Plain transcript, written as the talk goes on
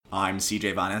I'm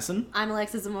CJ Von Essen, I'm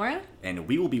Alexis Zamora. and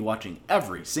we will be watching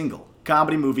every single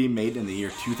comedy movie made in the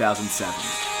year 2007.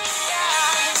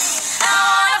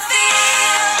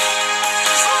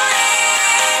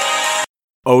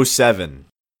 Oh, 07.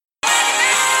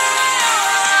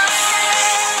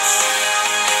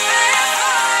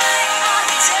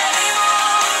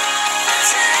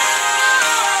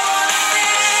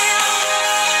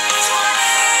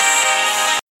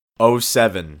 Oh,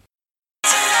 07.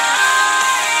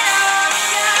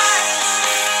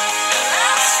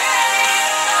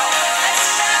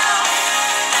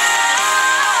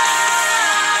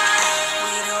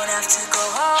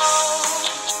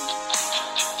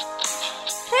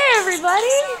 Hey, everybody.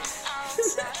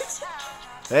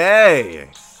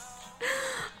 Hey!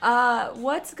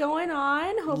 What's going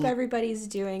on? Hope everybody's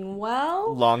doing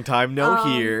well. Long time no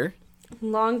here.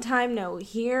 Long time no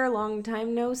hear, long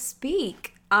time no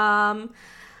speak.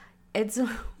 It's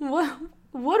what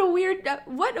a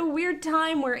weird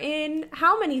time we're in.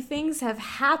 How many things have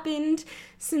happened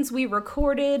since we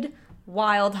recorded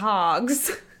Wild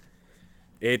Hogs?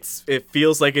 It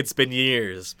feels like it's been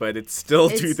years, but it's still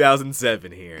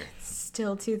 2007 here.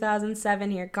 Still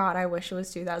 2007 here. God, I wish it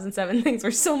was 2007. Things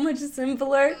were so much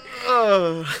simpler.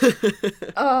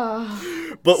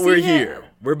 But we're here.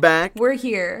 We're back. We're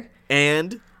here.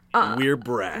 And we're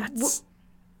brats.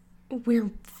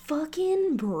 We're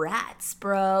fucking brats,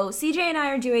 bro. CJ and I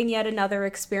are doing yet another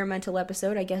experimental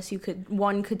episode, I guess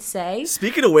one could say.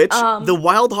 Speaking of which, the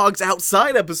Wild Hogs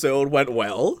Outside episode went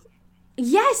well.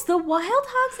 Yes, the Wild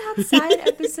Hogs Outside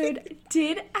episode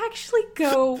did actually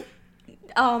go.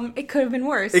 It could have been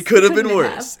worse. It could have been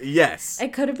worse. Yes.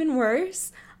 It could have been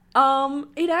worse.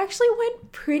 It actually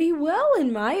went pretty well,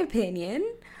 in my opinion.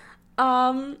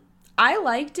 I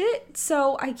liked it,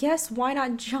 so I guess why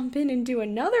not jump in and do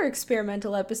another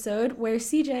experimental episode where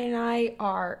CJ and I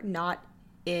are not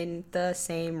in the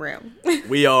same room.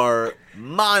 We are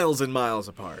miles and miles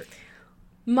apart.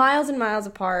 Miles and miles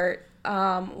apart.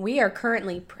 We are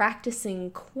currently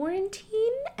practicing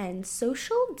quarantine and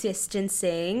social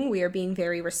distancing. We are being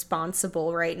very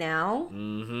responsible right now.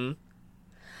 Mm-hmm.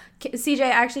 CJ,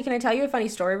 actually, can I tell you a funny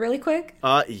story really quick?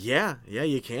 Yeah,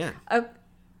 you can.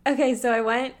 Okay, so I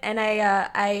went and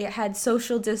I had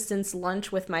social distance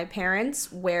lunch with my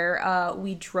parents where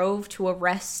we drove to a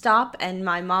rest stop and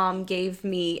my mom gave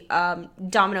me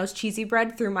Domino's cheesy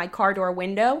bread through my car door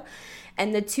window.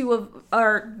 And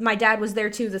my dad was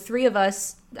there too. The three of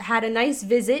us had a nice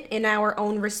visit in our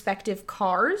own respective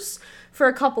cars for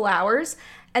a couple hours.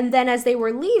 And then as they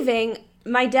were leaving,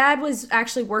 my dad was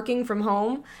actually working from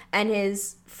home and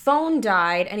his phone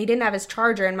died and he didn't have his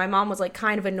charger. And my mom was like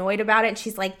kind of annoyed about it. And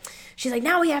she's like,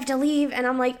 now we have to leave. And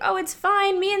I'm like, oh, it's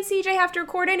fine. Me and CJ have to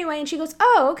record anyway. And she goes,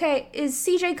 oh, okay. Is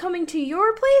CJ coming to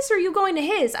your place or are you going to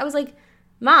his? I was like,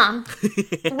 Ma,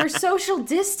 we're social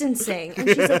distancing. And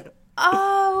she's like,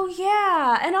 oh,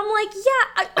 yeah. And I'm like,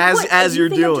 yeah. As you're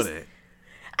doing it.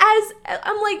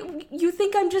 I'm like, you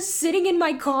think I'm just sitting in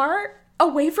my car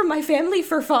away from my family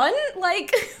for fun?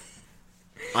 Like...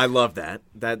 I love that.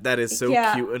 That is so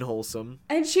cute and wholesome.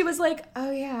 And she was like,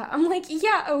 oh, yeah. I'm like,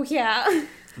 yeah, oh, yeah.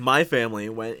 My family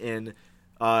went and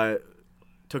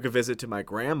took a visit to my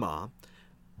grandma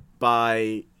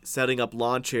by setting up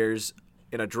lawn chairs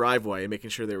in a driveway and making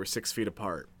sure they were 6 feet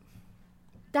apart.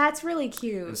 That's really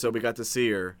cute. And so we got to see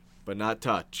her, but not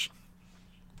touch.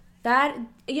 That's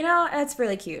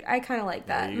really cute. I kind of like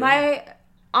that.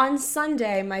 On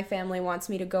Sunday, my family wants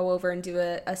me to go over and do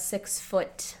a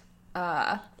 6-foot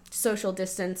social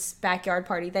distance backyard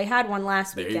party. They had one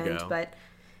last weekend, but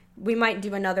we might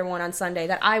do another one on Sunday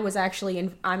that I'm actually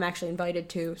invited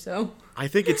to. So I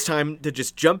think it's time to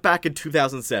just jump back in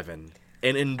 2007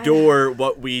 and endure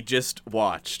what we just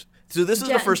watched. So this is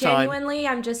the first time. Genuinely,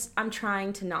 I'm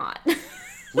trying to not.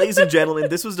 Ladies and gentlemen,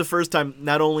 this was the first time.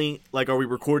 Not only are we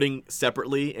recording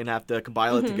separately and have to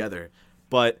compile it together,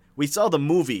 but we saw the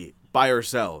movie by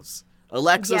ourselves.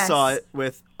 Alexa saw it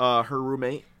with her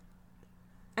roommate.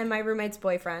 And my roommate's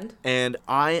boyfriend. And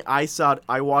I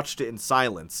watched it in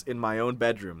silence in my own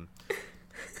bedroom.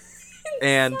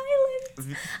 And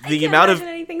the amount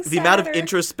of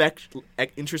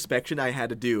introspection I had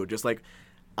to do, just like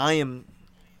I am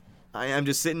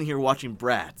just sitting here watching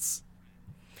Bratz.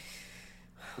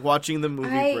 Watching the movie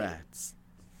Bratz.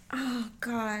 Oh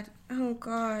God.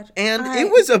 And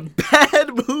it was a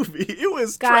bad movie. It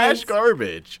was trash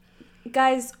garbage.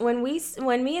 Guys, when me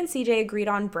and CJ agreed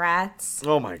on Bratz,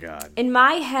 oh my God. In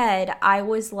my head, I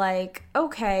was like,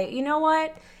 okay, you know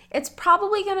what? It's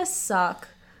probably gonna suck.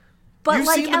 But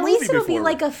at least it'll be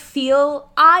like a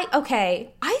feel. I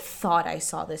thought I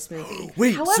saw this movie.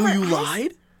 Wait, however, so you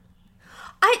lied?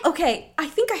 I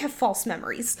think I have false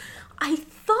memories. I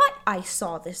thought I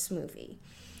saw this movie.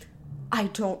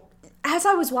 As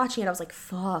I was watching it, I was like,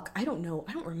 fuck, I don't know.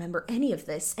 I don't remember any of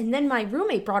this. And then my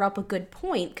roommate brought up a good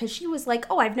point because she was like,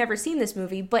 oh, I've never seen this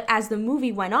movie. But as the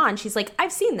movie went on, she's like,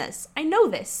 I've seen this. I know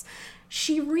this.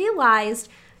 She realized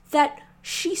that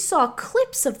she saw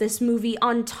clips of this movie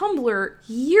on Tumblr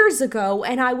years ago.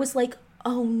 And I was like,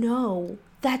 oh no,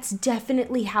 that's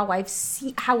definitely how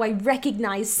I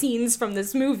recognize scenes from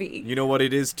this movie. You know what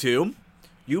it is too?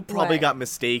 You probably got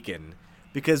mistaken.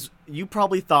 Because you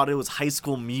probably thought it was High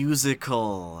School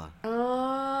Musical.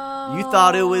 Oh. You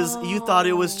thought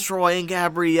it was Troy and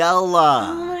Gabriella.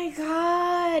 Oh my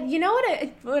god. You know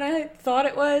what I thought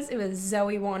it was? It was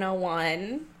Zoe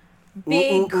 101.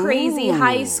 Big, crazy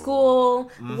high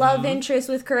school love interest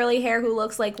with curly hair who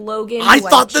looks like Logan. I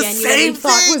thought the same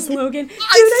thing! Was Logan. Dude,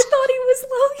 I thought he was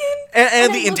Logan.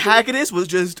 And the antagonist was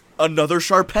just another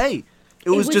Sharpay. It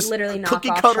was just literally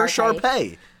cookie cutter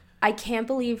Sharpay. I can't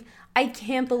believe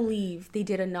they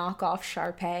did a knockoff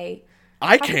Sharpay.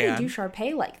 How can they do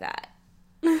Sharpay like that?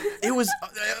 It was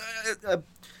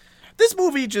this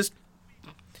movie just,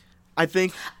 I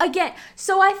think, again.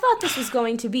 So I thought this was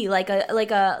going to be like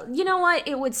a you know what,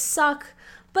 it would suck,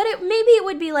 but maybe it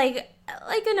would be like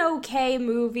an okay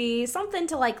movie, something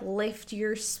to like lift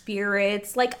your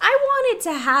spirits. Like I wanted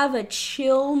to have a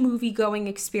chill movie going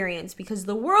experience because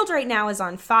the world right now is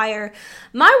on fire.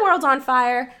 My world's on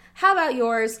fire. How about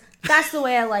yours? That's the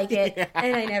way I like it,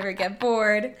 and I never get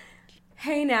bored.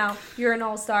 Hey now, you're an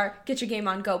all-star. Get your game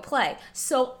on, go play.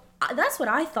 So that's what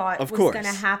I thought was going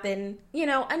to happen. You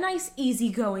know, a nice,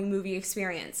 easygoing movie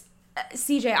experience.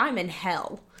 CJ, I'm in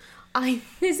hell. I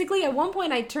physically, at one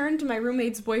point, I turned to my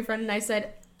roommate's boyfriend and I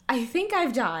said, I think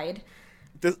I've died,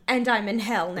 and I'm in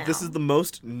hell now. This is the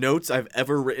most notes I've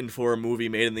ever written for a movie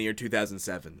made in the year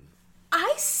 2007.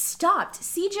 I stopped.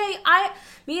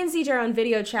 Me and CJ are on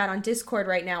video chat on Discord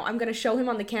right now. I'm going to show him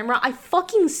on the camera. I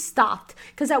fucking stopped.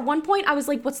 Because at one point I was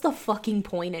like, what's the fucking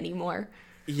point anymore?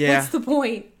 Yeah. What's the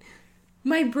point?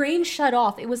 My brain shut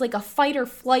off. It was like a fight or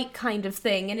flight kind of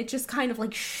thing. And it just kind of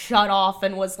like shut off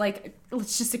and was like,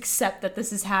 let's just accept that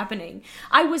this is happening.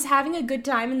 I was having a good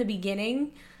time in the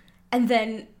beginning. And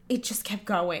then it just kept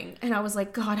going. And I was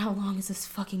like, God, how long is this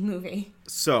fucking movie?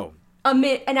 So...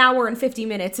 an hour and 50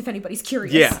 minutes, if anybody's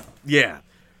curious. Yeah.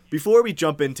 Before we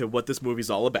jump into what this movie's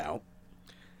all about,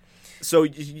 so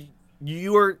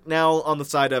you are now on the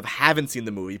side of haven't seen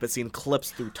the movie, but seen clips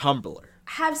through Tumblr.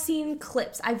 Have seen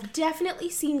clips. I've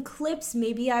definitely seen clips.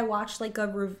 Maybe I watched like a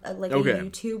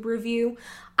YouTube review.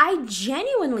 I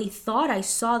genuinely thought I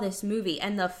saw this movie,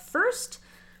 and the first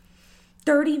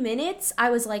 30 minutes,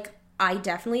 I was like, I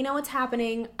definitely know what's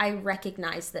happening. I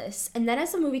recognize this. And then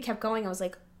as the movie kept going, I was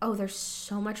like, oh, there's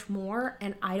so much more,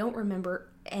 and I don't remember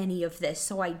any of this,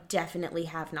 so I definitely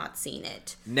have not seen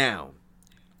it. Now,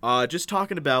 just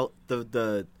talking about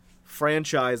the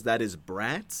franchise that is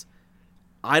Bratz,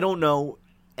 I don't know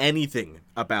anything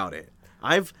about it.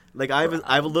 I have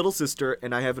a little sister,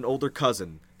 and I have an older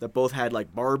cousin that both had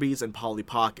like Barbies and Polly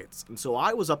Pockets, and so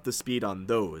I was up to speed on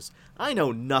those. I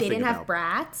know nothing. They didn't about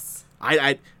have Bratz?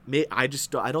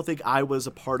 I don't think I was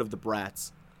a part of the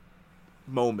Bratz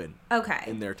moment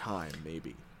in their time,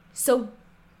 maybe. So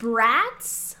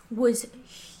Bratz was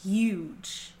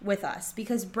huge with us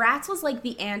because Bratz was like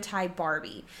the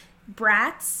anti-Barbie.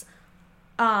 Bratz,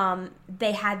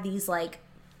 they had these like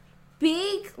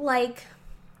big like...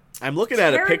 I'm looking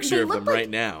at a picture of them right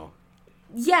now.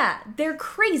 Yeah, they're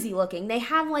crazy looking. They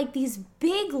have like these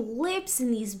big lips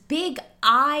and these big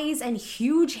eyes and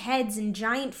huge heads and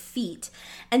giant feet.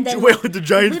 And then with the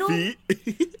giant feet?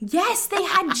 Yes, they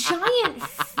had giant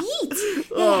feet.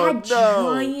 They had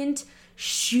giant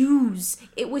shoes.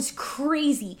 It was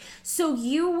crazy. So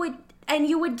you would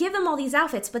give them all these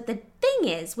outfits, but the thing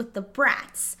is with the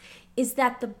Bratz is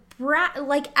that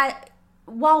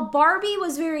while Barbie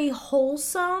was very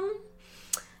wholesome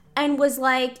and was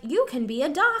like, you can be a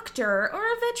doctor or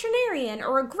a veterinarian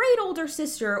or a great older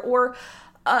sister or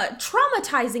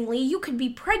traumatizingly, you could be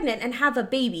pregnant and have a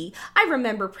baby. I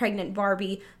remember pregnant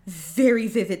Barbie very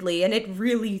vividly, and it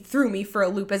really threw me for a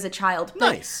loop as a child. But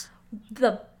nice.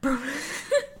 The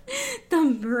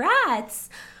Bratz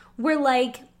were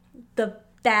like the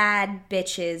bad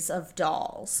bitches of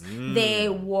dolls. They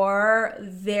wore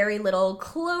very little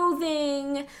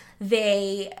clothing.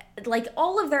 They, like,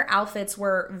 all of their outfits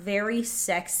were very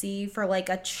sexy for, like,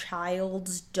 a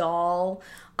child's doll.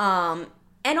 And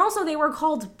also they were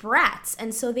called brats.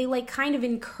 And so they, like, kind of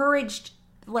encouraged,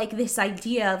 like, this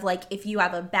idea of, like, if you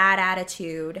have a bad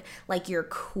attitude, like, you're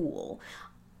cool.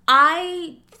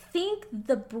 I think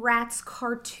the Bratz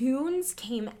cartoons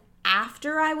came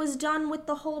after I was done with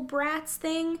the whole Bratz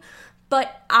thing.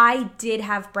 But I did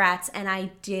have Bratz, and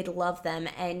I did love them.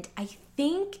 And I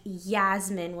think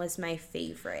Yasmin was my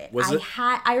favorite.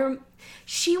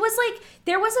 She was like,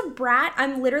 there was a brat.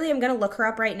 I'm going to look her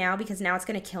up right now because now it's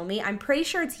going to kill me. I'm pretty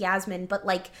sure it's Yasmin, but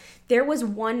like there was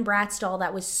one Bratz doll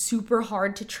that was super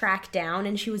hard to track down,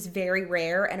 and she was very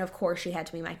rare. And of course she had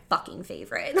to be my fucking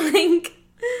favorite. Like...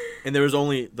 And there was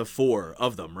only the 4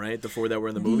 of them, right? The 4 that were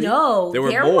in the movie? No, there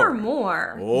were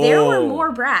more. Oh. There were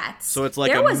more Bratz. So it's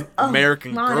like an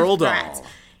American Girl doll.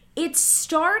 It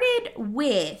started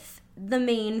with the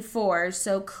main 4,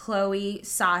 so Chloe,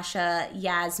 Sasha,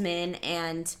 Yasmin,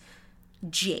 and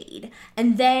Jade.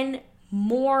 And then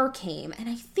more came, and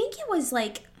I think it was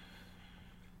like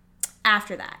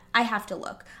after that. I have to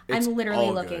look. I'm literally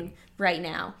looking right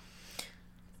now.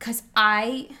 Because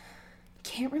I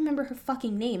can't remember her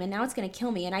fucking name, and now it's going to kill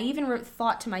me. And I even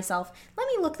thought to myself, let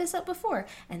me look this up before.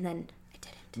 And then I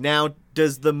didn't. Now,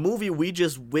 does the movie we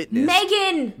just witnessed...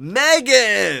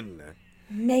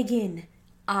 Megan!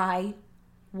 I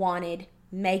wanted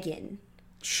Megan.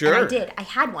 Sure. And I did. I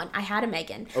had one. I had a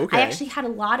Megan. Okay. I actually had a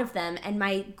lot of them, and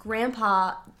my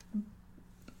grandpa's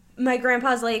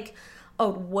like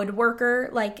a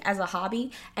woodworker, like as a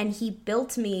hobby, and he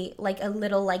built me like a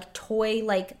little like toy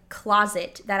like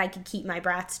closet that I could keep my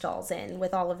Bratz dolls in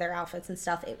with all of their outfits and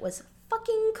stuff. It was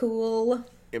fucking cool.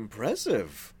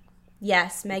 Impressive.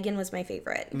 Yes, Megan was my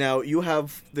favorite. Now, you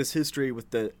have this history with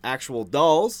the actual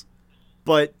dolls,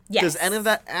 but does any of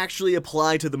that actually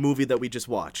apply to the movie that we just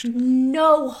watched?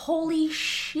 No, holy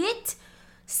shit,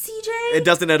 CJ. It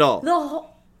doesn't at all.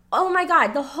 Oh my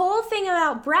god, the whole thing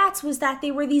about Bratz was that they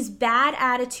were these bad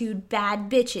attitude, bad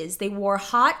bitches. They wore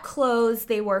hot clothes,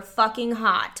 they were fucking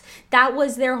hot. That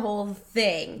was their whole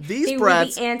thing. These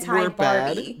brats weren't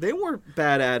bad. They weren't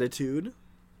bad attitude.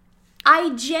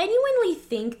 I genuinely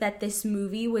think that this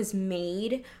movie was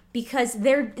made because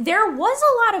there was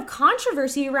a lot of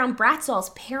controversy around Bratz dolls.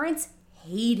 Parents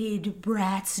hated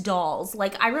Bratz dolls.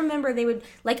 Like, I remember they would,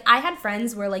 like, I had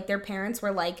friends where, like, their parents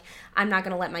were like, I'm not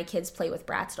gonna let my kids play with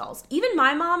Bratz dolls. Even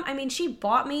my mom, I mean, she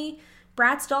bought me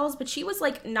Bratz dolls, but she was,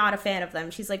 like, not a fan of them.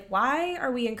 She's like, why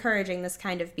are we encouraging this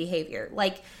kind of behavior?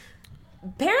 Like,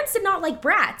 parents did not like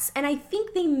Bratz, and I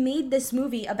think they made this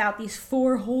movie about these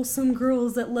 4 wholesome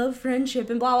girls that love friendship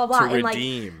and blah, blah, blah. To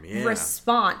redeem,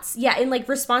 response. Yeah, in, like,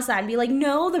 response to that, and be like,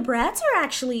 no, the Bratz are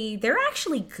actually, they're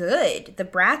actually good. The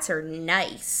Bratz are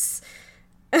nice.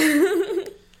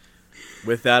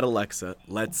 With that, Alexa,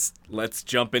 let's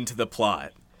jump into the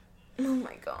plot. Oh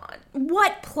my god.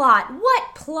 What plot? What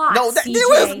plot, No,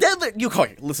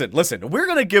 CJ? Listen. We're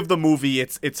gonna give the movie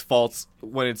its faults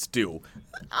when it's due.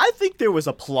 I think there was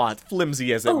a plot,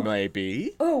 flimsy as it may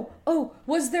be. Oh,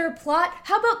 was there a plot?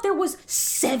 How about there was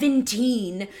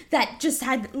 17 that just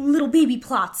had little baby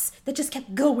plots that just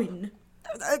kept going?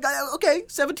 Okay,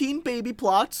 17 baby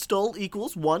plots still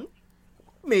equals 1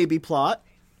 maybe plot.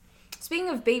 Speaking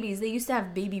of babies, they used to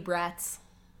have baby Bratz.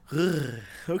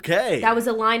 Okay. That was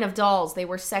a line of dolls. They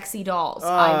were sexy dolls.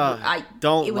 I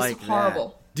don't it was like horrible.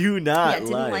 That. Do not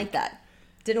didn't like that.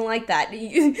 Didn't like that.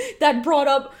 That brought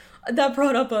up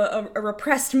a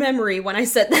repressed memory when I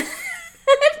said that.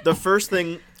 The first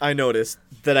thing I noticed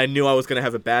that I knew I was going to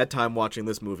have a bad time watching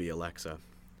this movie, Alexa.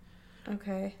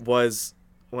 Okay. Was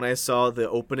when I saw the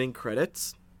opening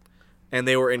credits and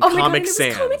they were in Comic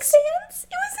Sans. It was in Comic Sans.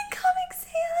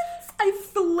 I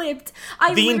flipped.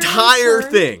 The entire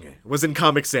thing was in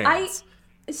Comic Sans.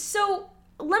 So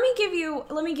let me give you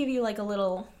like a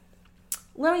little.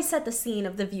 Let me set the scene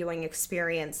of the viewing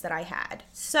experience that I had.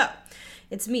 So,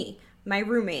 it's me, my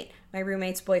roommate, my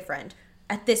roommate's boyfriend.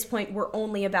 At this point, we're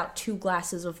only about 2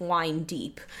 glasses of wine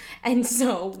deep, and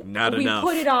so we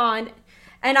put it on.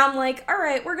 And I'm like, all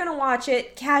right, we're going to watch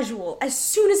it casual. As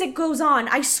soon as it goes on,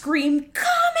 I scream,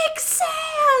 Comic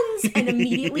Sans! And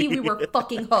immediately we were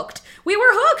fucking hooked. We were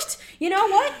hooked! You know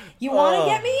what? You want to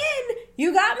get me in?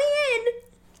 You got me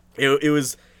in.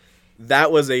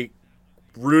 That was a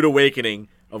rude awakening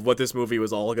of what this movie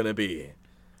was all going to be.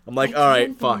 I'm like, all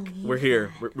right, fuck, we're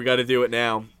here. We got to do it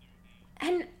now.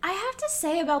 And I have to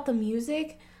say about the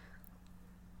music,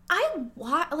 I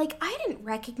didn't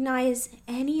recognize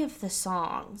any of the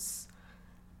songs.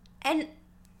 And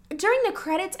during the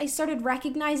credits, I started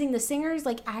recognizing the singers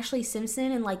like Ashley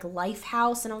Simpson and like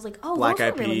Lifehouse, and I was like, oh, Black those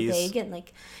Eyed are really Peas. big. And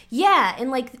like, yeah,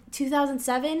 in like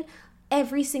 2007,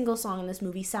 every single song in this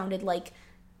movie sounded like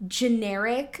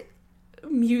generic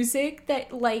music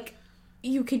that like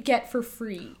you could get for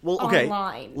free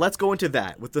online. Let's go into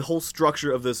that. With the whole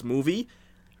structure of this movie,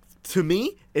 to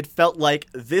me, it felt like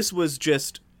this was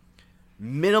just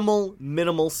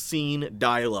minimal scene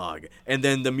dialogue, and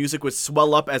then the music would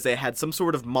swell up as they had some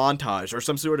sort of montage or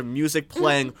some sort of music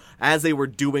playing as they were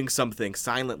doing something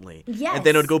silently. Yes. And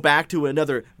then it would go back to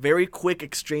another very quick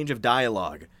exchange of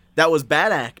dialogue. That was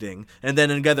bad acting, and then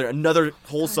together another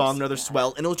whole song, another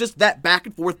swell, and it was just that back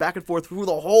and forth through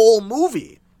the whole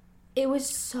movie. It was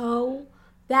so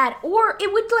bad. Or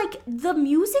it would, like, the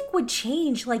music would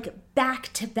change, like,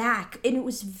 back to back, and it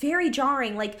was very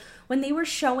jarring. Like, when they were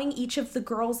showing each of the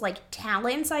girls, like,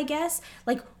 talents, I guess,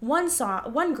 like, one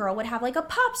girl would have, like, a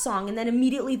pop song, and then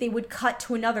immediately they would cut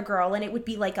to another girl, and it would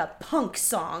be, like, a punk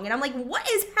song, and I'm like, what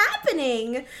is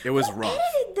happening? It was Who rough.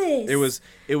 edited this?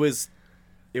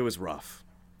 It was rough.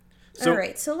 So, all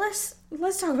right, so let's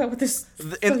talk about what this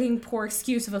fucking poor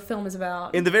excuse of a film is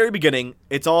about. In the very beginning,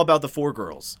 it's all about the 4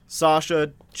 girls: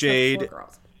 Sasha, Jade, 4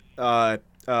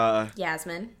 girls.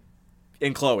 Yasmin,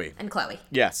 and Chloe.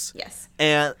 Yes.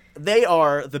 And they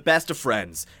are the best of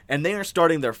friends, and they are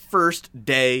starting their first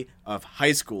day of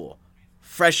high school.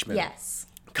 Freshmen. Yes.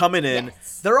 Coming in.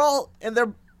 Yes. They're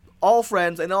all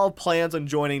friends and all plans on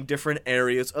joining different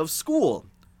areas of school.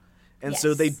 And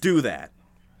so they do that.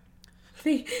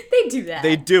 They do that.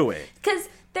 They do it. Because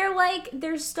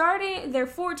they're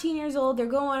 14 years old, they're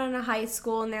going into high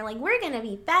school, and they're like, we're going to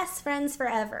be best friends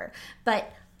forever.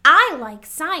 But I like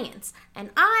science,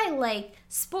 and I like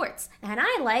sports, and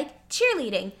I like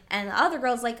cheerleading. And the other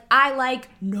girl's like, I like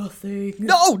nothing.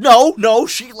 No,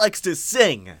 she likes to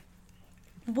sing.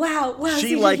 Wow,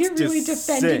 She likes you're really to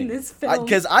defending sing. this film.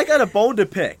 Because I got a bone to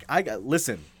pick.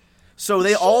 Listen. So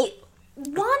they all...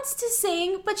 wants to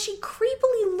sing, but she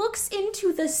creepily looks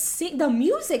into the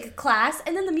music class,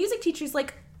 and then the music teacher's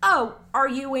like, oh, are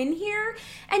you in here?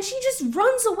 And she just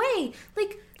runs away.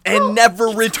 Like, and never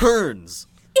returns.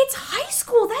 It's high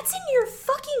school. That's in your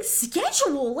fucking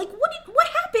schedule. Like, what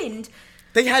happened?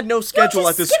 They had no schedule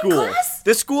at this school. Class?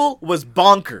 This school was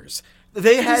bonkers.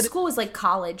 The school was like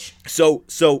college. So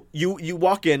you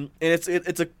walk in, and it's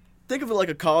a, think of it like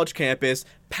a college campus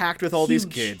packed with all these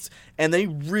kids, and they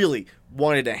really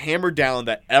wanted to hammer down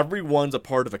that everyone's a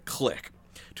part of a clique,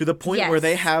 to the point where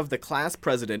they have the class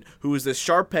president, who is this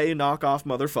Sharpay knockoff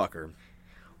motherfucker.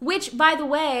 Which, by the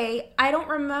way, I don't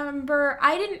remember.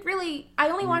 I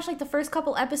only watched like the first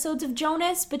couple episodes of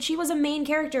Jonas, but she was a main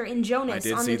character in Jonas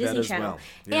on the Disney Channel. Well.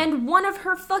 Yeah. And one of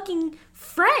her fucking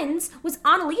friends was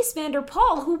Annalise van der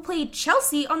Paul, who played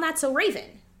Chelsea on That's So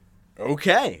Raven.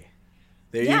 Okay.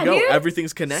 There you go. Dude.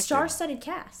 Everything's connected. Star-studded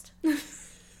cast.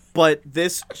 But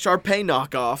this Sharpay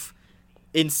knockoff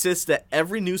insists that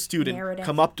every new student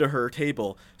come up to her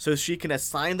table so she can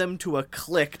assign them to a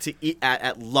clique to eat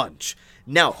at lunch.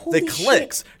 Now, the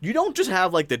cliques, you don't just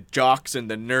have like the jocks and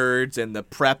the nerds and the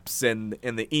preps and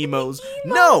the emos.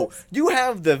 No, you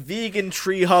have the vegan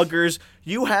tree huggers.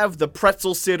 You have the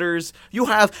pretzel sitters. You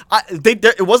have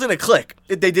it wasn't a clique.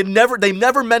 They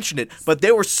never mentioned it, but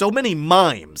there were so many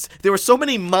mimes. There were so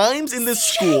many mimes in this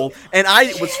school, and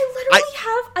I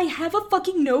have a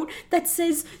fucking note that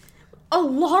says a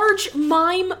large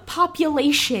mime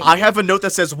population. I have a note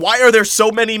that says, why are there so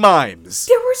many mimes?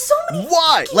 There were so many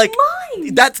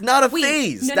mimes. That's not a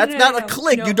phase. That's not a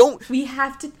clique. No. You don't... We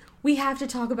have to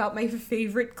talk about my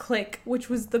favorite clique, which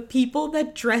was the people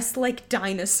that dressed like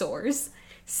dinosaurs.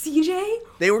 CJ?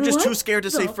 They were just too scared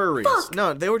to say furries. Fuck?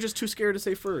 No, they were just too scared to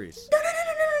say furries.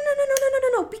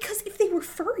 No, because if they were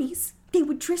furries, they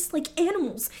would dress like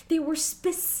animals. They were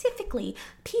specifically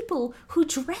people who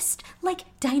dressed like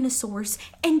dinosaurs.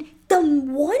 And the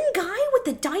one guy with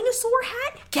the dinosaur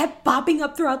hat kept popping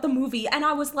up throughout the movie. And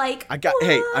I was like, I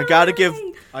gotta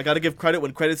give credit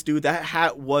when credit's due. That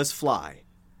hat was fly.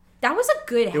 That was a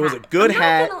good hat. It was a good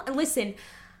hat. Listen,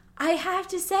 I have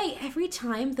to say, every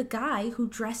time the guy who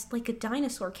dressed like a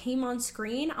dinosaur came on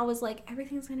screen, I was like,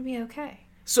 everything's gonna be okay.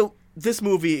 So this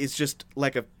movie is just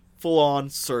like a full-on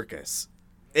circus.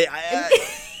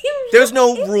 There's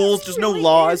no rules. There's no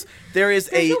laws.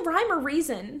 There's no rhyme or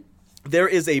reason. There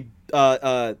is a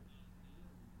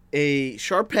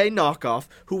Sharpay knockoff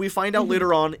who we find out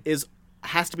later on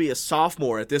has to be a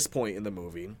sophomore at this point in the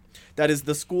movie. That is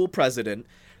the school president,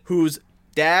 whose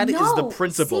dad is the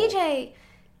principal. CJ,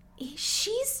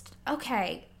 she's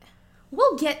okay.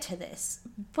 We'll get to this,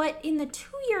 but in the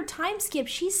 2-year time skip,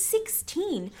 she's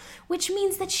 16, which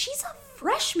means that she's a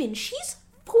freshman. She's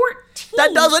 14.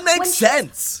 That doesn't make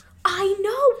sense. I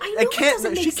know. It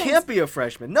doesn't make sense. She can't be a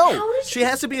freshman. No, she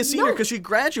has to be a senior because she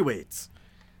graduates.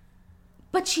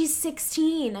 But she's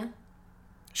 16.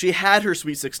 She had her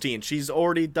Sweet 16. She's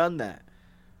already done that.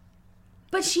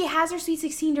 But she has her Sweet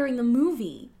 16 during the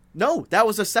movie. No, that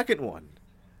was the second one.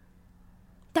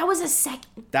 That was a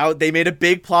second. They made a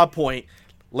big plot point.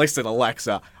 Listen,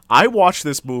 Alexa, I watched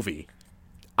this movie.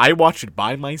 I watched it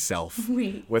by myself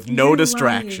with no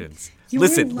distractions.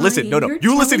 Listen, no.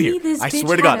 You listen here. I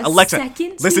swear to God. Alexa,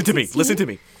 listen to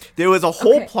me. There was a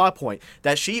whole plot point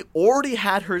that she already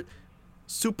had her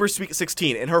Super Sweet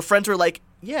 16, and her friends were like,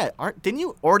 yeah, didn't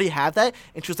you already have that?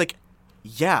 And she was like,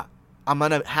 yeah, I'm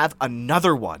going to have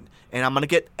another one. And I'm going to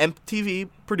get MTV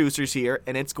producers here,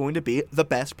 and it's going to be the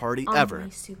best party ever. My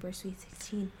Super Sweet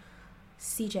 16.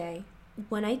 CJ,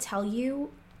 when I tell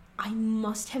you, I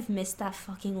must have missed that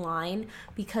fucking line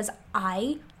because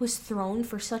I was thrown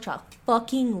for such a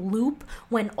fucking loop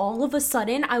when all of a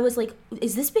sudden I was like,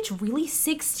 is this bitch really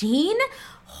 16?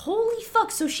 Holy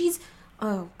fuck. So she's,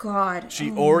 oh God.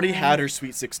 She already had her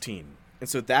Sweet 16. And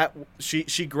so that,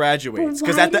 she graduates.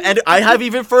 Because at the end, I have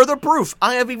even further proof.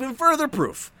 At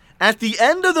the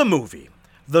end of the movie,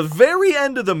 the very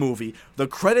end of the movie, the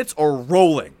credits are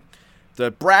rolling. The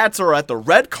brats are at the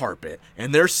red carpet,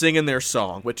 and they're singing their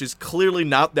song, which is clearly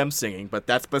not them singing, but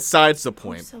that's besides the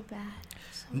point. So bad.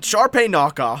 Sharpay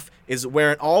Knockoff is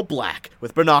wearing all black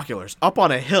with binoculars up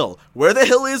on a hill. Where the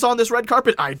hill is on this red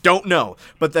carpet, I don't know.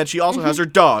 But then she also has her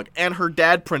dog and her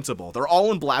dad principal. They're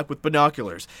all in black with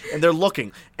binoculars, and they're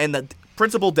looking. And the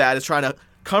principal dad is trying to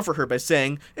comfort her by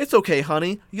saying, "It's okay,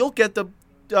 honey. You'll get the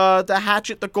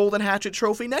golden hatchet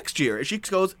trophy next year." And she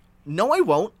goes, "No, I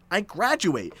won't. I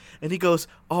graduate." And he goes,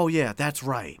 "Oh, yeah, that's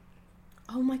right."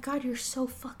 Oh, my God, you're so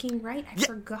fucking right. I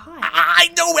forgot. I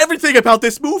know everything about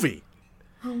this movie.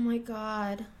 Oh, my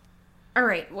God. All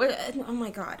right. Oh, my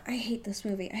God. I hate this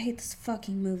movie. I hate this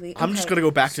fucking movie. I'm just going to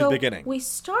go back to the beginning. We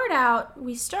start out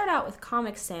with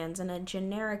Comic Sans and a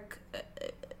generic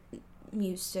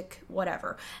music,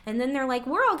 whatever. And then they're like,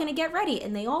 we're all gonna get ready.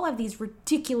 And they all have these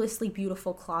ridiculously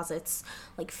beautiful closets,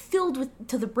 like filled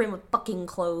to the brim with fucking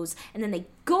clothes. And then they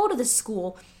go to the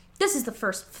school. This is the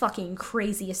first fucking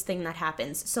craziest thing that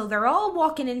happens. So they're all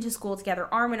walking into school together,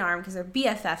 arm in arm, because they're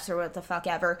BFFs or what the fuck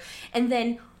ever. And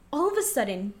then all of a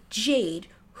sudden, Jade,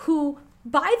 who,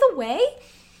 by the way,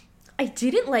 I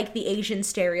didn't like the Asian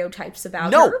stereotypes about her.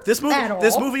 No, this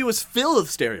movie was filled with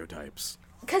stereotypes.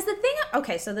 Because the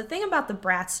thing about the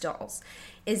Bratz dolls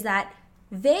is that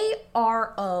they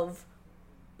are of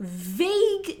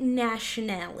vague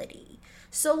nationality.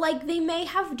 So, like, they may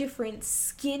have different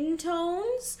skin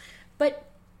tones, but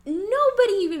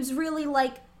nobody was really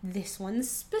like, this one's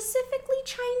specifically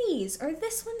Chinese, or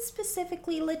this one's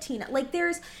specifically Latina. Like,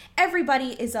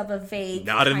 everybody is of a vague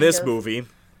Not in this movie.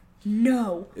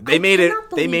 No. They made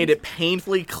it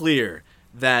painfully clear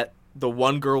that the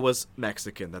one girl was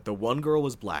Mexican, that the one girl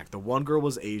was black, the one girl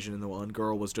was Asian, and the one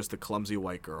girl was just a clumsy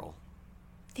white girl.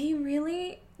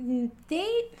 They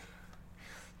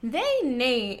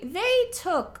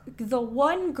took the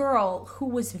one girl who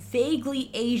was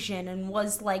vaguely Asian and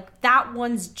was like, that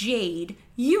one's Jade,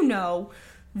 the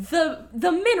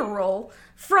mineral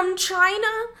from China.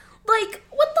 Like,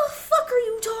 what the fuck are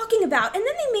you talking about? And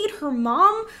then they made her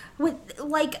mom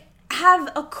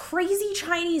have a crazy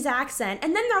Chinese accent,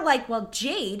 and then they're like, well,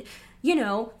 Jade,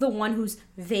 the one who's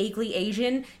vaguely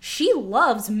Asian, she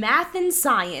loves math and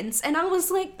science. And I was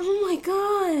like, oh my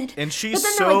God. And she's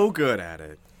so good at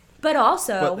it. But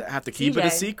also, but have to keep it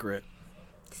a secret.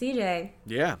 CJ.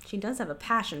 Yeah. She does have a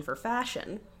passion for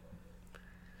fashion.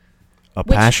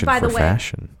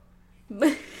 Fashion.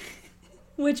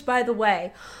 Which, by the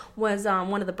way, was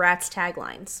one of the Bratz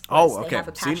taglines. Oh, okay. They have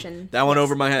a passion. That went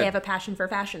over my head. They have a passion for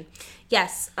fashion.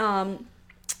 Yes.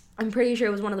 I'm pretty sure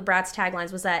it was one of the Bratz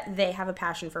taglines was that they have a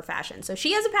passion for fashion. So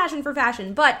she has a passion for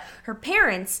fashion, but her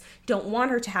parents don't want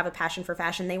her to have a passion for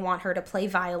fashion. They want her to play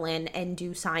violin and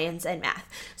do science and math.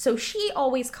 So she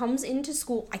always comes into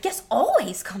school,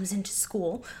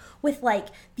 with, like,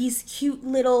 these cute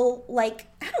little, like,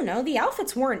 I don't know, the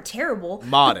outfits weren't terrible.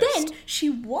 Modest. But then she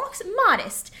walks into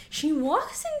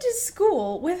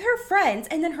school with her friends,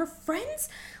 and then her friends,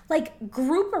 like,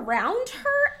 group around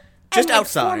her. Just and, like,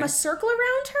 outside. Form a circle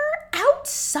around her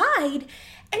outside,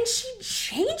 and she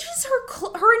changes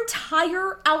her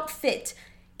entire outfit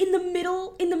in the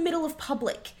middle of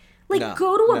public. Like,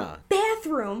 go to a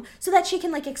bathroom so that she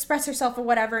can, like, express herself or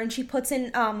whatever, and she puts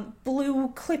in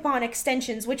blue clip-on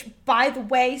extensions, which, by the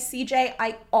way, CJ,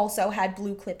 I also had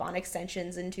blue clip-on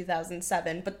extensions in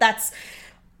 2007, but that's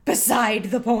beside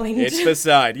the point. It's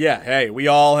beside, yeah. Hey, we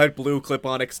all had blue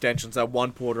clip-on extensions at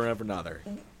one point or another.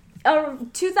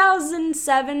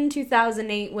 2007,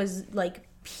 2008 was, like,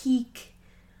 peak,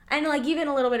 and, like, even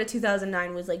a little bit of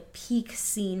 2009 was, like, peak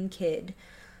scene kid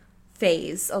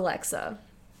phase, Alexa.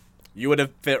 You would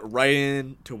have fit right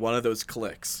into one of those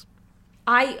cliques.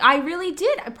 I really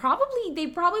did. They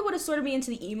probably would have sorted me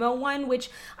into the emo one, which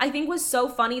I think was so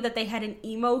funny that they had an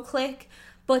emo clique,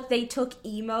 but they took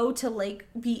emo to, like,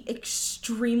 be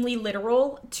extremely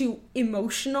literal to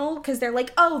emotional, because they're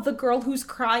like, oh, the girl who's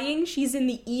crying, she's in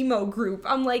the emo group.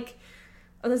 I'm like,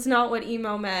 oh, that's not what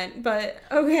emo meant, but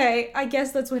okay, I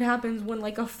guess that's what happens when,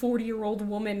 like, a 40-year-old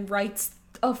woman writes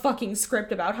a fucking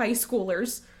script about high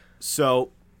schoolers.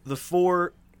 So, the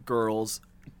 4 girls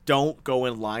don't go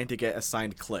in line to get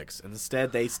assigned cliques.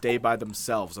 Instead, they stay by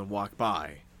themselves and walk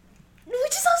by.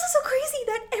 Which is also so crazy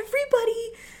that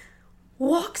everybody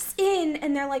walks in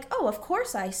and they're like, oh, of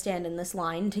course I stand in this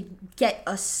line to get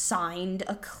assigned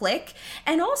a clique.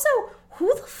 And also,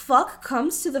 who the fuck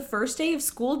comes to the first day of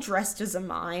school dressed as a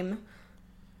mime?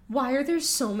 Why are there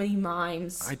so many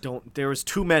mimes? There was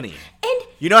too many. And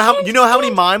you know how many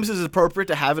mimes is appropriate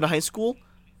to have in a high school?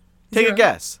 Take 0. a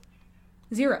guess.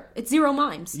 0. It's 0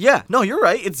 mimes. Yeah, no, you're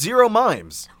right. It's 0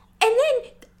 mimes. And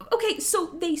then, okay,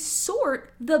 so they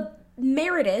sort the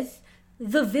Meredith,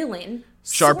 the villain.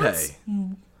 Sharpay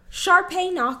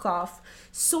knockoff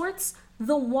sorts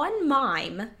the one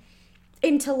mime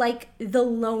into, like,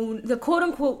 the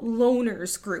quote-unquote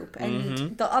loners group.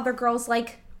 And the other girl's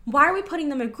like, why are we putting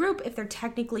them in a group if they're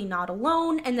technically not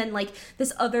alone? And then, like,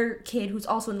 this other kid who's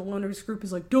also in the loners group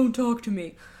is like, don't talk to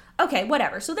me. Okay,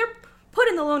 whatever. So they're put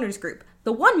in the loners group.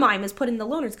 The one mime is put in the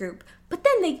loners group. But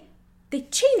then they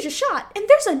change a shot, and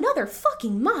there's another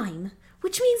fucking mime.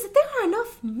 Which means that there are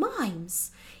enough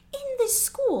mimes in this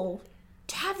school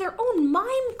to have their own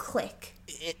mime clique.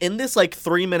 In this, like,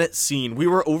 3-minute scene, we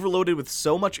were overloaded with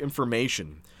so much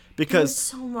information. Because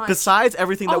so much. Besides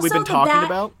everything that we've been talking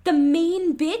about... The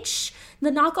main bitch,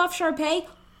 the knockoff Sharpay,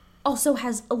 also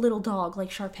has a little dog like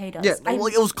Sharpay does. Yeah, well,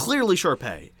 it was clearly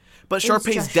Sharpay. But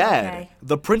Sharpay's dad,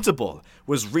 the principal,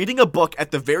 was reading a book at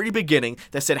the very beginning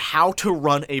that said how to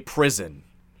run a prison.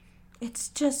 It's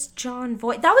just Jon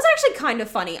Voight. That was actually kind of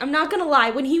funny. I'm not gonna lie.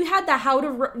 When he had the how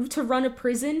to run a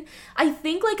prison, I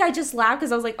think, like, I just laughed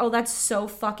because I was like, oh, that's so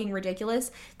fucking ridiculous.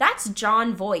 That's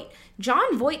Jon Voight.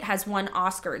 Jon Voight has won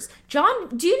Oscars.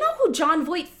 Do you know who Jon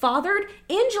Voight fathered?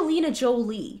 Angelina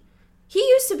Jolie. He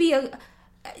used to be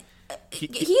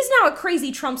he's now a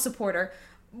crazy Trump supporter.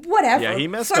 Whatever. Yeah, he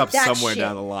messed up somewhere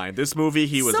down the line. This movie,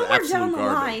 he was absolute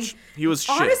garbage. He was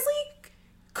shit. Honestly,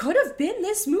 could have been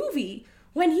this movie.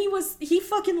 When he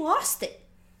fucking lost it.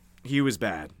 He was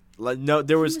bad. No,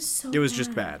 it was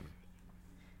just bad.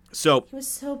 So it was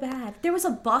so bad. There was a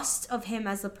bust of him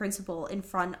as the principal in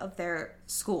front of their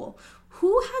school.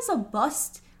 Who has a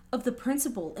bust of the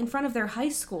principal in front of their high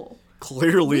school?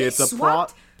 Clearly, it's a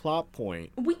plot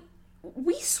point.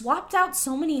 We swapped out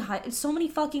so many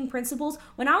fucking principals.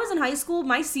 When I was in high school,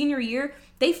 my senior year,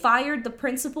 they fired the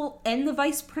principal and the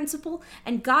vice principal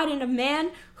and got in a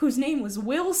man whose name was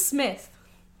Will Smith.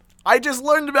 I just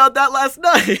learned about that last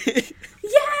night.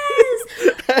 Yes!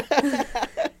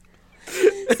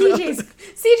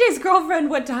 CJ's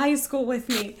girlfriend went to high school with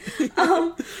me.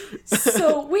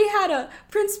 So we had a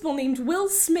principal named Will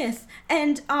Smith,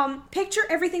 and picture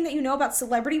everything that you know about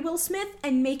celebrity Will Smith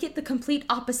and make it the complete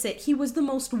opposite. He was the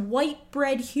most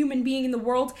white-bread human being in the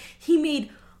world.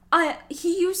 He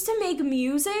used to make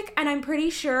music, and I'm pretty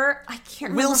sure, I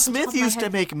can't remember. Will Smith used to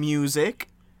make music.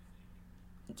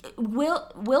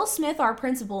 Will Smith, our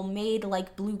principal, made,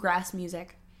 like, bluegrass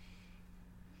music.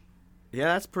 Yeah,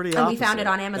 that's pretty opposite. And we found it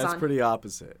on Amazon. That's pretty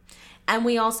opposite. And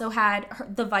we also had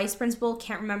the vice principal,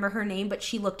 can't remember her name, but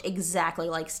she looked exactly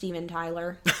like Steven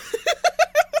Tyler.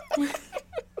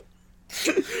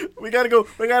 We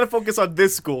gotta focus on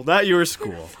this school, not your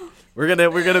school. We're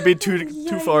gonna be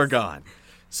too far gone.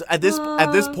 So at this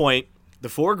point, the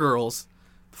 4 girls,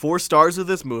 4 stars of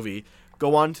this movie,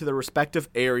 go on to their respective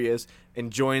areas and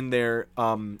join their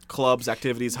clubs,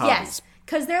 activities, hobbies. Yes,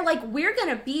 because they're like, we're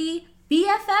gonna be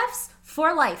BFFs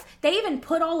for life. They even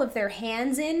put all of their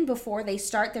hands in before they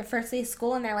start their first day of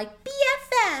school, and they're like,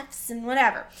 BFFs and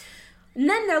whatever. And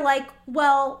then they're like,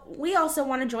 well, we also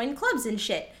want to join clubs and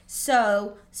shit.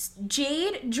 So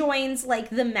Jade joins, like,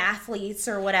 the mathletes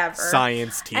or whatever.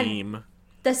 Science team.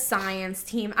 The science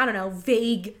team. I don't know,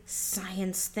 vague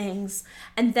science things.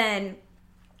 And then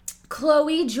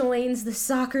Chloe joins the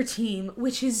soccer team,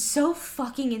 which is so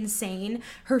fucking insane.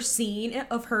 Her scene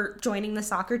of her joining the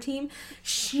soccer team,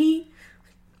 she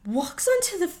walks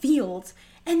onto the field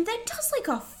and then does, like,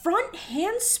 a front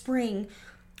handspring.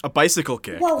 A bicycle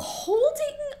kick. While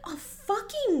holding a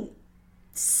fucking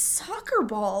soccer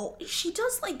ball. She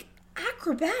does, like,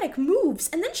 acrobatic moves,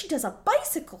 and then she does a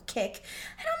bicycle kick.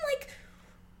 And I'm like,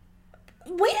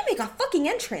 way to make a fucking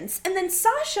entrance. And then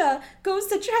Sasha goes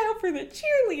to try out for the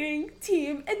cheerleading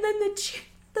team, and then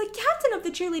the captain of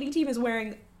the cheerleading team is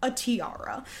wearing a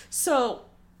tiara. So,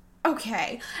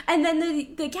 okay. And then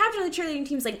the captain of the cheerleading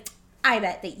team is like, I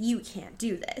bet that you can't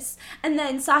do this. And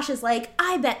then Sasha's like,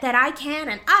 I bet that I can,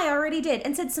 and I already did.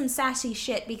 And said some sassy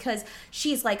shit because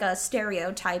she's like a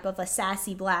stereotype of a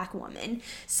sassy black woman.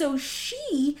 So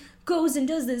she goes and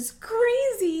does this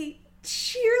crazy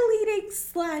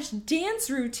cheerleading / dance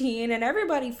routine, and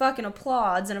everybody fucking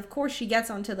applauds. And of course she gets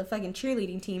onto the fucking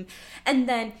cheerleading team. And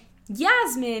then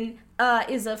Yasmin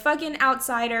is a fucking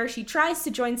outsider. She tries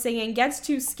to join singing, gets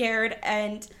too scared,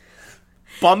 and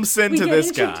bumps into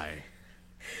this guy.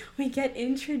 We get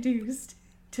introduced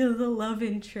to the love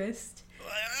interest.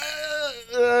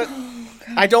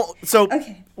 I don't. So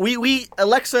okay. We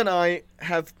Alexa and I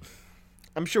have.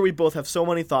 I'm sure we both have so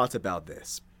many thoughts about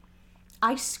this.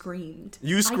 I screamed.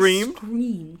 You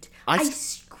screamed? I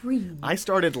screamed. I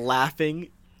started laughing,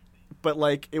 but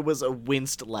like it was a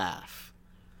winced laugh.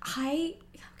 Okay,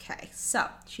 so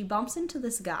she bumps into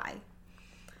this guy.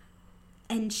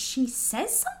 And she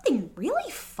says something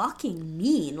really fucking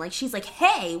mean. Like, she's like,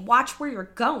 hey, watch where you're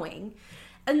going.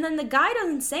 And then the guy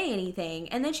doesn't say anything.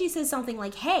 And then she says something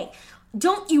like, hey,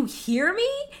 don't you hear me?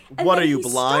 And what, are you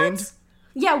blind?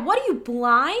 What are you,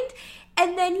 blind?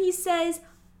 And then he says,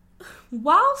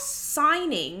 while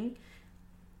signing,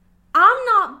 I'm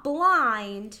not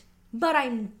blind, but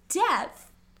I'm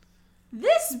deaf.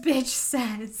 This bitch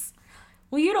says,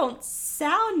 well, you don't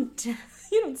sound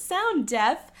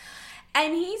deaf.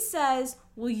 And he says,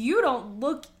 well, you don't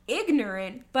look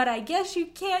ignorant, but I guess you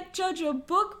can't judge a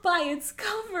book by its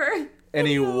cover. And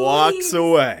he walks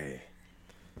away.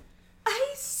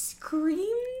 I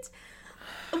screamed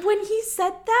when he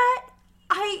said that.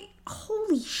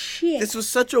 Holy shit. This was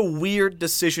such a weird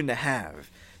decision to have.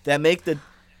 That make it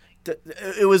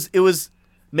was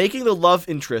making the love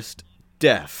interest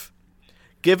deaf.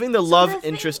 Giving the love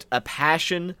interest a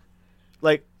passion,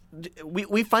 like,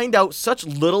 we find out such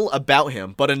little about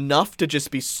him, but enough to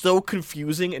just be so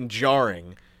confusing and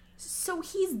jarring. So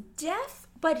he's deaf,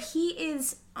 but he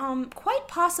is quite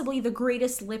possibly the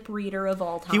greatest lip reader of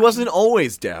all time. He wasn't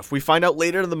always deaf. We find out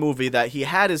later in the movie that he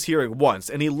had his hearing once,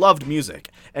 and he loved music.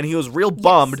 And he was real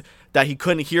bummed that he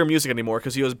couldn't hear music anymore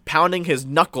because he was pounding his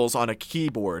knuckles on a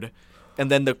keyboard. And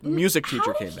then the music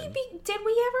teacher came in. Did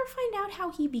we ever find out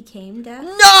how he became deaf?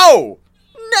 No!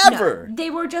 Never. No, they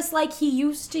were just like, he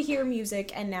used to hear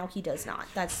music and now he does not.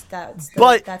 That's the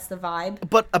vibe.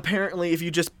 But apparently, if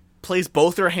you just place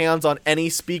both your hands on any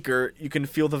speaker, you can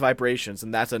feel the vibrations,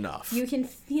 and that's enough. You can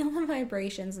feel the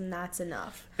vibrations, and that's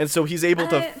enough. And so he's able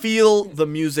to feel the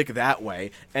music that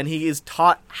way, and he is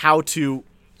taught how to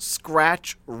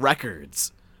scratch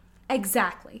records.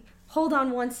 Exactly. Hold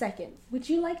on one second. Would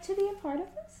you like to be a part of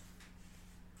this?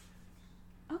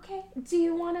 Okay. Do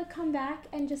you want to come back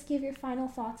and just give your final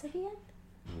thoughts at the end?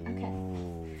 Okay.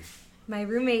 Ooh. My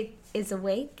roommate is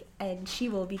awake, and she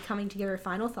will be coming to give her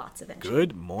final thoughts eventually.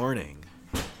 Good morning.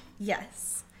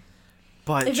 Yes.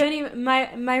 But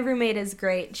my roommate is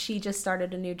great. She just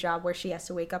started a new job where she has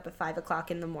to wake up at 5 o'clock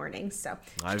in the morning, so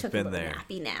she took a little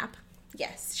nappy nap.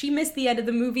 Yes. She missed the end of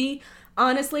the movie.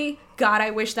 Honestly, God,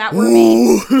 I wish that were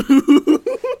me.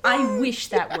 I wish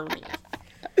that were me.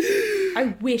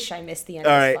 I wish I missed the end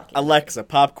of this fucking Alexa,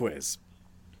 pop quiz.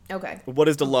 Okay. What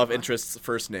is the love interest's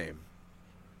first name?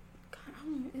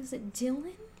 God, is it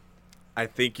Dylan? I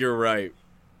think you're right.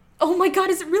 Oh my God,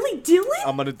 is it really Dylan?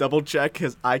 I'm going to double check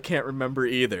because I can't remember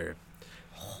either.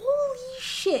 Holy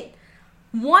shit.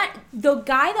 The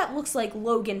guy that looks like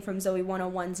Logan from Zoe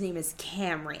 101's name is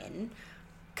Cameron.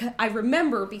 I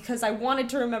remember because I wanted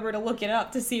to remember to look it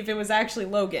up to see if it was actually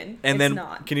Logan. And then,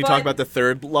 can you talk about the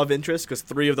third love interest? Because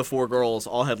 3 of the 4 girls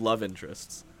all had love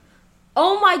interests.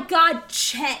 Oh my God,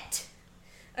 Chet.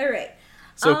 All right.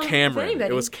 So Cameron.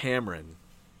 It was Cameron.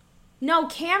 No,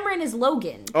 Cameron is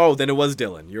Logan. Oh, then it was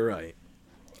Dylan. You're right.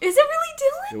 Is it really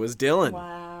Dylan? It was Dylan.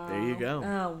 Wow. There you go.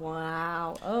 Oh,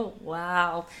 wow. Oh,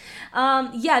 wow.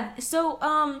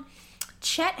 So,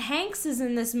 Chet Hanks is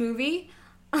in this movie.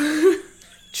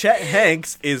 Chet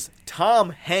Hanks is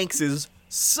Tom Hanks's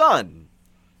son.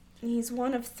 He's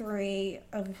one of 3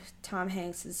 of Tom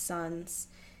Hanks's sons,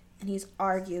 and he's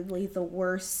arguably the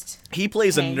worst. He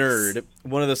plays Hanks. A nerd,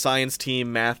 one of the science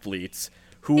team mathletes,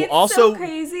 who it's also so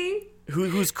crazy.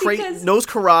 Who's knows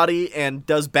karate and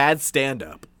does bad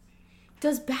stand-up.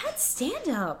 Does bad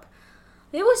stand-up?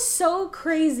 It was so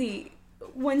crazy.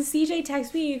 When CJ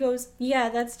texts me, he goes, yeah,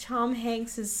 that's Tom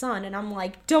Hanks' son. And I'm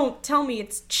like, don't tell me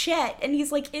it's Chet. And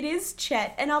he's like, it is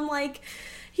Chet. And I'm like,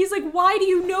 he's like, why do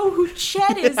you know who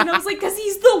Chet is? And I was like, because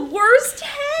he's the worst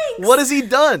Hanks. What has he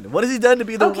done? What has he done to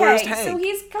be the worst Hank? So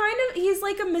he's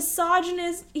like a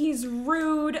misogynist. He's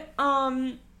rude.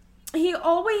 He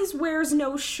always wears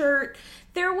no shirt.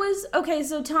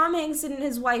 So Tom Hanks and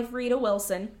his wife, Rita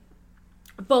Wilson,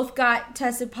 both got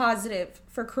tested positive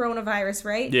for coronavirus,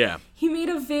 right? Yeah. He made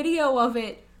a video of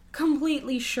it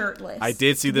completely shirtless. I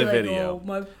did see the video.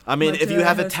 Oh, I mean, if you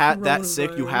have a tat that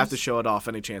sick, you have to show it off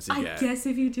any chance you get. I guess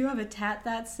if you do have a tat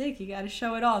that sick, you gotta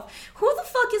show it off. Who the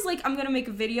fuck is like, I'm gonna make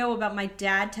a video about my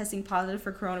dad testing positive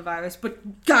for coronavirus,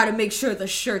 but gotta make sure the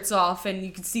shirt's off and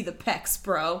you can see the pecs,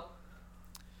 bro.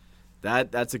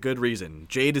 That's a good reason.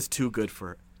 Jade is too good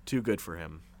for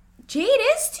him. Jade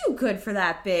is too good for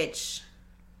that bitch.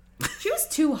 She was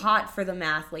too hot for them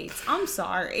athletes. I'm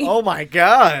sorry. Oh my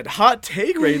god, hot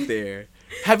take right there.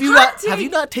 Have you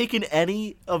not taken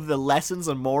any of the lessons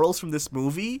and morals from this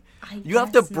movie? You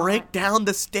have to break down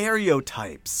the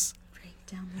stereotypes.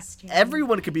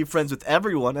 Everyone can be friends with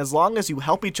everyone as long as you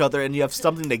help each other and you have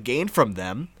something to gain from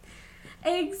them.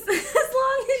 As long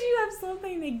as you have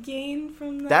something to gain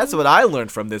from them. That's what I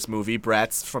learned from this movie,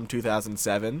 Bratz from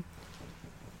 2007.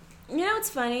 You know, it's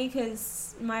funny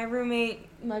because my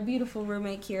beautiful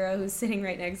roommate, Kira, who's sitting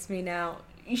right next to me now,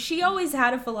 she always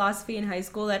had a philosophy in high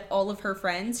school that all of her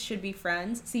friends should be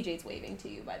friends. CJ's waving to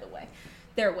you, by the way.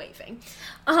 They're waving.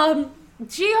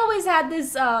 She always had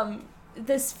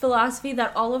this philosophy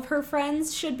that all of her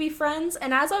friends should be friends.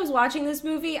 And as I was watching this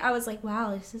movie, I was like,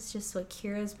 wow, this is just what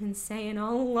Kira's been saying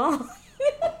all along.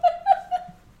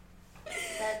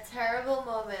 That terrible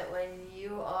moment when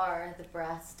you are the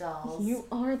Bratz dolls. You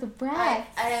are the Bratz.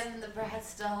 I am the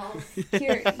Bratz dolls.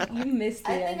 Here, you missed it.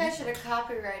 I think I should have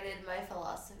copyrighted my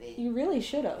philosophy. You really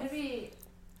should have. Maybe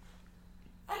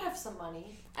I have some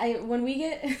money. When we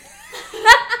get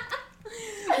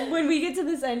to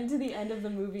the end of the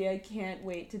movie, I can't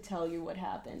wait to tell you what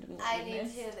happened. And what I need to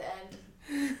the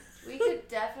end. We could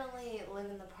definitely live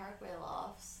in the Parkway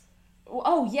Lofts.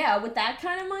 Oh yeah, with that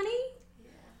kind of money?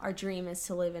 Our dream is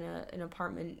to live in an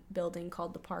apartment building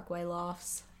called the Parkway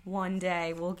Lofts. One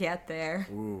day we'll get there.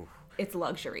 Ooh. It's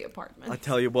luxury apartments. I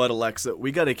tell you what, Alexa,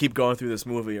 we got to keep going through this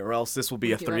movie or else this will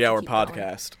be a 3-hour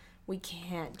podcast. We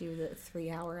can't do the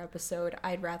 3-hour episode.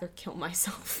 I'd rather kill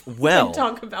myself than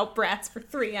talk about Bratz for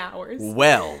 3 hours.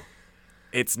 Well,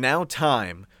 it's now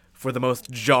time for the most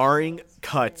jarring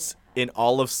cuts in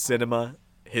all of cinema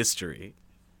history.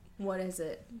 What is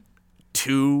it?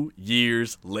 2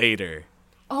 years later.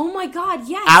 Oh my god,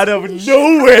 yes. Out of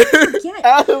nowhere. Yeah.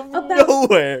 Out of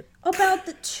nowhere. About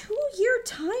the 2-year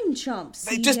time jump, CJ.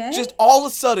 They just all of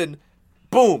a sudden,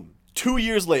 boom, 2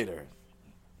 years later.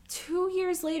 2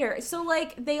 years later. So,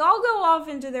 like, they all go off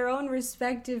into their own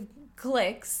respective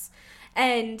cliques,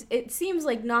 and it seems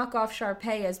like knockoff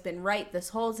Sharpay has been right this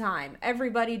whole time.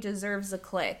 Everybody deserves a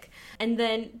clique. And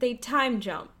then they time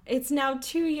jump. It's now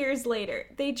 2 years later.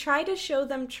 They try to show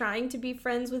them trying to be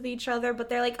friends with each other, but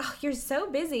they're like, oh, you're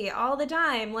so busy all the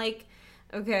time. Like,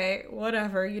 okay,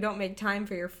 whatever. You don't make time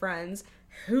for your friends.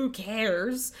 Who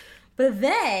cares? But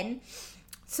then,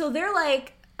 so they're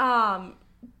like,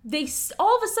 they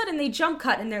all of a sudden they jump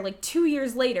cut and they're like 2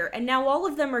 years later, and now all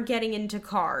of them are getting into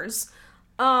cars.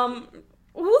 Who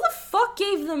the fuck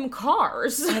gave them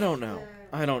cars? I don't know.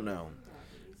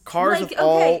 Cars like,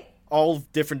 with all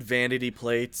different vanity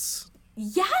plates.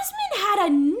 Yasmin had a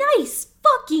nice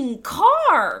fucking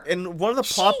car. And one of the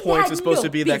plot points is supposed to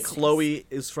be that Chloe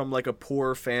is from like a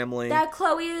poor family. That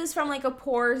Chloe is from like a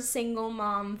poor single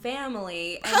mom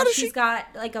family. And she's got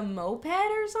like a moped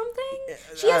or something.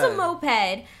 She has a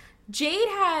moped. Jade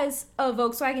has a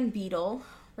Volkswagen Beetle.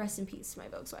 Rest in peace, my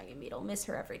Volkswagen Beetle. Miss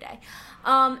her every day.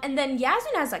 And then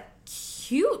Yasmin has a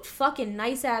cute fucking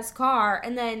nice-ass car.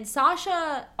 And then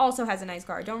Sasha also has a nice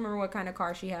car. I don't remember what kind of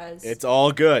car she has. It's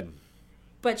all good.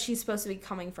 But she's supposed to be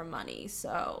coming from money,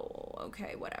 so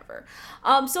okay, whatever.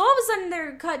 So all of a sudden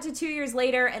they're cut to 2 years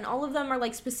later, and all of them are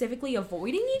like specifically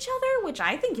avoiding each other, which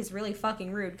I think is really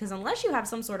fucking rude, because unless you have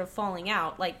some sort of falling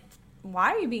out, like, why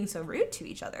are you being so rude to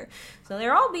each other? So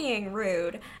they're all being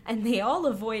rude, and they all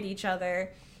avoid each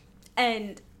other,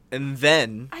 and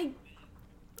then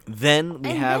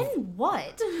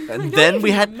what? And then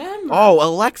we had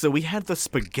Alexa, we had the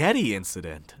spaghetti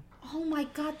incident. Oh my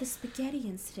god, the spaghetti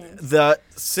incident. The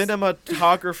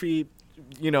cinematography,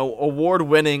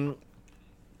 award-winning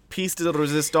piece de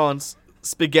resistance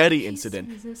spaghetti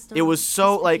incident. It was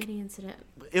so, like,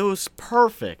 it was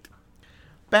perfect.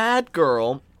 Bad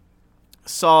girl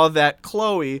saw that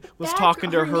Chloe was talking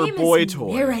to her boy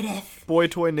toy. Meredith. Boy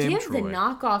toy named Troy. Give the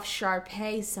knockoff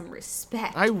Sharpay some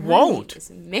respect. I won't. Her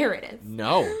name is Meredith.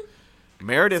 No.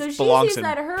 Meredith belongs in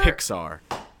Pixar.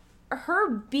 Her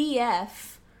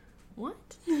BF...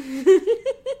 What?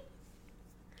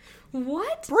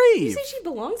 What? Brave. You say she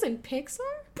belongs in Pixar?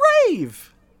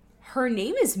 Brave. Her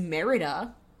name is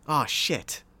Merida. Oh,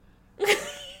 shit.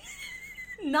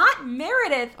 not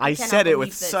Meredith. I said it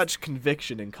with such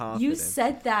conviction and confidence. You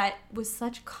said that with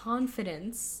such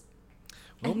confidence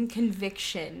and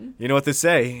conviction. You know what they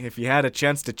say? If you had a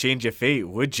chance to change your fate,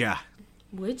 would ya?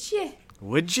 Would you?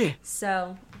 Would you?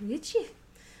 So, would you?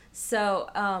 So,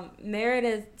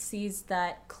 Meredith sees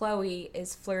that Chloe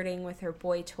is flirting with her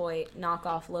boy toy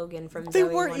knockoff Logan from Zoe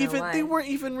 101. They weren't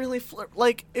even really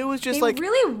like, it was just They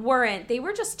really weren't. They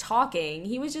were just talking.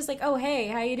 He was just like, "Oh, hey,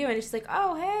 how you doing?" And she's like,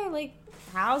 "Oh, hey, like,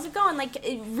 how's it going?" Like,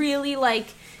 it really, like,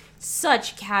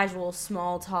 such casual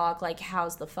small talk, like,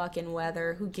 how's the fucking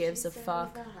weather? Who gives a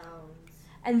fuck?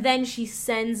 And then she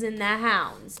sends in the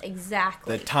hounds.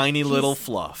 Exactly. The tiny little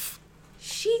fluff.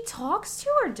 She talks to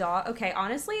her dog. Okay,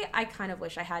 honestly, I kind of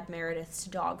wish I had Meredith's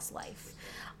dog's life.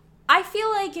 I feel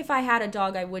like if I had a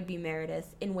dog, I would be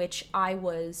Meredith, in which I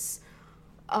was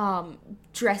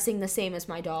dressing the same as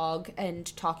my dog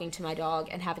and talking to my dog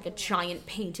and having a giant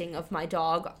painting of my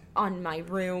dog on my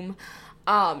room.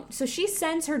 So she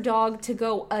sends her dog to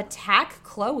go attack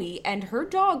Chloe, and her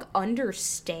dog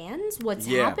understands what's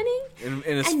happening. And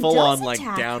is full on, like,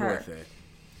 down with it.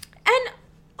 And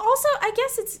also, I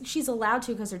guess she's allowed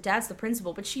to because her dad's the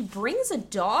principal, but she brings a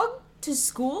dog to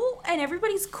school and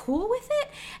everybody's cool with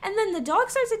it. And then the dog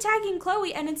starts attacking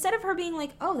Chloe, and instead of her being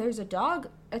like, "Oh, there's a dog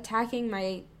attacking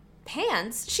my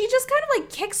pants," she just kind of like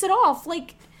kicks it off.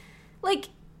 Like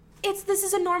this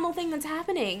is a normal thing that's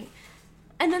happening.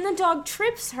 And then the dog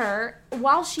trips her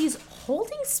while she's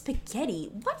holding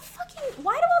spaghetti. Why do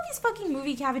all these fucking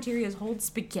movie cafeterias hold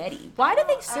spaghetti? Why do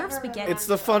they serve spaghetti? It's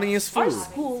the funniest food. Our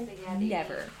school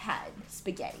never had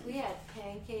spaghetti. We had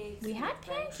pancakes. We had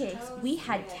pancakes. Toast, We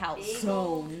had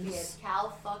calzones. We had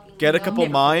cal fucking Get a couple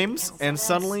zones. mimes, and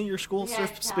suddenly your school We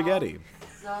serves had spaghetti.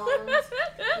 Zones.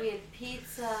 We had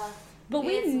pizza. But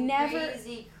we had some never.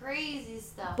 crazy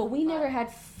stuff. But we never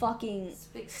had fucking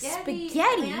spaghetti. spaghetti.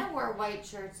 I mean, I wore white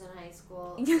shirts in high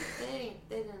school. they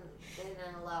didn't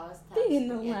allow us to have They didn't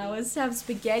spaghetti. allow us to have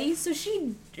spaghetti, so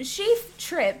she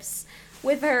trips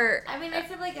with her. I mean, I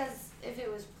feel like as if it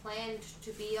was planned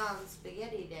to be on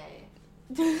Spaghetti Day.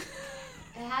 It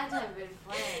It had to have been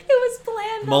planned. was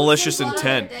planned. Malicious What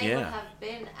intent, other day yeah. would have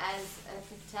been as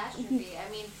a catastrophe?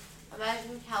 I mean,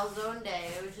 imagine Calzone Day.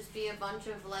 It would just be a bunch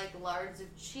of, like, lards of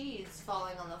cheese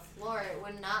falling on the floor. It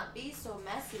would not be so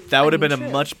messy. That would have been true.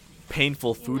 a much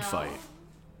painful food You know? fight.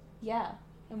 Yeah,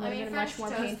 it would have been a much more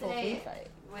French painful Toast Day food fight.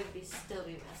 would still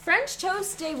be messy. French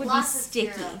toast day would Lots be of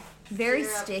sticky, syrup. very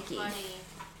Syrup, sticky. honey.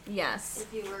 Yes.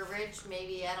 If you were rich,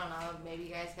 maybe, I don't know, maybe you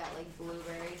guys got, like,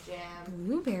 blueberry jam.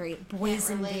 Blueberry,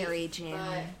 boysenberry Relate,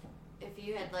 jam. But if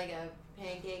you had, like, a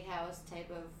pancake house type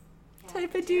of deal.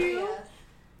 cafeteria,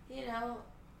 you know,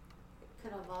 it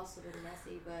could have also been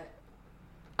messy, but...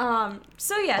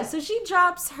 So yeah, so she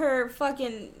trips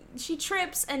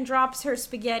and drops her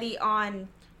spaghetti on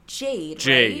Jade,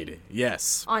 Jade, right?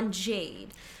 yes. On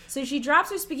Jade. So she drops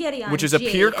her spaghetti on Which is Jade,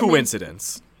 a pure and then-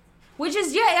 coincidence. Which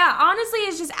is, yeah, honestly,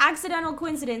 it's just accidental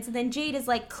coincidence. And then Jade is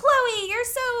like, "Chloe, you're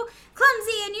so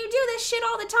clumsy and you do this shit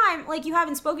all the time. Like, you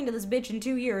haven't spoken to this bitch in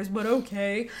 2 years, but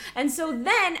okay." And so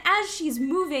then, as she's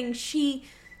moving, she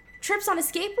trips on a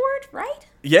skateboard, right?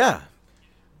 Yeah.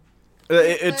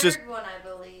 It's The just... third one, I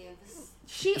believe.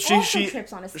 She also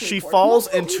trips on a skateboard. She falls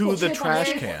Multiple into people the trip on trash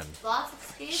skateboards. can. Lots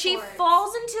of skateboards. She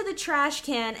falls into the trash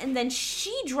can, and then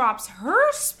she drops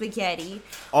her spaghetti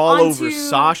All onto- over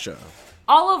Sasha.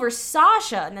 all over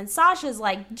Sasha. And then Sasha's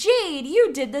like, "Jade,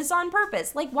 you did this on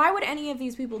purpose." Like, why would any of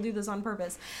these people do this on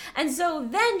purpose? And so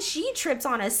then she trips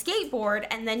on a skateboard,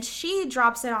 and then she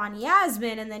drops it on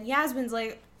Yasmin, and then Yasmin's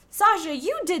like, "Sasha,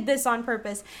 you did this on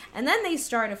purpose." And then they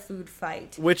start a food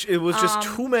fight. Which it was just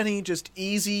too many just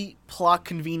easy plot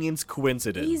convenience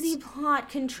coincidence. Easy plot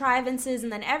contrivances,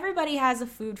 and then everybody has a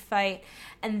food fight,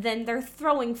 and then they're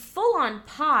throwing full-on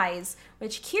pies,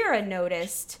 which Kira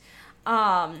noticed.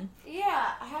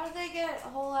 Yeah, how did they get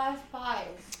whole ass pies?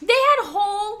 They had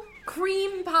whole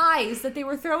cream pies that they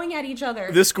were throwing at each other.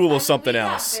 This school was I mean, something we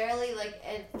else. Got barely like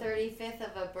a 35th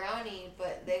of a brownie,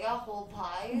 but they got whole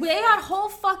pies. They got whole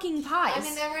fucking pies. I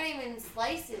mean, there weren't even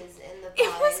slices in the pies. It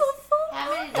was a full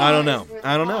How many pie. I don't know. pies were the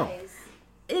I don't know. pies?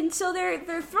 And so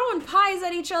they're throwing pies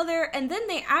at each other, and then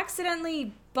they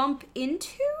accidentally bump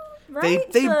into,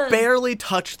 right? They barely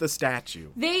touched the statue.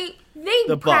 They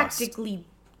The bust.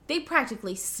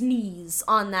 practically sneeze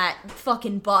on that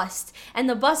fucking bust, and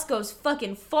the bust goes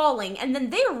fucking falling, and then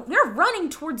they're running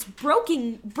towards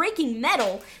breaking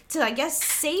metal to, I guess,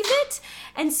 save it,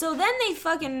 and so then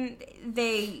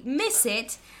they miss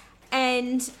it,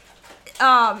 and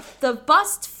the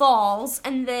bust falls,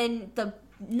 and then the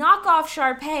knockoff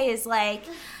Sharpay is like,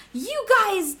 "You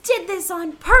guys did this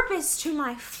on purpose to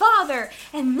my father,"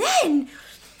 and then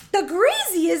the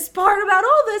craziest part about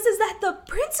all this is that the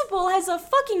principal has a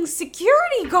fucking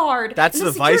security guard. That's And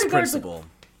the vice security guard's like, principal.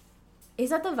 is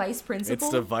that the vice principal?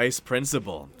 It's the vice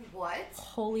principal. What?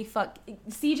 Holy fuck.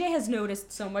 CJ has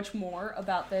noticed so much more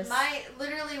about this.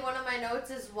 Literally one of my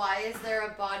notes is, why is there a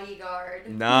bodyguard?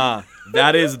 Nah,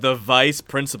 that is the vice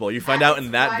principal. You find out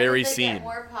in that very Why did they scene. get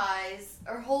more pies,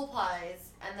 or whole pies,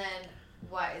 and then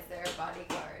why is there a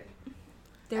bodyguard?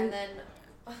 And then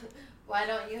why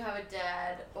don't you have a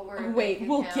dad or a Wait, bank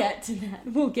we'll account? get to that.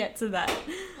 We'll get to that.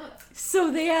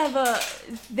 So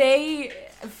they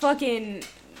fucking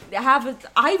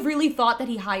I really thought that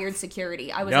he hired security.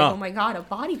 I was No. like, oh my god, a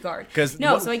bodyguard. 'Cause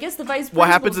no, what- so I guess the vice principal. What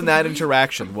happens in that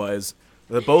interaction was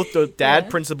both the dad Yeah.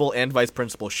 principal and vice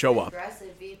principal show up. Aggressive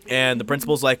VP. And the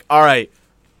principal's like, all right,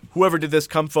 whoever did this,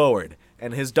 come forward.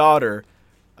 And his daughter,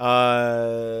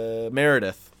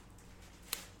 Meredith,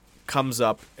 comes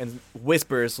up and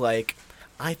whispers, like,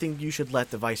 I think you should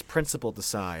let the vice principal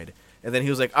decide. And then he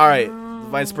was like, all right, the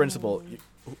vice principal,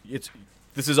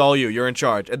 this is all you. You're in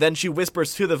charge. And then she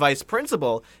whispers to the vice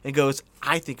principal and goes,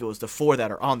 I think it was the 4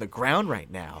 that are on the ground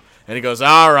right now. And he goes,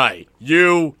 all right,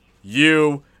 you,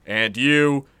 and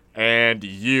you, and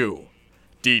you.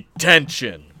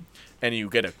 Detention. And you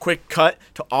get a quick cut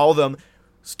to all of them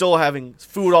still having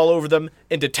food all over them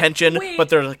in detention, Wait, but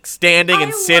they're like standing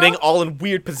and sitting love- all in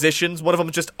weird positions. One of them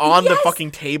is just on the Yes! fucking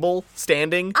table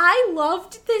standing. I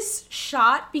loved this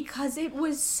shot because it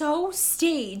was so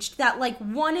staged that like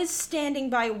one is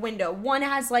standing by a window, one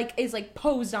is like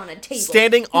posed on a table,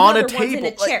 Standing the on a other one's in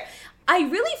a table, like- chair. I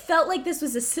really felt like this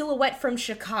was a silhouette from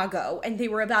Chicago, and they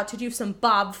were about to do some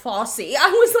Bob Fosse. I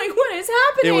was like, "What is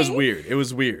happening?" It was weird. It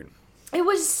was weird. It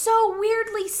was so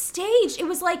weirdly staged. It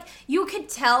was like you could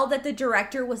tell that the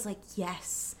director was like,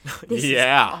 "Yes, this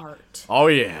Yeah. is art." Oh,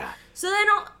 yeah. So then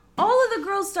all of the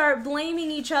girls start blaming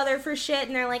each other for shit,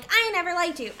 and they're like, I never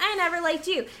liked you. I never liked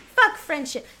you. Fuck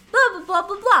friendship. Blah, blah, blah,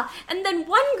 blah, blah. And then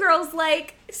one girl's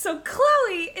like, so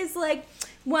Chloe is like,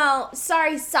 well,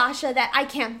 sorry, Sasha, that I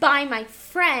can't buy my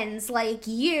friends like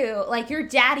you. Like, your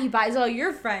daddy buys all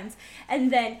your friends.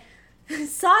 And then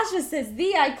Sasha says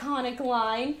the iconic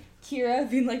line, Kira,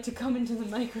 if you'd like to come into the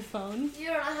microphone. You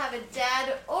don't have a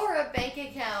dad or a bank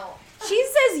account. She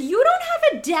says, you don't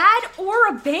have a dad or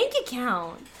a bank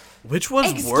account. Which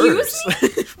was Excuse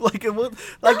worse? like, it was,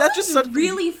 like that's just was such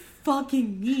really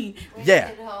fucking mean. Yeah.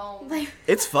 Take it home. Like,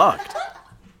 It's fucked.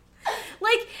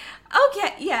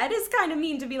 okay, yeah, it is kind of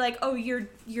mean to be like, oh, your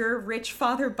rich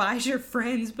father buys your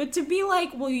friends, but to be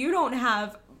like, well, you don't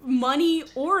have money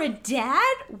or a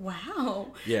dad?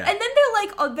 Wow. Yeah. And then they're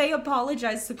like, oh, they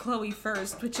apologize to Chloe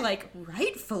first, which, like,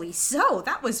 rightfully so.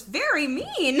 That was very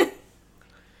mean.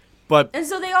 But And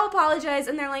so they all apologize,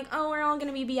 and they're like, oh, we're all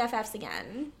gonna be BFFs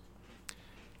again.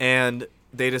 and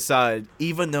they decide,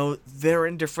 even though they're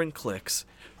in different cliques,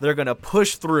 they're gonna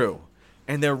push through,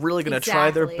 and they're really gonna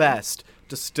try their Exactly. best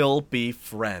to still be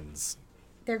friends.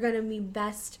 They're gonna be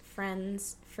best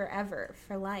friends forever,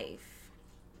 for life.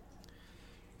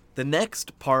 The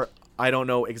next part, I don't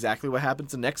know exactly what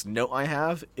happens. The next note I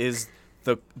have is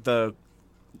the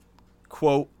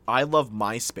quote, I love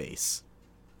MySpace.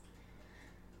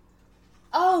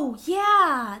 Oh,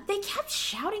 yeah. They kept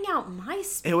shouting out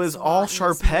MySpace. It was a all lot in this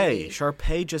Sharpay. movie.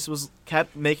 Sharpay just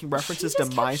kept making references She to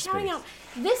just kept shouting MySpace. out.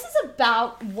 This is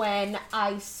about when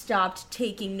I stopped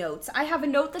taking notes. I have a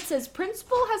note that says,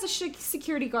 principal has a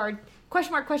security guard,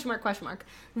 question mark, question mark, question mark.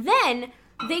 Then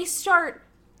they start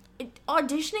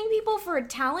auditioning people for a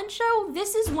talent show.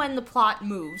 This is when the plot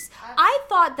moves. I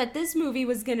thought that this movie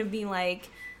was going to be like,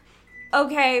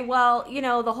 okay, well, you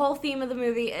know, the whole theme of the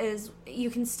movie is you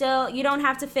don't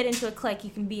have to fit into a clique, you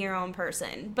can be your own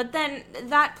person. But then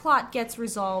that plot gets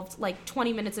resolved like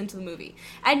 20 minutes into the movie.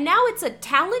 And now it's a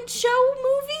talent show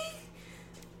movie?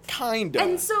 Kinda.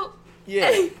 And so, Yeah.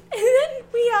 and then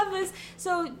we have this,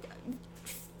 so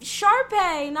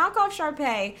Sharpay, knockoff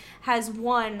Sharpay, has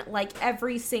won like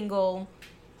every single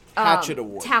Hatchet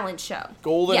Award. talent show.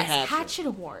 Golden yes, Hatchet.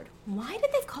 Award. Why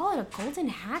did they call it a golden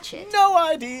hatchet? No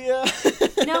idea.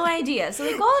 No idea. So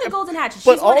they call it a golden hatchet.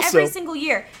 But She's won also- every single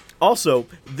year. Also,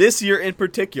 this year in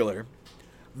particular,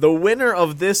 the winner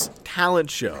of this talent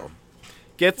show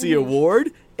gets the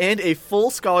award and a full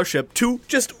scholarship to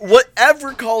just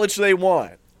whatever college they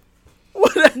want.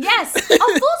 What? Yes, a full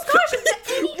scholarship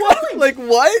to any What? college. Like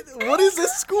what? What is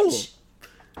this school?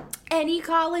 Any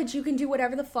college, you can do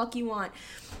whatever the fuck you want.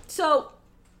 So,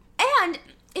 and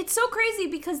it's so crazy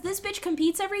because this bitch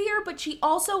competes every year, but she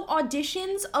also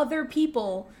auditions other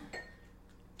people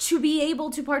to be able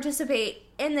to participate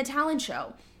in the talent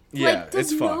show. Yeah, like,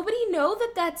 does it's fucked. nobody know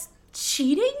that that's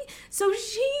cheating? So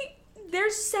she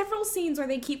there's several scenes where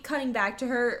they keep cutting back to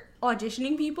her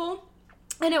auditioning people.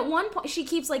 And at one point, she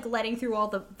keeps, like, letting through all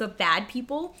the bad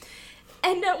people.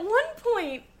 And at one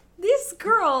point, this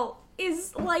girl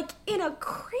is, like, in a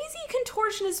crazy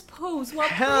contortionist pose while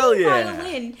playing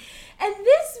violin. And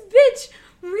this bitch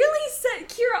really said,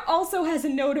 Kira also has a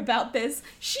note about this.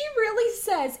 She really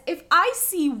says, if I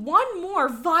see one more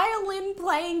violin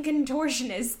playing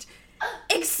contortionist,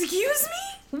 excuse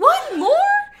me? One more?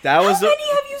 How many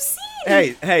have you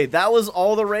seen? Hey, that was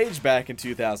all the rage back in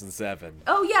 2007.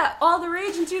 Oh yeah, all the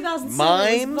rage in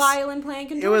 2007 was violin playing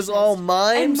contortionists. It was all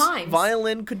mimes,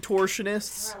 violin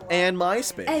contortionists, and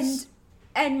MySpace.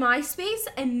 And MySpace,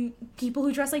 and people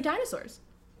who dress like dinosaurs.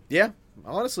 Yeah,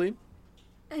 honestly.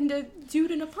 And a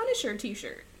dude in a Punisher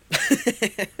t-shirt.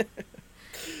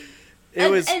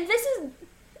 And this is...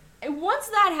 Once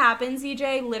that happens,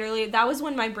 EJ, literally, that was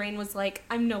when my brain was like,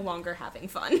 I'm no longer having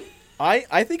fun.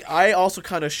 I think I also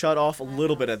kind of shut off a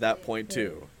little bit at that point,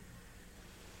 too.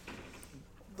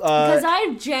 Because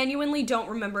I genuinely don't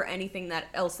remember anything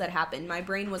else that happened. My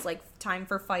brain was like, time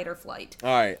for fight or flight. All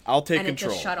right, I'll take control. And it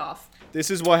just shut off.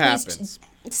 This is what happens.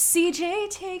 CJ,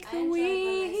 take the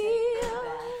wheel.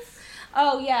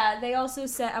 Oh, yeah, they also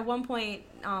said, at one point,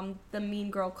 the mean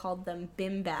girl called them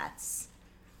bimbats.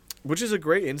 Which is a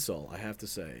great insult, I have to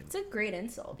say. It's a great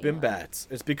insult. Bimbats.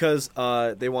 It's because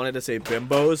they wanted to say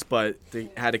bimbos, but they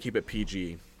had to keep it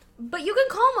PG. But you can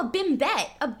call them a bimbet.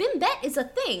 A bimbet is a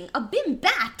thing. A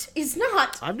bimbat is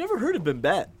not. I've never heard of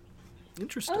bimbet.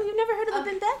 Interesting. Oh, you've never heard of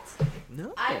the bimbets?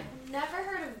 No. I've never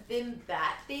heard of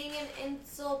bimbat being an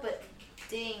insult, but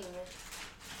ding.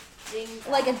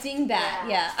 Like a dingbat,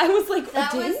 yeah. I was like,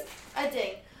 that was a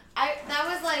ding. That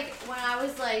was like when I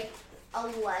was like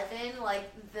 11, like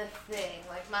the thing.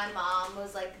 Like my mom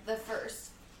was like, the first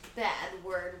bad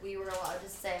word we were allowed to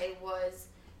say was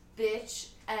bitch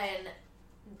and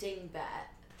dingbat.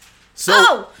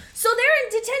 So they're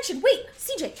in detention. Wait,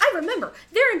 CJ, I remember.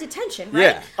 They're in detention, right?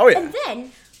 Yeah. Oh yeah.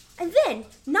 And then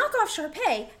Knockoff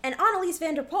Sharpay and Annalise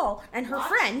Vanderpool and her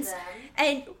friends,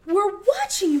 and we're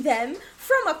watching them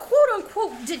from a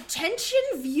quote-unquote detention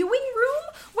viewing room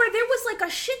where there was like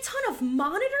a shit ton of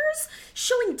monitors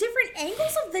showing different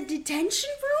angles of the detention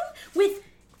room with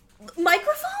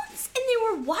microphones, and they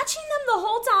were watching them the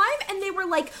whole time, and they were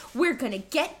like, we're gonna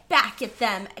get back at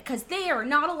them because they are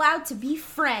not allowed to be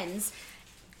friends.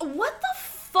 What the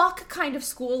fuck kind of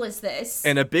school is this?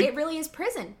 And it really is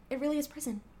prison. It really is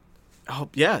prison. Oh,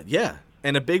 yeah.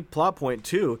 And a big plot point,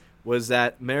 too, was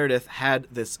that Meredith had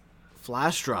this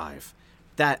flash drive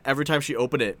that every time she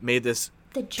opened it made this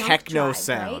techno drive,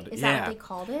 sound. Right? Is that what they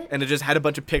called it? And it just had a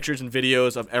bunch of pictures and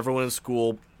videos of everyone in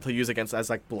school to use against as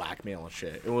like blackmail and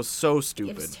shit. It was so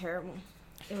stupid. It was terrible.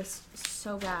 It was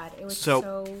so bad. It was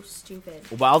so stupid.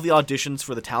 While the auditions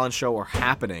for the talent show are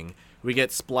happening, we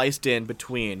get spliced in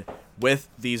between with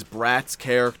these Bratz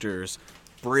characters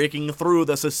breaking through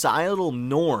the societal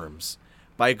norms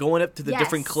by going up to the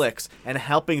different cliques and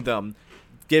helping them,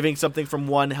 giving something from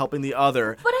one, helping the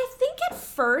other. But I think at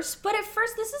first,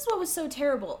 this is what was so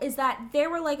terrible, is that they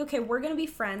were like, okay, we're going to be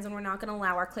friends and we're not going to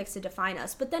allow our cliques to define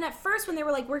us. But then at first when they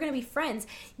were like, we're going to be friends,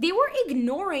 they were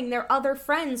ignoring their other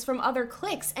friends from other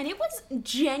cliques. And it was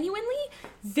genuinely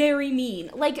very mean.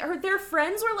 Like, their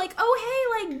friends were like,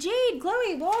 oh, hey, like, Jade,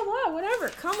 Chloe, blah, blah, whatever,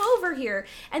 come over here.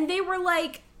 And they were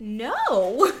like,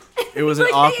 no. It was an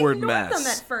awkward mess.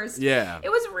 Them at first. Yeah. It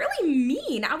was really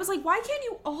mean. I was like, why can't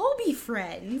you all be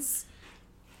friends?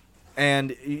 And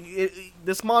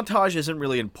this montage isn't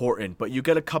really important, but you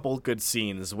get a couple good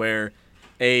scenes where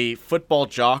a football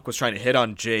jock was trying to hit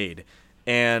on Jade,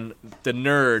 and the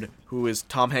nerd, who is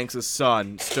Tom Hanks'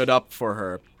 son, stood up for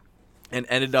her and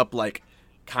ended up, like,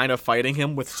 kind of fighting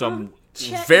him with some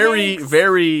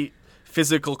very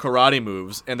physical karate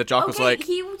moves, and the jock was like,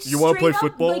 you want to play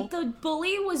football? Like, the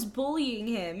bully was bullying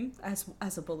him,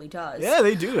 as a bully does. Yeah,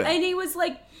 they do it. And he was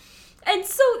like... And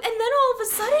then all of a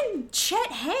sudden,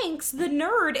 Chet Hanks, the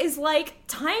nerd, is like,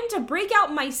 time to break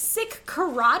out my sick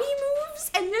karate moves?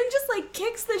 And then just, like,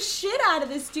 kicks the shit out of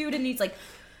this dude, and he's like,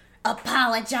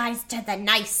 apologize to the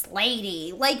nice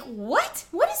lady. Like, what?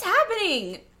 What is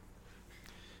happening?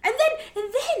 And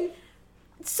then,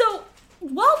 so,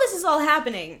 while this is all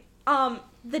happening,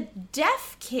 the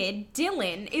deaf kid,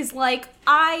 Dylan, is like,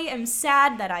 I am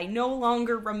sad that I no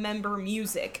longer remember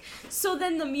music. So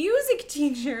then the music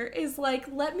teacher is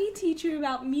like, let me teach you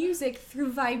about music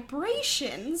through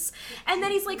vibrations. And then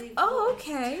he's like, oh,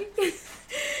 okay. He's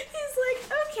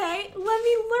like, okay, let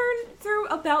me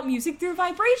learn about music through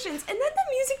vibrations. And then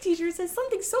the music teacher says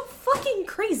something so fucking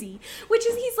crazy, which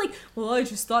is he's like, well, I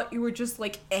just thought you were just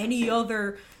like any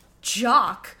other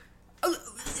jock.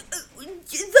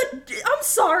 I'm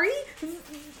sorry.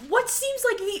 What seems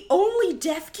like the only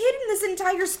deaf kid in this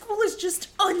entire school is just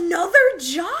another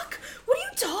jock? What are you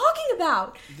talking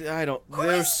about?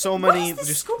 There's so many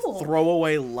just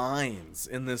throwaway lines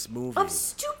in this movie. Of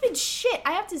stupid shit.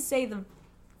 I have to say, the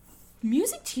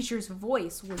music teacher's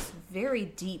voice was very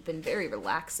deep and very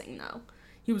relaxing, though.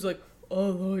 He was like,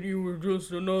 I thought you were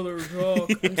just another jock.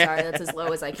 I'm sorry, that's as low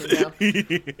as I can go.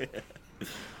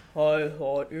 I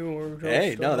thought you were just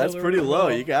Hey, no, that's pretty low.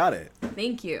 You got it.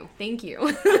 Thank you.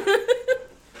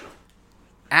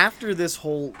 After this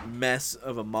whole mess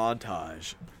of a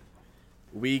montage,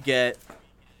 we get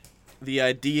the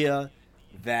idea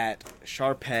that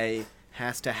Sharpay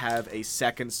has to have a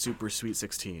second Super Sweet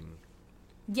 16.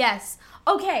 Yes.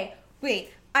 Okay,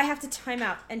 wait. I have to time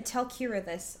out and tell Kira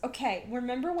this. Okay,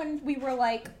 remember when we were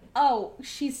like, oh,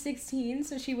 she's 16,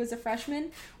 so she was a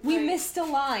freshman? We missed a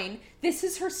line. This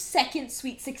is her second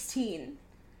Sweet 16.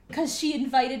 Because she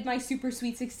invited my Super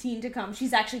Sweet 16 to come.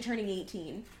 She's actually turning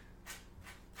 18.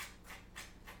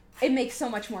 It makes so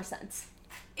much more sense.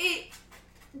 It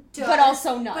does. But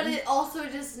also not. But it also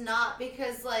does not,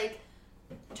 because, like,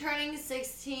 turning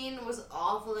 16 was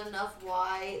awful enough.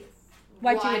 Why do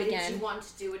it did again? you want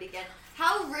to do it again?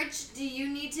 How rich do you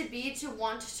need to be to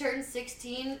want to turn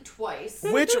 16 twice?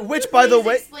 Which by the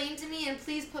way... explain to me, and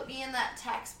please put me in that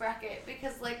tax bracket,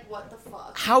 because, like, what the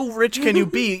fuck? How rich can you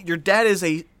be? Your dad is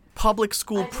a public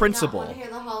school principal. I do not want to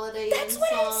hear the Holiday That's Inn what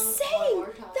song I'm saying. one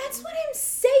more time. That's what I'm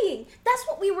saying. That's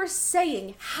what we were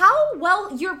saying. How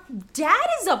well, your dad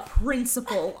is a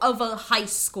principal of a high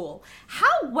school.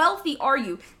 How wealthy are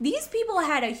you? These people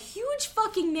had a huge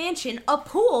fucking mansion, a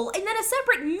pool, and then a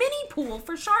separate mini pool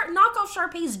for knockoff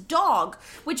Sharpay's dog.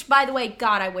 Which, by the way,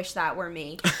 God, I wish that were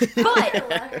me. I But would have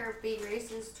let her be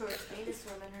racist towards me to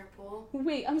swim in her pool.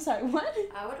 wait, I'm sorry. What?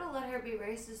 I would have let her be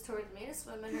racist towards me to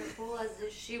swim in her pool as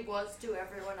if she was to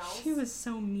everyone else. She was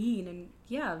so mean and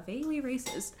vaguely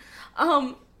racist.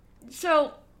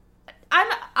 So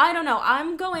I don't know.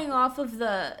 I'm going off of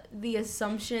the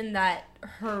assumption that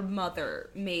her mother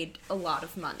made a lot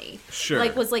of money. Sure.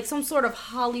 Like was like some sort of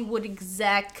Hollywood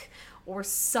exec or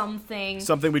something.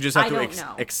 Something we just have I to don't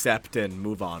know. accept and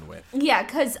move on with. Yeah,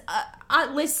 cuz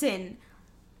listen,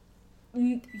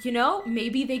 you know,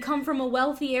 maybe they come from a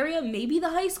wealthy area. Maybe the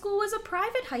high school was a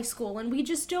private high school and we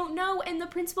just don't know. And the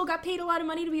principal got paid a lot of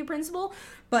money to be a principal.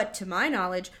 But to my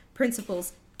knowledge,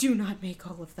 principals do not make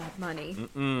all of that money.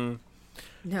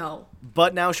 No.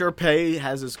 But now Sharpay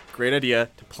has this great idea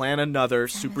to plan another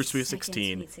Super Sweet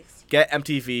 16, get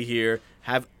MTV here,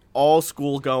 have all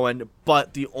school going,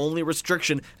 but the only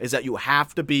restriction is that you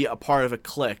have to be a part of a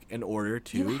clique in order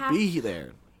to be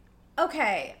there.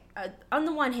 Okay. On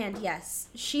the one hand, yes,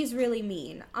 she's really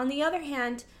mean. On the other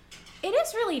hand, it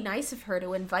is really nice of her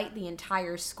to invite the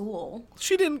entire school.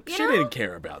 She didn't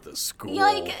care about the school.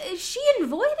 Like she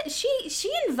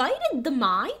invited the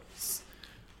mimes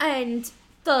and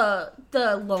the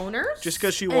loners. Just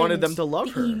because she wanted them to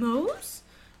love her. The emos.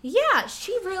 Yeah,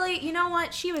 she really, you know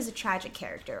what? She was a tragic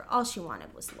character. All she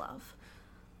wanted was love.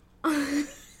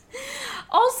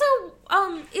 Also,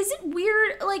 is it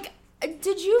weird, like,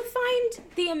 did you find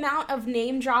the amount of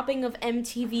name dropping of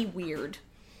MTV weird?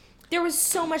 There was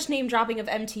so much name dropping of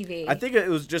MTV. I think it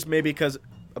was just maybe because,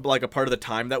 like, a part of the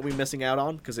time that we're missing out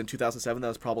on. Because in 2007, that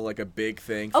was probably, like, a big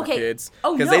thing for kids.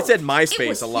 Oh, because they said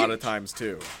MySpace a lot of times,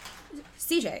 too.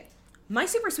 CJ, My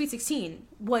Super Sweet 16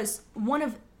 was one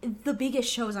of the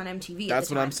biggest shows on MTV. That's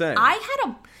what I'm saying. I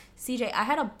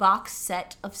had a box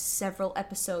set of several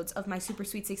episodes of My Super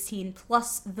Sweet 16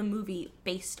 plus the movie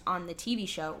based on the TV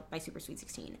show My Super Sweet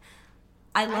 16.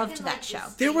 I loved that show.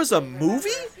 There was a movie?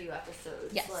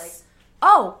 Yes.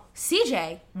 Oh,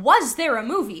 CJ, was there a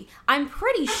movie? I'm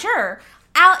pretty sure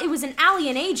it was an Ali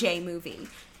and AJ movie.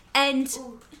 And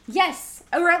yes,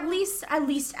 or at least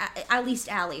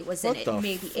Ali was in it.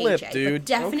 Maybe flip, AJ, dude? but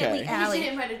definitely Okay. Ali.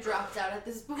 AJ might have dropped out at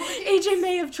this point. AJ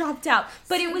may have dropped out,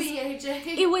 but it was AJ.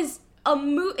 it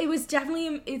was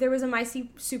definitely there was a My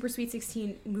Super Sweet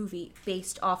 16 movie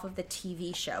based off of the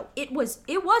TV show. It was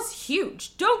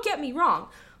huge. Don't get me wrong,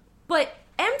 but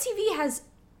MTV has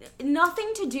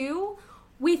nothing to do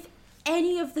with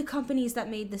any of the companies that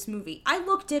made this movie. I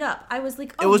looked it up. I was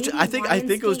like, oh, It was. maybe I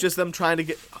think it was Lionsgate. just them trying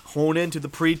to hone into the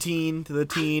preteen to the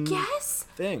teen Yes,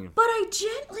 thing. but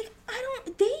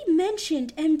they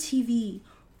mentioned MTV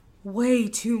way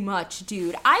too much,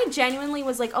 dude. I genuinely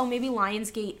was like, oh, maybe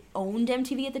Lionsgate owned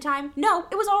MTV at the time. No,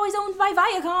 it was always owned by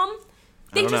Viacom.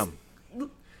 I don't know.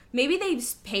 Maybe they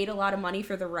paid a lot of money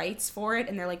for the rights for it,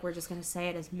 and they're like, we're just gonna say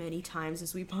it as many times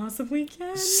as we possibly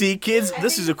can. See, kids,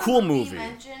 this is a cool movie. If you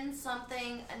mentioned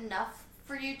something enough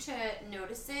for you to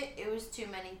notice it, it was too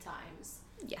many times.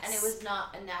 Yes. And it was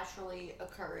not a naturally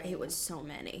occurring. It was so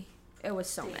many.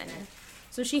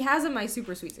 So she has a My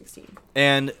Super Sweet 16.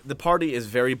 And the party is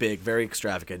very big, very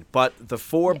extravagant. But the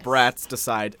four brats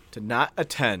decide to not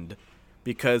attend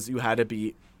because you had to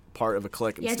be part of a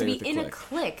clique and stay with the clique. You had to be in a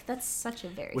clique. That's such a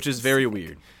which is very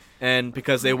weird. And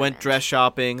because they went dress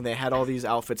shopping, they had all these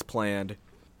outfits planned.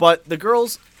 But the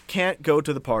girls can't go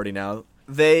to the party now.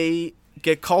 They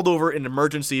get called over in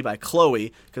emergency by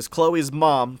Chloe because Chloe's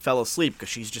mom fell asleep because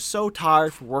she's just so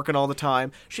tired from working all the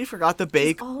time. She forgot to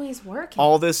bake she's always working.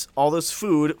 all this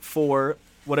food for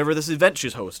whatever this event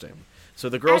she's hosting. So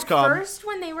the girls come. At first,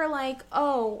 when they were like,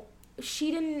 "Oh,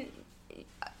 she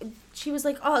was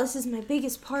like, "Oh, this is my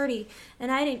biggest party,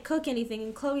 and I didn't cook anything."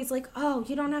 And Chloe's like, "Oh,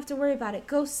 you don't have to worry about it.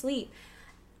 Go sleep."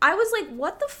 I was like,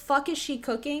 what the fuck is she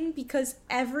cooking? Because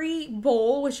every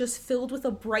bowl was just filled with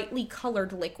a brightly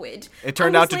colored liquid. It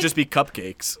turned out to just be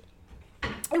cupcakes.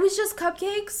 It was just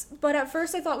cupcakes, but at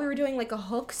first I thought we were doing like a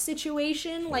Hook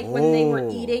situation, like when they were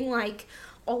eating like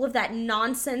all of that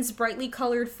nonsense brightly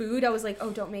colored food. I was like, oh,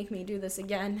 don't make me do this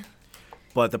again.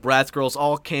 But the Bratz girls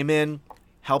all came in,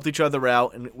 helped each other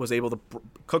out, and was able to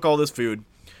cook all this food.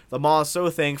 The mom is so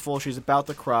thankful, she's about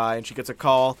to cry, and she gets a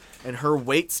call, and her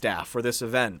wait staff for this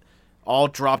event all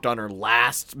dropped on her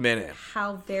last minute.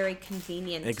 How very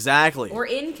convenient. Exactly. Or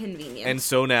inconvenient. And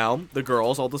so now the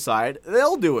girls all decide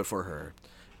they'll do it for her.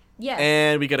 Yes.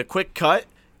 And we get a quick cut,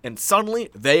 and suddenly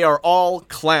they are all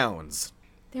clowns.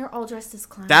 They're all dressed as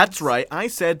clowns. That's right. I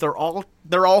said they're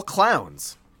all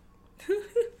clowns.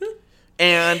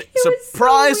 And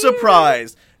surprise,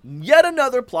 surprise, yet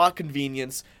another plot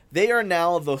convenience. They are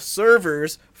now the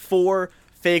servers for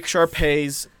Fake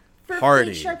Sharpay's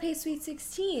party. For Fake Sharpay Sweet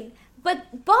 16. But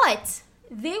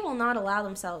they will not allow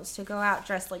themselves to go out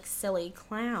dressed like silly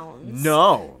clowns.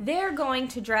 No. They're going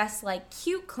to dress like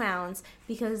cute clowns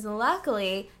because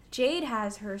luckily Jade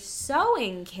has her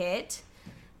sewing kit.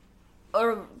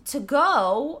 Or to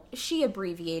go, she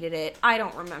abbreviated it. I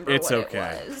don't remember what it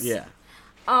was. Yeah.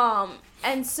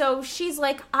 And so she's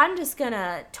like, I'm just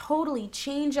gonna totally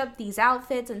change up these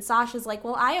outfits. And Sasha's like,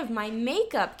 well, I have my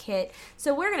makeup kit,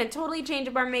 so we're gonna totally change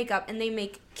up our makeup. And they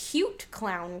make cute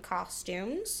clown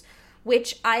costumes,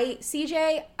 which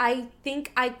CJ, I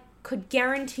think I could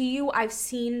guarantee you I've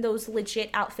seen those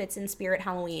legit outfits in Spirit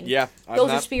Halloween. Yeah.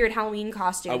 Those are Spirit Halloween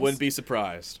costumes. I wouldn't be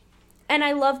surprised. And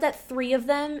I love that 3 of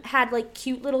them had like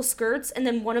cute little skirts, and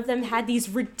then one of them had these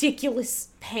ridiculous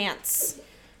pants.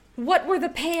 What were the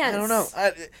pants? I don't know.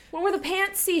 What were the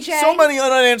pants, CJ? So many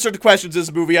unanswered questions in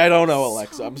this movie. I don't know,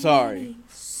 Alexa. I'm sorry.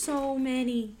 So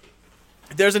many.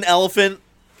 There's an elephant.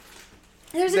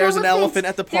 There's an elephant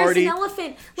at the party. There's an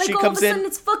elephant. Like She all comes of a sudden in.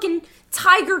 it's fucking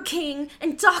Tiger King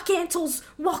and Doc Antle's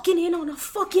walking in on a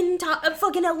fucking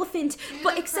elephant.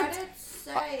 But except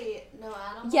say no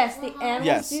animals. yes, the harmed?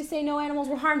 animals do say no animals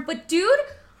were harmed. But dude,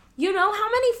 you know how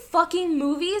many fucking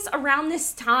movies around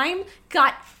this time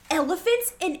got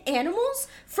elephants and animals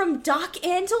from Doc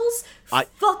Antle's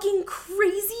fucking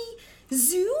crazy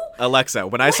zoo? Alexa,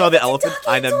 when I saw the elephant,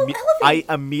 elephant? I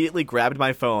immediately grabbed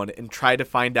my phone and tried to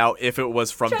find out if it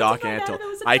was from Doc Antle.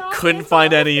 I Doc couldn't Antle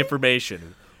find any elephant.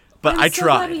 information, but I'm I so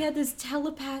glad tried. we had this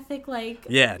telepathic we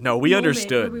we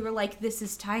understood. we were like, this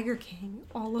is Tiger King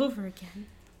all over again.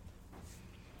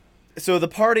 So the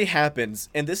party happens,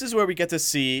 and this is where we get to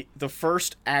see the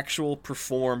first actual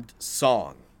performed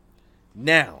song.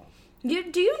 Now, Do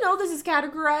you know this is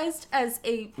categorized as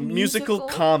a musical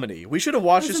comedy. We should have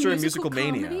watched As this a during musical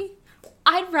Musical Mania. comedy?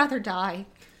 I'd rather die.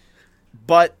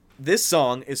 But this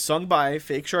song is sung by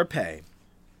Fake Sharpay.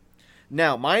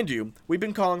 Now, mind you, we've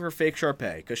been calling her Fake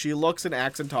Sharpay because she looks and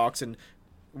acts and talks and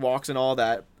walks and all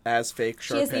that as Fake Sharpay.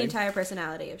 She has the entire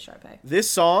personality of Sharpay. This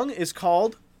song is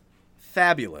called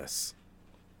Fabulous.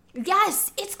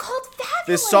 Yes, it's called Fabulous.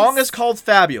 This song is called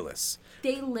Fabulous.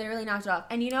 They literally knocked it off.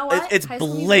 And you know what? It's High School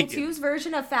blatant. Musical 2's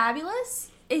version of Fabulous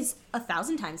is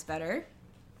 1,000 times better.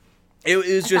 It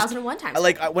was just 1,001 times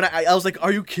like better. when I was like,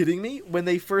 "Are you kidding me?" When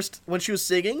she was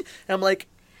singing, and I'm like,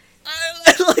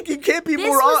 like you can't be This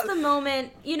more was on. the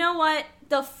moment. You know what?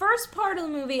 The first part of the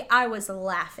movie, I was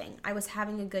laughing. I was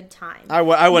having a good time. I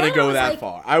wouldn't Then go was that like,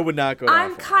 far. I would not go that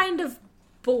I'm far. kind of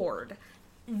bored.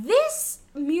 This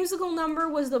musical number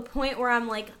was the point where I'm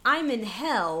like, I'm in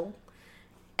hell,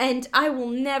 and I will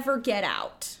never get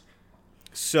out.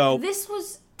 So This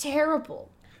was terrible.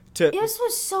 This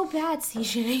was so bad,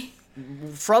 CJ.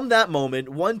 from that moment,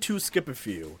 1, 2, skip a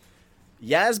few.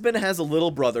 Yasmin has a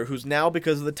little brother who's now,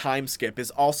 because of the time skip,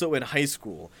 is also in high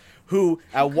school. Who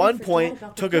at one point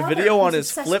took a video on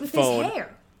his flip phone.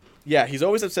 Yeah, he's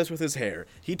always obsessed with his hair.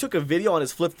 He took a video on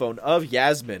his flip phone of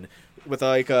Yasmin with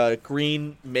like a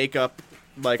green makeup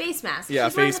like face mask. Yeah,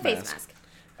 She's wearing a face face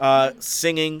mask.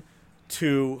 Singing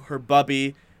to her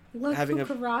bubby. La having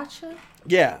Cucaracha?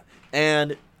 Yeah,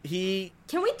 and he...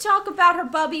 Can we talk about her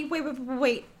bubby?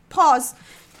 Wait. Pause.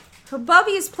 Her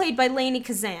bubby is played by Lainie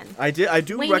Kazan. I do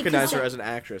Lainie recognize her Kazan. as an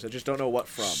actress. I just don't know what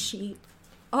from.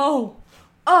 Oh,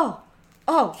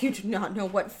 you do not know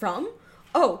what from?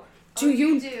 Do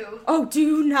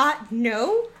you not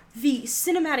know the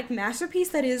cinematic masterpiece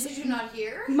that is... Did you not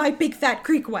hear? My Big Fat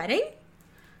Greek Wedding?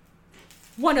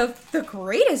 One of the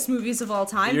greatest movies of all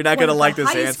time. You're not going to like this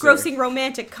answer. One of the highest grossing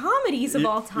romantic comedies of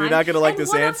all time. You're not going to like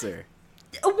this answer.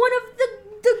 One of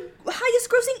the highest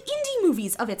grossing indie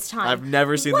movies of its time. I've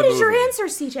never seen the movie. What is your answer,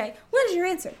 CJ? What is your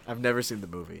answer? I've never seen the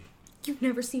movie. You've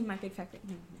never seen My Big Fat Greek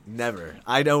Wedding? Never.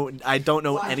 I don't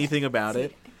know anything about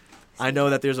it. I know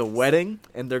that there's a wedding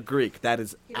and they're Greek. That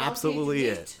is absolutely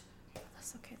it.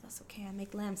 That's okay. I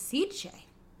make lamb, CJ.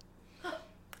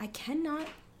 I cannot.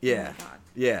 Yeah. Oh my God.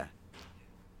 Yeah.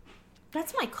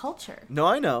 That's my culture. No,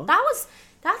 I know.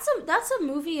 That's a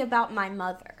movie about my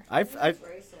mother. I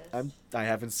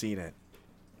haven't seen it.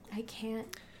 I can't.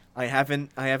 I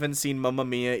haven't seen Mamma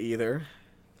Mia either.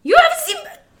 You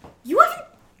haven't.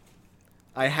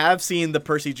 I have seen the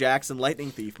Percy Jackson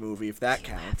Lightning Thief movie, if that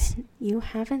counts. You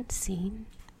haven't seen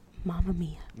Mamma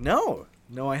Mia. No,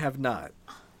 I have not.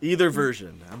 Either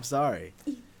version. I'm sorry.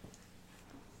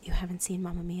 You haven't seen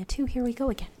Mamma Mia 2. Here we go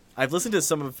again. I've listened to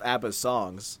some of ABBA's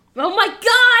songs. Oh my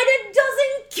God! It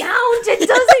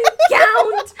doesn't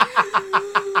count.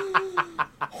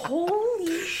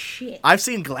 Holy shit! I've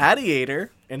seen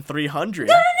Gladiator and 300.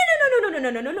 No.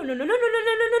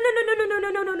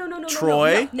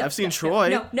 Troy? I've seen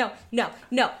Troy. No.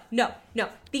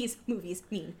 These movies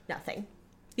mean nothing.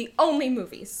 The only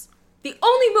movies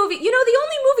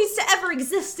to ever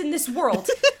exist in this world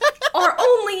are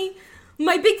only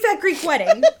My Big Fat Greek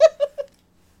Wedding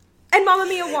and Mamma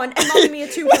Mia 1 and Mamma Mia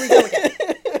 2. Here we go again.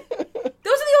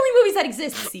 Those are the only movies that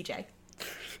exist, CJ.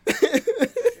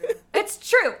 It's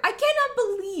true. I cannot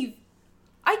believe.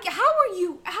 How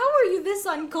are you this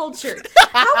uncultured?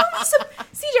 CJ,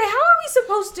 how are we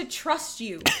supposed to trust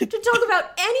you to talk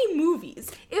about any movies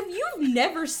if you've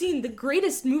never seen the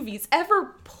greatest movies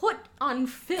ever put on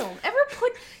film, ever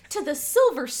put to the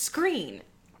silver screen?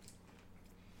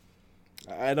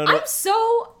 I don't know.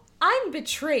 I'm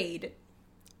betrayed.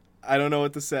 I don't know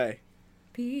what to say.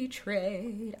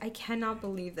 Betrayed. I cannot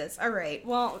believe this. All right.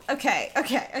 Well, okay.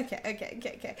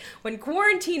 When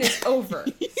quarantine is over,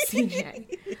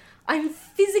 CJ, I'm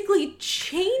physically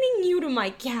chaining you to my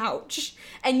couch,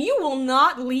 and you will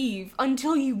not leave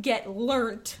until you get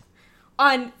learnt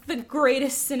on the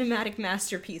greatest cinematic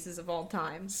masterpieces of all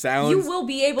time. You will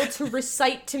be able to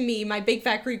recite to me My Big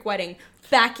Fat Greek Wedding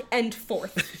back and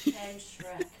forth.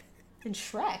 And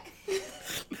Shrek.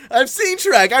 I've seen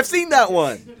Shrek. I've seen that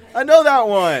one. I know that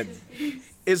one.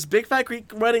 Is Big Fat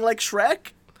Greek Wedding like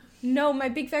Shrek? No, My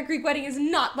Big Fat Greek Wedding is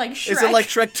not like Shrek. Is it like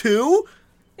Shrek 2?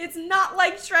 It's not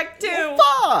like Shrek 2. Oh,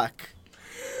 fuck.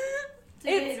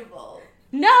 Debatable.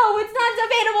 No, it's not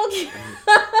debatable.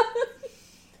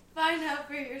 Find out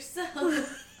for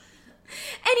yourself.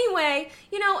 Anyway,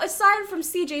 aside from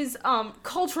CJ's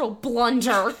cultural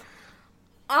blunder,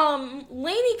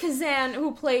 Lainie Kazan,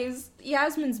 who plays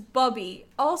Yasmin's bubby,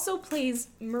 also plays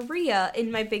Maria in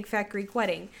My Big Fat Greek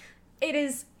Wedding. It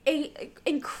is a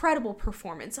incredible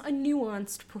performance, a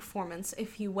nuanced performance,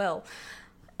 if you will.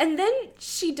 And then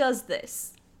she does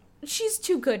this. She's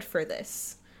too good for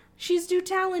this. She's too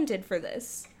talented for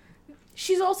this.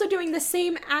 She's also doing the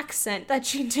same accent that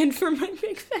she did for My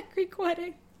Big Fat Greek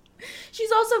Wedding.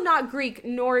 She's also not Greek,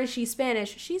 nor is she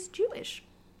Spanish. She's Jewish.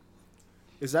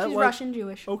 Is that She's Russian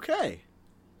Jewish. Okay.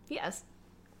 Yes.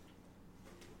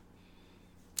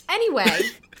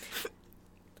 Anyway,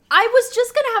 I was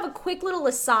just going to have a quick little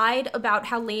aside about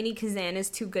how Lainie Kazan is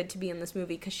too good to be in this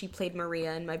movie because she played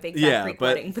Maria in My Big Fat Greek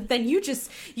Wedding. But then you just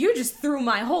threw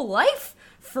my whole life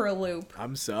for a loop.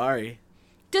 I'm sorry.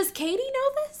 Does Katie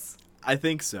know this? I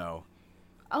think so.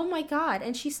 Oh my God,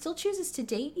 and she still chooses to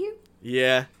date you?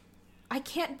 Yeah. I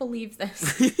can't believe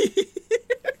this.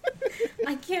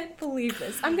 I can't believe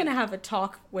this. I'm going to have a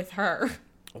talk with her.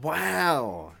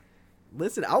 Wow.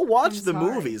 Listen, I'll watch the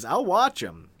movies. I'll watch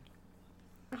them.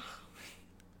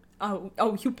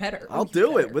 Oh, you better. I'll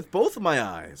do it with both of my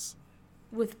eyes.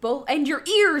 With both, and your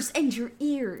ears.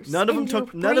 None of them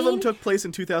took place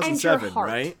in 2007,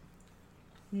 right?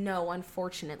 No,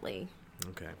 unfortunately.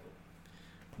 Okay.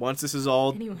 Once this is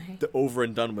all Anyway. over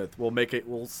and done with,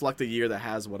 we'll select a year that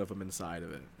has one of them inside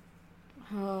of it.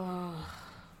 Oh.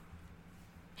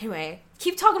 Anyway,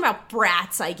 keep talking about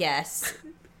brats, I guess.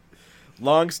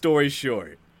 Long story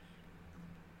short,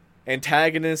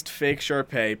 Antagonist Fake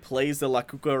Sharpay plays the La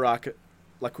Cucaracha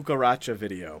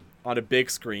video on a big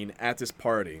screen at this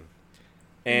party.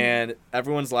 And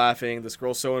everyone's laughing. This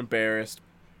girl's so embarrassed.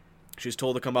 She's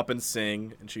told to come up and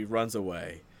sing, and she runs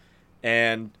away.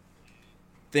 And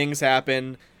things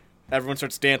happen. Everyone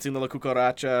starts dancing the La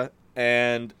Cucaracha,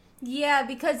 and... Yeah,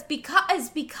 because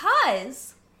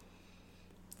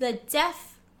the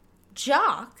deaf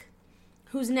jock,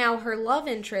 who's now her love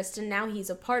interest, and now he's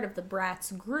a part of the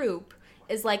Bratz group,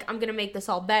 is like, I'm going to make this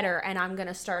all better, and I'm going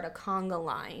to start a conga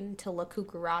line to La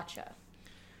Cucaracha.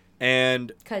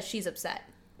 And... Because she's upset.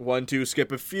 1, 2,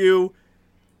 skip a few.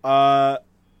 Sharpay...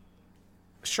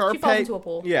 She falls into a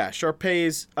pool. Yeah,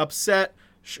 Sharpay's upset.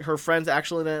 Her friends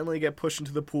accidentally get pushed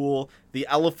into the pool. The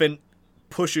elephant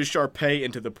pushes Sharpay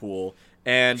into the pool.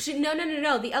 And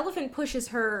No. The elephant pushes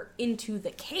her into the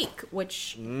cake, which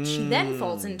she then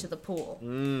falls into the pool.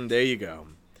 There you go.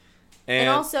 And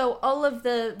also, all of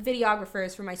the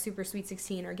videographers for my Super Sweet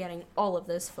 16 are getting all of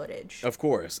this footage. Of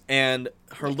course. And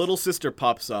her little sister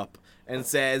pops up and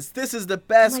says, "This is the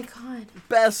best,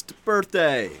 best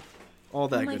birthday." All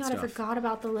that good stuff. I forgot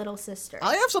about the little sister.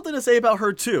 I have something to say about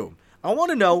her too. I want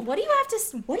to know. What do you have to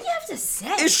say?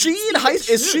 Is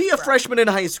she a freshman in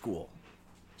high school?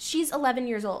 She's 11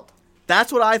 years old.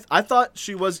 That's what I thought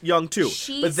she was young too.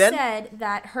 She said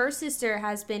that her sister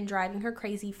has been driving her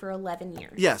crazy for 11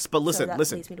 years. Yes, but listen.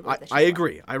 I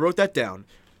agree. I wrote that down.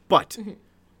 But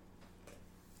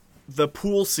the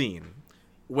pool scene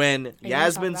when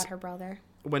Yasmin's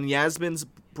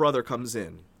brother comes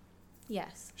in.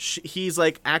 Yes. He's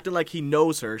like acting like he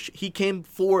knows her. He came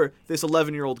for this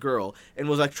 11-year-old girl and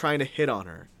was like trying to hit on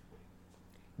her.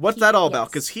 What's that all about?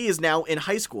 Because he is now in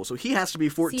high school, so he has to be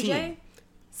 14.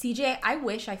 CJ, I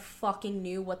wish I fucking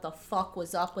knew what the fuck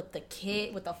was up with the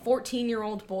kid, with the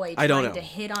 14-year-old boy trying to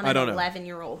hit on an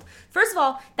 11-year-old. First of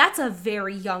all, that's a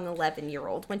very young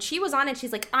 11-year-old. When she was on it,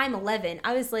 she's like, I'm 11.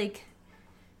 I was like,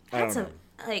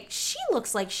 she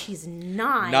looks like she's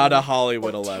 9. Not a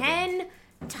Hollywood 11. 10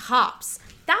 tops.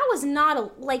 That was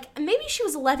not maybe she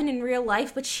was 11 in real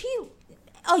life, but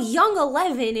a young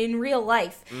 11 in real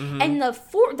life. And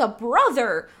the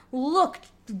brother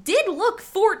did look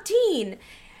 14.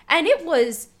 And it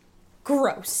was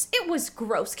gross. It was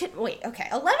gross. 11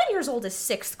 years old is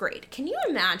 6th grade. Can you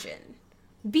imagine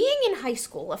being in high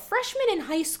school, a freshman in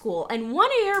high school, and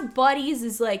one of your buddies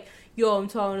is like, yo, I'm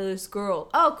talking to this girl.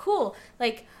 Oh, cool.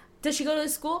 Like, does she go to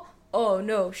this school? Oh,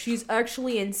 no, she's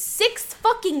actually in 6th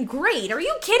fucking grade. Are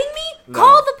you kidding me? No.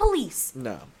 Call the police.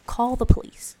 No. Call the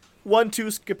police. 1, 2,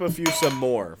 skip a few, some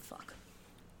more. Fuck.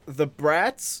 The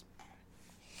Bratz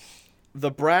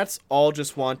all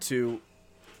just want to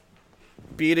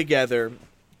be together,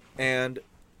 and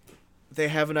they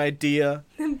have an idea.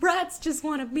 The Bratz just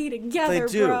want to be together,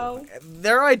 they do. Bro.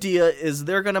 Their idea is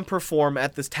they're going to perform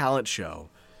at this talent show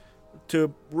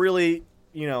to really,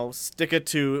 stick it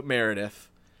to Meredith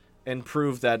and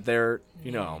prove that they're,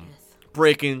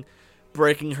 breaking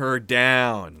her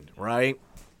down, right?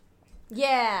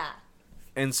 Yeah.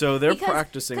 And so they're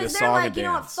practicing a song and dance. You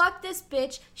know what, fuck this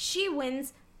bitch. She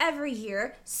wins every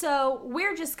year, so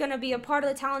we're just going to be a part of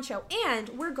the talent show, and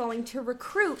we're going to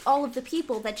recruit all of the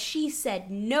people that she said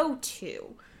no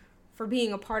to for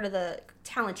being a part of the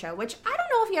talent show, which I don't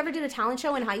know if you ever did a talent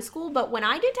show in high school, but when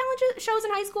I did talent shows in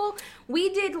high school, we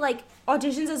did,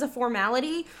 auditions as a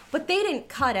formality, but they didn't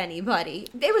cut anybody.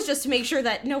 It was just to make sure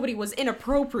that nobody was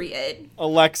inappropriate.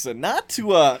 Alexa, not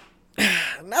to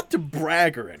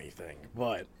brag or anything,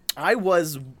 but I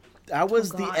was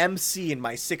the MC in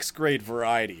my 6th grade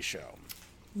variety show.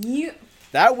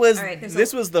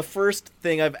 This was the first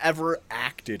thing I've ever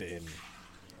acted in.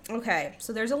 Okay,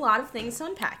 so there's a lot of things to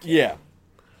unpack here. Yeah.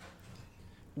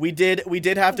 We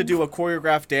did have to do a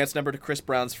choreographed dance number to Chris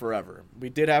Brown's Forever. We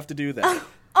did have to do that.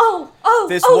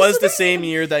 This was the same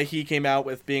year that he came out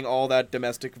with being all that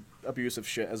domestic abusive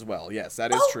shit as well. Yes,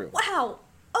 that is true. Wow.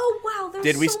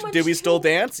 Did we still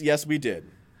dance? Yes, we did.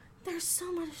 There's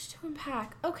so much to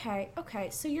unpack. Okay.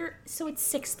 So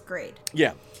it's 6th grade.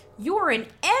 Yeah. You're an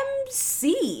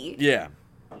MC. Yeah.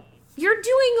 You're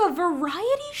doing a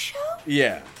variety show?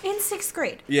 Yeah. In 6th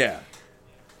grade. Yeah.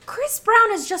 Chris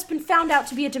Brown has just been found out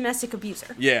to be a domestic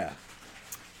abuser. Yeah.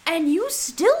 And you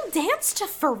still dance to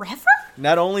Forever?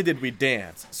 Not only did we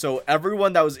dance, so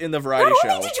everyone that was in the variety show...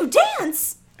 Not only did you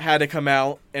dance! ...had to come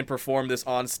out and perform this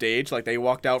on stage. Like, they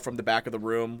walked out from the back of the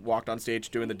room, walked on stage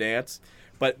doing the dance.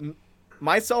 But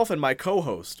myself and my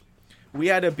co-host, we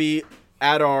had to be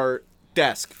at our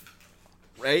desk,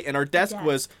 right? And our desk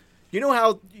was... You know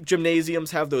how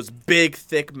gymnasiums have those big,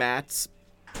 thick mats?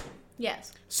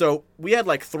 Yes. So we had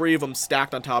 3 of them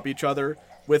stacked on top of each other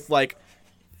with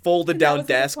folded down was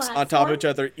the desks on top of platform? each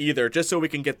other either, just so we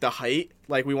can get the height.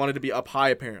 Like, we wanted to be up high,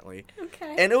 apparently.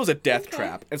 Okay. And it was a death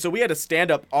trap. And so we had to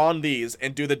stand up on these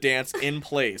and do the dance in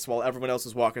place while everyone else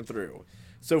was walking through.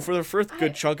 So for the first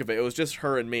good chunk of it, it was just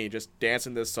her and me just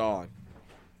dancing this song.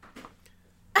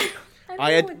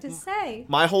 I don't know what to say.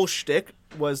 My whole shtick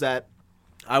was that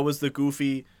I was the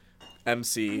goofy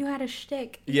MC. You had a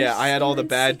shtick. Yeah, I had all the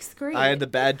bad. Grade. I had the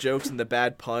bad jokes and the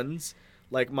bad puns.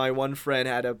 Like, my one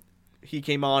friend he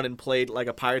came on and played like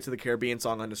a Pirates of the Caribbean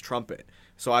song on his trumpet.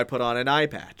 So I put on an eye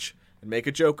patch and make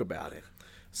a joke about it.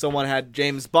 Someone had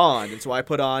James Bond, and so I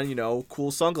put on,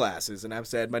 cool sunglasses, and I've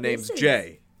said my name's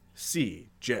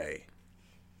J.C.J.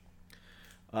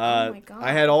 Oh my God.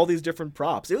 I had all these different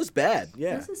props. It was bad.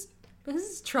 Yeah. This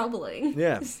is troubling.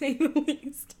 Yeah. To say the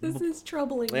least. This is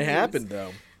troubling. It happened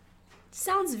though.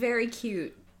 Sounds very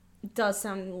cute. It does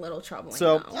sound a little troubling.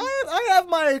 So though. I have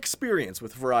my experience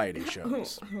with variety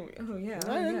shows. Oh yeah.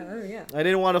 I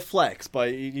didn't want to flex,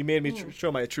 but you made me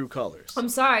show my true colors. I'm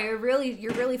sorry. You're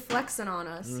really flexing on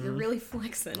us. You're really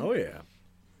flexing. Oh yeah.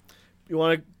 You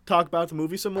want to talk about the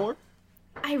movie some more?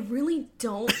 I really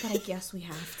don't, but I guess we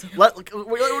have to.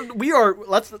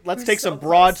 Let's take some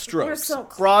broad strokes. We're so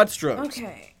close. Broad strokes.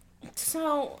 Okay.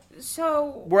 So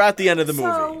We're at the end of the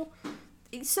movie.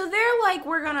 So they're like,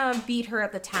 we're gonna beat her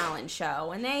at the talent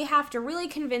show, and they have to really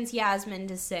convince Yasmin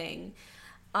to sing.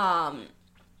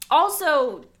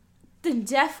 Also, the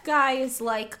deaf guy is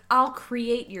like, I'll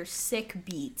create your sick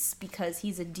beats because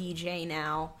he's a DJ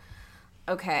now.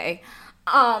 Okay.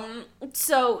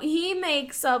 So he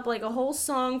makes up like a whole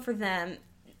song for them,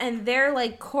 and they're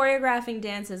like choreographing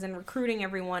dances and recruiting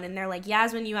everyone, and they're like,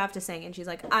 Yasmin, you have to sing. And she's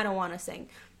like, I don't want to sing.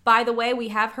 By the way, we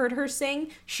have heard her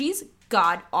sing. She's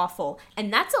god awful,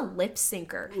 and that's a lip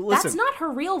syncer. That's not her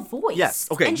real voice. Yes,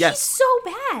 okay, and yes. she's so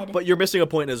bad. But you're missing a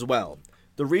point as well.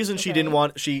 The reason she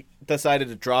decided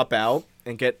to drop out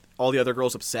and get all the other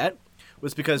girls upset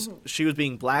was because she was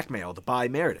being blackmailed by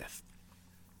Meredith.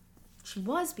 She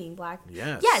was being blackmailed.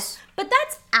 Yes. Yes, but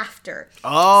that's after.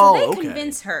 Oh, so they okay.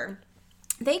 convince her.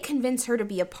 They convince her to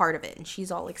be a part of it, and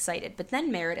she's all excited. But then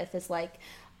Meredith is like,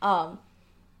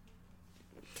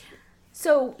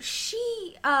 so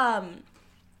she does.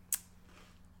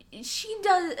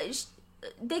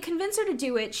 They convince her to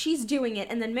do it. She's doing it,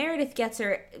 and then Meredith gets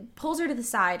her, pulls her to the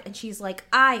side, and she's like,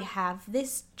 "I have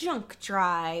this junk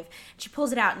drive." She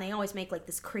pulls it out, and they always make like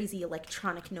this crazy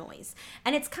electronic noise,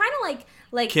 and it's kind of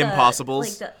like Kim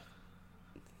Possibles.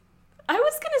 I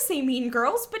was gonna say Mean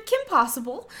Girls, but Kim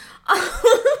Possible.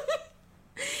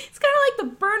 It's kind of like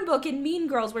the burn book in Mean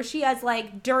Girls, where she has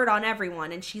like dirt on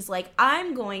everyone, and she's like,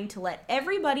 "I'm going to let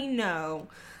everybody know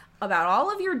about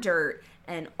all of your dirt,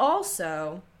 and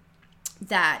also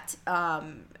that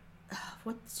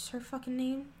what's her fucking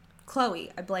name?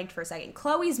 Chloe." I blanked for a second.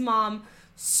 Chloe's mom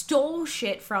stole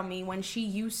shit from me when she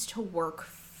used to work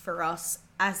for us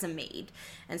as a maid.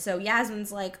 And so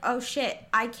Yasmin's like, "Oh shit,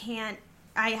 I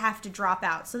have to drop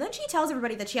out." So then she tells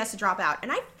everybody that she has to drop out.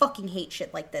 And I fucking hate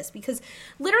shit like this, because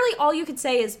literally all you could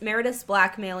say is, Meredith's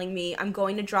blackmailing me. I'm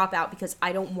going to drop out because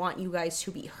I don't want you guys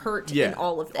to be hurt in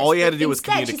all of this. All you had to do was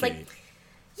instead, communicate. She's like,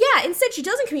 yeah, instead she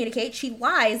doesn't communicate. She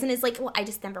lies and is like, well, I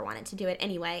just never wanted to do it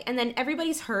anyway. And then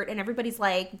everybody's hurt, and everybody's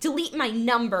like, delete my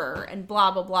number and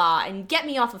blah, blah, blah, and get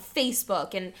me off of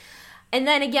Facebook. And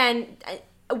then again,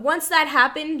 once that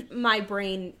happened, my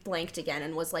brain blanked again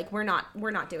and was like, we're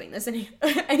not doing this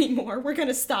anymore. We're going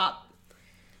to stop.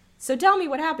 So tell me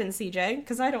what happened, CJ,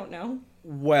 because I don't know.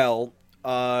 Well,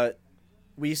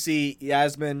 we see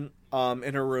Yasmin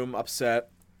in her room upset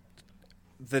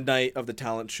the night of the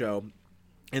talent show.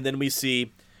 And then we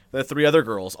see the three other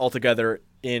girls all together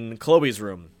in Chloe's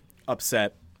room,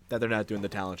 upset that they're not doing the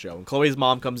talent show. And Chloe's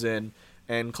mom comes in,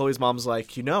 and Chloe's mom's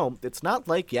like, it's not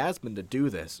like Yasmin to do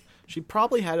this. She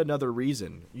probably had another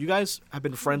reason. You guys have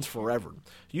been friends forever.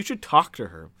 You should talk to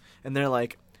her. And they're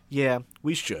like, yeah,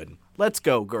 we should. Let's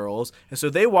go, girls. And so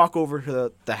they walk over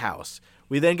to the house.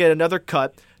 We then get another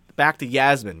cut back to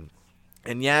Yasmin.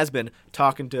 And Yasmin,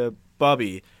 talking to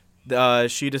Bubby,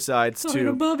 she decides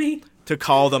to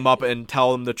call them up and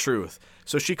tell them the truth.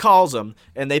 So she calls them,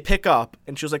 and they pick up,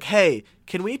 and she was like, hey,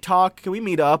 can we talk? Can we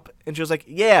meet up? And she was like,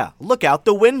 yeah, look out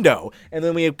the window. And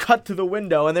then we cut to the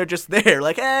window, and they're just there,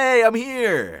 like, hey, I'm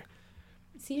here.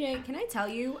 CJ, can I tell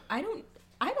you, I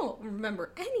don't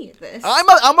remember any of this.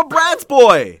 I'm a Bratz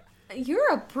boy.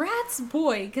 You're a Bratz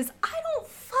boy, because I don't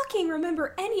fucking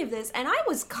remember any of this, and I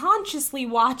was consciously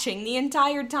watching the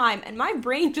entire time, and my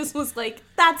brain just was like,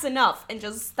 that's enough, and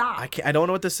just stopped. I don't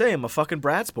know what to say. I'm a fucking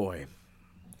Bratz boy.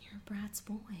 You're a Bratz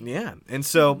boy. Yeah, and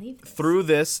so through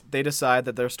this, they decide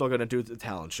that they're still going to do the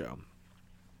talent show.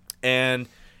 And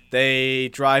They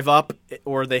drive up,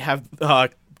 or they have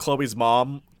Chloe's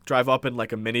mom drive up in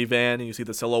like a minivan, and you see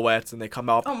the silhouettes, and they come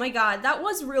out. Oh my god, that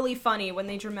was really funny when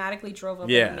they dramatically drove up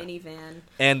in a minivan.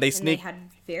 And they sneak. And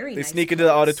they had nice sneak cars. into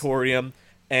the auditorium,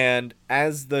 and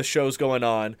as the show's going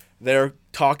on, they're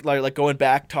like going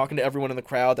back, talking to everyone in the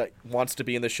crowd that wants to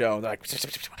be in the show. They're like,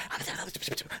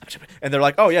 and they're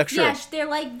like, oh yeah, sure. Yeah,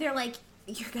 they're like,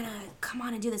 you're gonna come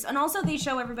on and do this. And also they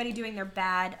show everybody doing their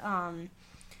bad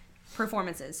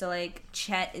performances. So like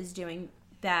Chet is doing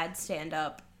bad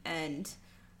stand-up, and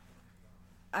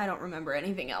I don't remember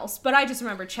anything else, but I just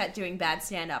remember Chet doing bad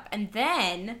stand-up. And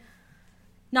then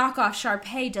Knockoff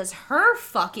Sharpay does her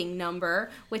fucking number,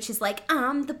 which is like,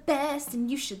 I'm the best and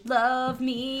you should love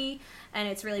me. And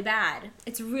it's really bad.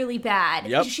 It's really bad.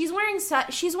 Yep. She's wearing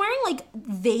like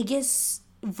Vegas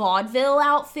vaudeville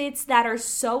outfits that are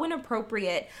so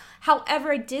inappropriate.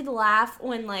 However, I did laugh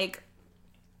when like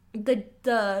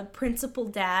the principal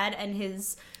dad and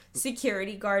his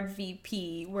security guard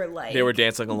VP were like, they were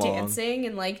dancing along,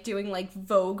 and like doing like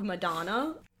Vogue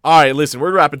Madonna. All right, listen,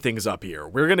 we're wrapping things up here.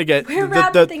 We're gonna get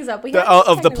things up.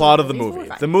 Of the plot of the movie.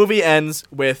 The movie ends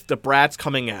with the brats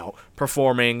coming out,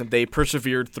 performing. They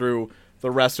persevered through the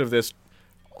rest of this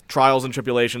trials and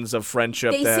tribulations of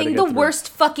friendship. They sing the worst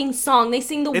fucking song. They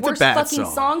sing the worst fucking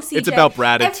song. CJ. It's about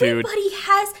gratitude. Everybody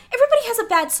has a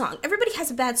bad song. Everybody has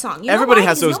a bad song. You know everybody why?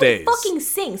 has those nobody days. Fucking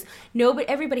sings. No, but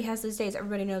everybody has those days.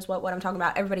 Everybody knows what I'm talking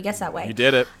about. Everybody gets that way. You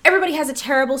did it. Everybody has a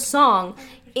terrible song.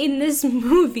 In this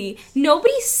movie,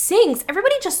 nobody sings.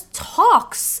 Everybody just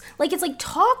talks. Like, it's like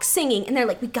talk singing. And they're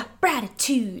like, we got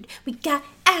gratitude. We got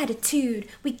attitude.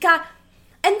 We got...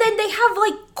 And then they have,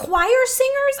 like, choir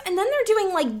singers. And then they're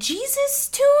doing, like, Jesus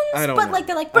tunes. I don't but, know. like,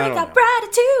 they're like, we got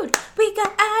gratitude. We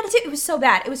got attitude. It was so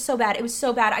bad. It was so bad. It was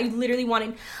so bad. I literally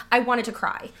wanted to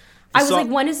cry. I was like,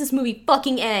 when does this movie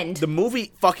fucking end? The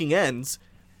movie fucking ends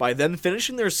by them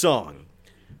finishing their song.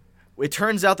 It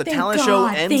turns out the talent show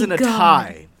ends in a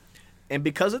tie. And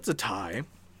because it's a tie,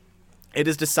 it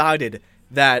is decided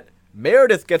that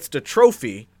Meredith gets the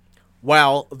trophy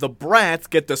while the brats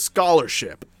get the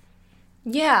scholarship.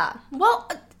 Yeah. Well,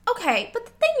 okay. But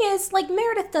the thing is, like,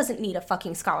 Meredith doesn't need a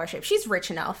fucking scholarship. She's rich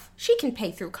enough. She can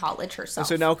pay through college herself.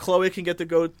 And so now Chloe can get to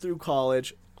go through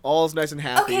college. All's nice and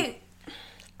happy. Okay.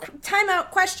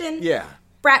 Timeout question. Yeah.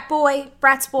 Brats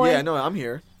boy. Yeah, no, I'm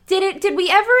here. Did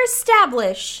we ever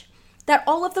establish that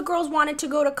all of the girls wanted to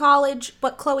go to college,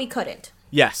 but Chloe couldn't?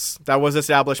 Yes, that was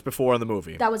established before in the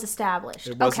movie. That was established.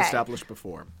 It was established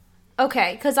before.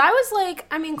 Okay, because I was like,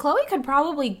 I mean, Chloe could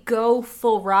probably go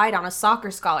full ride on a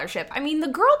soccer scholarship. I mean, the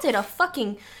girl did a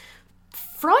fucking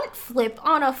front flip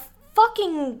on a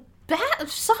fucking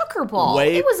soccer ball.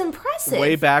 It was impressive.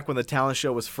 Way back when the talent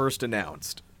show was first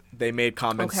announced, they made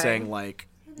comments saying, like,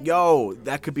 yo,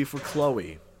 that could be for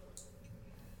Chloe.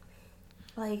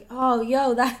 Like, oh,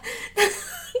 yo, that...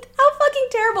 How fucking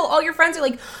terrible. All your friends are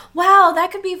like, wow,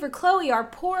 that could be for Chloe, our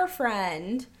poor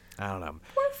friend. I don't know.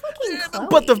 Poor fucking Chloe.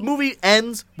 But the movie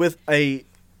ends with a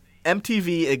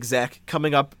MTV exec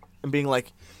coming up and being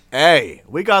like, hey,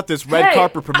 we got this red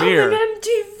carpet premiere. I'm an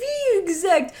MTV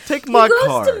exec. Take my card. He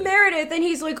goes to Meredith and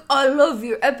he's like, I love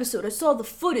your episode. I saw the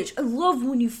footage. I love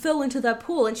when you fell into that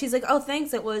pool. And she's like, oh,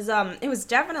 thanks. It was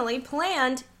definitely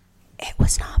planned. It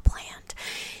was not planned.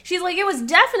 She's like, it was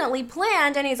definitely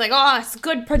planned. And he's like, oh, it's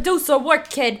good producer work,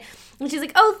 kid. And she's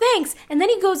like, oh, thanks. And then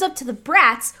he goes up to the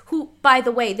brats, who, by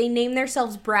the way, they named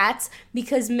themselves brats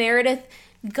because Meredith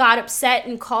got upset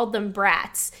and called them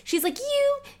brats. She's like,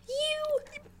 you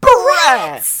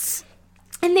brats.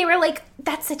 And they were like,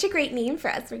 that's such a great name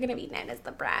for us. We're going to be known as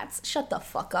the brats. Shut the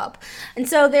fuck up. And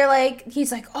so they're like,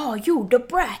 he's like, oh, you, the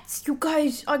brats. You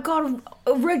guys, I got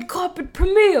a red carpet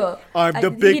premiere. I'm the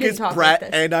biggest brat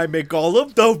and I make all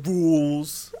of the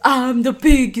rules. I'm the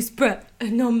biggest brat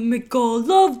and I make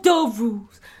all of the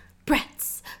rules.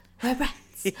 Brats. We're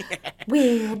brats.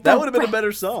 We're the That would have been a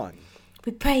better song.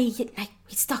 We pray at night.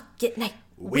 We stalk at night.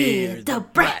 We're the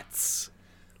brats.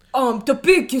 I'm the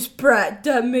biggest brat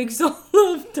that makes all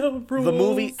of the rules. The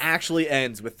movie actually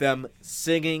ends with them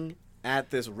singing at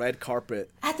this red carpet.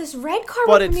 At this red carpet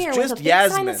but it's premiere just with a big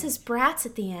Yasmin. sign that says brats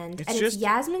at the end. It's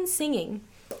Yasmin singing.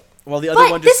 Well, the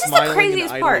other one just this is smiling the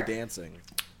craziest and part. idly dancing.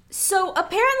 So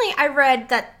apparently I read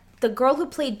that the girl who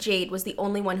played Jade was the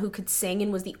only one who could sing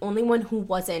and was the only one who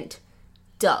wasn't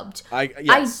dubbed.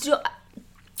 Yes.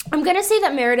 I'm going to say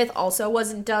that Meredith also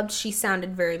wasn't dubbed. She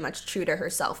sounded very much true to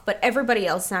herself, but everybody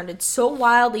else sounded so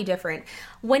wildly different.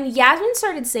 When Yasmin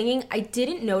started singing, I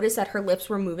didn't notice that her lips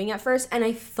were moving at first, and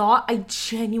I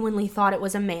genuinely thought it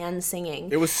was a man singing.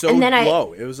 It was so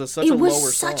low. It was such a lower song. It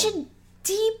was such a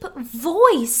deep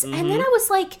voice. Mm-hmm. And then I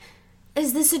was like,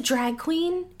 is this a drag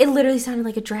queen? It literally sounded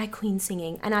like a drag queen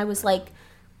singing. And I was like,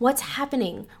 what's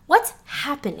happening? What's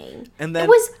happening? And then it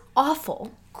was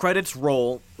awful. Credits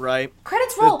roll, right?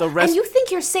 Credits roll. The rest... And you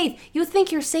think you're safe. You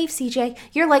think you're safe, CJ.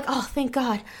 You're like, oh, thank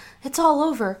God. It's all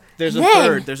over. There's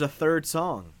a third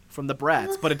song from the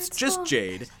Bratz, but it's just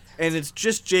Jade. And it's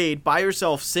just Jade by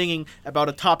herself singing about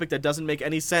a topic that doesn't make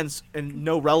any sense and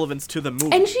no relevance to the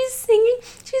movie. And she's singing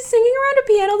around a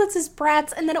piano that says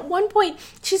Bratz, and then at one point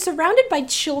she's surrounded by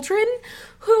children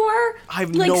who are I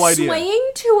have like no idea.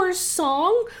 swaying to her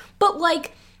song, but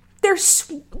like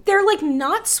they're like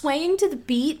not swaying to the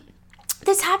beat.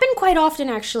 This happened quite often,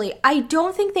 actually. I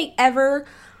don't think they ever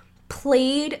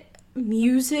played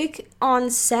music on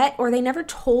set, or they never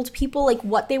told people like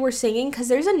what they were singing, because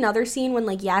there's another scene when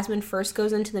like Yasmin first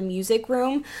goes into the music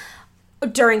room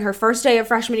during her first day of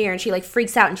freshman year, and she like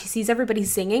freaks out and she sees everybody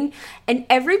singing, and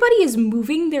everybody is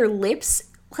moving their lips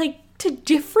like to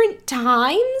different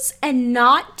times and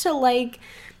not to like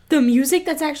the music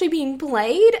that's actually being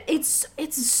played. It's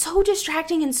so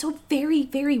distracting and so very,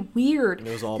 very weird.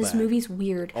 It was all this bad. movie's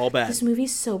weird. All bad. This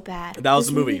movie's so bad. That was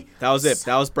This the movie. That was it.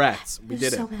 so That was Bratz. We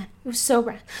did so it. bad. It was so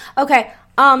bad. Okay.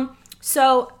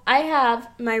 So I have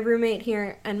my roommate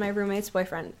here and my roommate's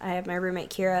boyfriend. I have my roommate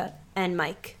Kira and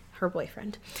Mike, her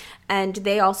boyfriend, and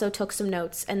they also took some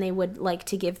notes and they would like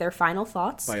to give their final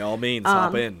thoughts. By all means,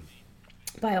 hop in.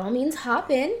 By all means, hop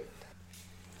in.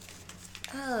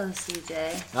 Oh,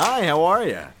 CJ. Hi, how are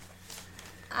you?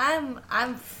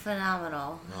 I'm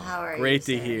phenomenal. How are you? Great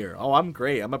to sir? hear. Oh, I'm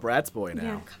great. I'm a Bratz boy Yeah,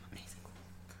 now.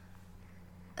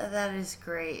 amazing. That is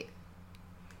great.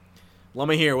 Let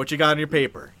me hear what you got on your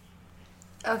paper.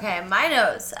 Okay, my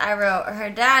notes. I wrote, her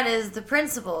dad is the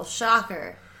principal.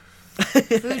 Shocker.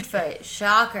 Food fight.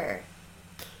 Shocker.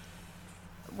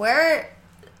 Where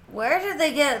did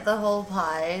they get the whole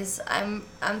pies? I'm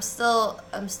still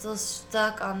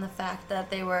stuck on the fact that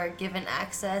they were given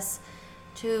access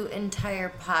to entire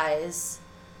pies.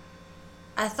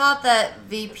 I thought that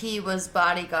VP was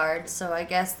bodyguard, so I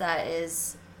guess that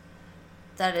is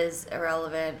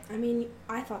irrelevant. I mean,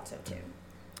 I thought so too.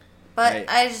 But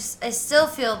Right. I still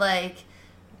feel like,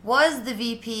 was the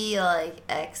VP like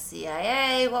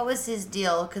ex-CIA? What was his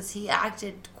deal? Because he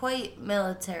acted quite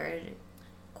military.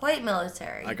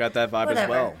 I got that vibe Whatever. as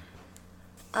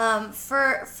well.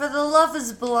 For the Love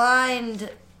Is Blind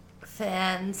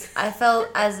fans, I felt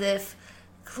as if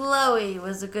Chloe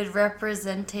was a good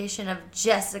representation of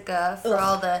Jessica for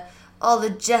all the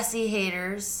Jessie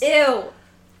haters. Ew.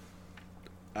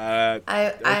 I'm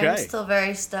Okay. still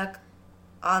very stuck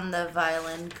on the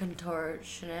violin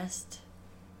contortionist.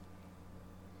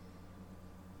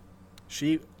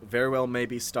 She very well may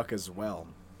be stuck as well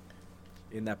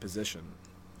in that position.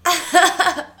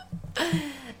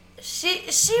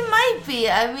 She might be.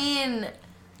 I mean,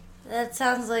 that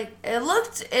sounds like it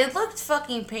looked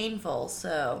fucking painful,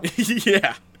 so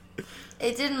Yeah.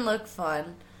 it didn't look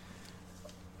fun.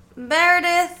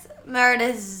 Meredith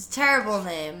is a terrible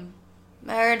name.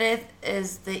 Meredith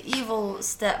is the evil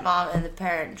stepmom in The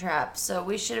Parent Trap, so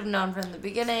we should have known from the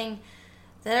beginning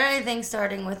that anything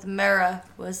starting with Mera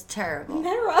was terrible.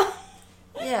 Mera.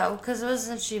 Yeah, because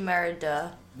wasn't she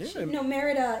Merida? Yeah. No,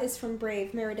 Merida is from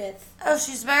Brave. Meredith. Oh,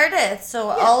 she's Meredith. So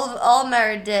all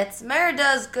Merediths.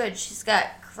 Merida's good. She's got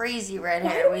crazy red Why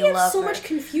hair. do we have love so her. much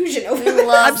confusion over We this?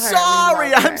 love I'm her. sorry.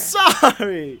 We love I'm her.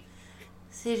 sorry.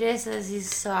 CJ says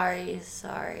he's sorry.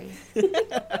 And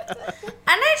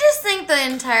I just think the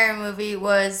entire movie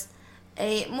was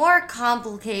a more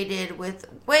complicated, with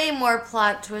way more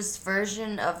plot twist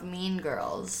version of Mean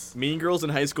Girls. Mean Girls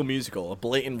and High School Musical, a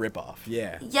blatant ripoff.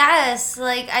 Yeah. Yes,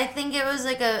 like I think it was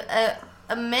like a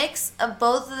mix of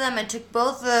both of them. It took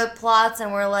both the plots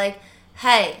and we're like,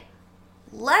 hey,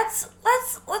 let's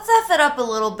F it up a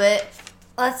little bit.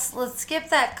 Let's skip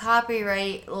that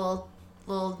copyright little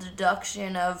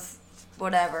deduction of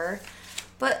whatever.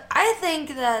 But I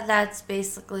think that that's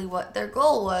basically what their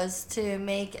goal was, to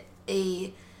make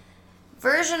a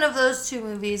version of those two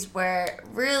movies where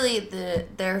really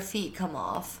their feet come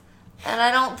off. And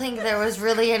I don't think there was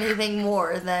really anything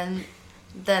more than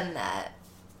that.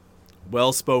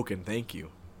 Well spoken. Thank you.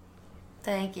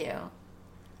 Thank you.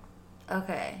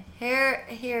 Okay,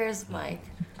 here's Mike.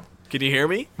 Can you hear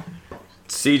me?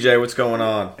 CJ, what's going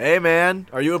on? Hey, man.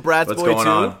 Are you a Bratz What's boy going too?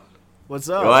 on? What's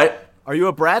up? What? Are you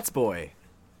a Bratz boy?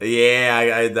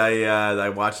 Yeah, I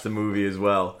watched the movie as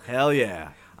well. Hell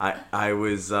yeah. I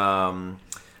was I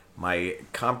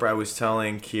was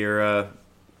telling Kira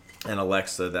and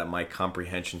Alexa that my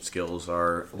comprehension skills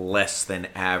are less than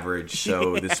average,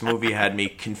 so this movie had me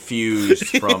confused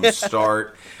from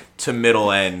start to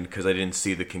middle end because I didn't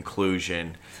see the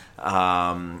conclusion.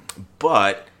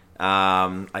 But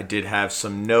I did have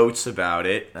some notes about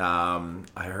it. I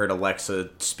heard Alexa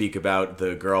speak about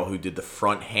the girl who did the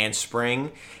front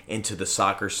handspring into the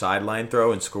soccer sideline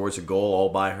throw and scores a goal all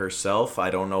by herself. I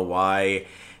don't know why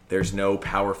there's no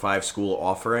Power 5 school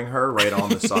offering her right on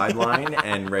the sideline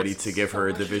and ready to give her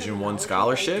a Division I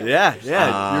scholarship. Yeah,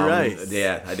 you're right.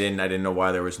 Yeah, I didn't know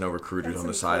why there was no recruiters on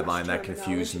the sideline. That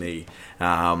confused me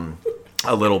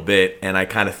a little bit, and I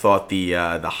kind of thought the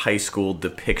high school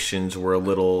depictions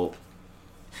were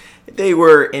they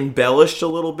were embellished a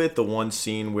little bit. The one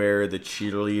scene where the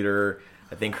cheerleader,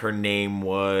 I think her name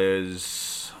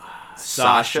was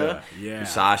Sasha. Yeah.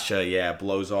 Sasha, yeah,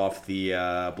 blows off the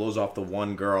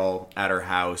one girl at her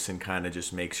house and kind of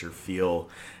just makes her feel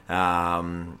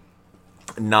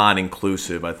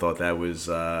non-inclusive. I thought that was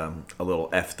a little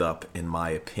effed up in my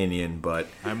opinion, but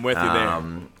I'm with you there.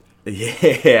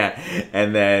 Yeah,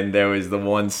 and then there was the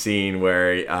one scene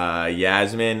where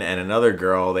Yasmin and another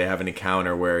girl, they have an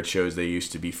encounter where it shows they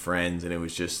used to be friends, and it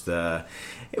was just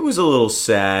it was a little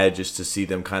sad just to see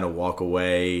them kind of walk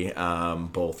away,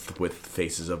 both with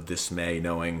faces of dismay,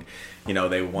 knowing,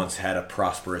 they once had a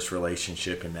prosperous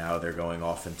relationship and now they're going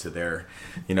off into their,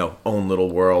 own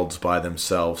little worlds by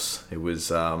themselves. It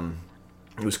was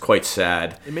quite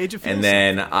sad. It made you feel and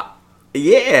then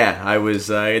yeah, I was.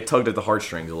 It tugged at the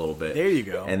heartstrings a little bit. There you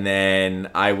go. And then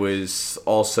I was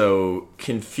also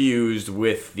confused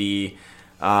with the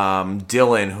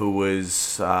Dylan, who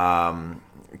was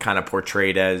kind of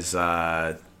portrayed as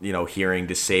hearing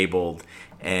disabled,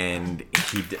 and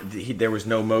he there was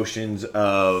no motions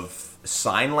of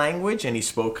sign language, and he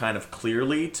spoke kind of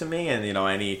clearly to me, and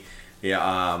any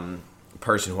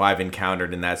person who I've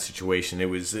encountered in that situation, it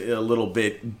was a little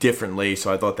bit differently.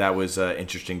 So I thought that was an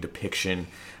interesting depiction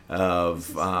of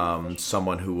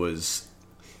someone who was,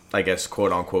 I guess,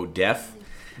 quote unquote deaf.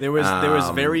 There was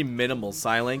very minimal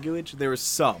sign language. There was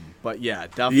some, but yeah,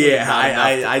 definitely. Yeah,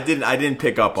 I didn't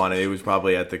pick up on it. It was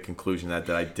probably at the conclusion that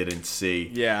I didn't see.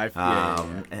 Yeah,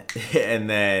 and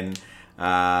then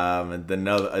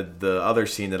the other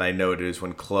scene that I noted is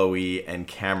when Chloe and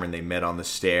Cameron, they met on the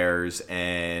stairs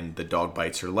and the dog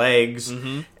bites her legs.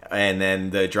 Mm-hmm. And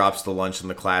then drops the lunch on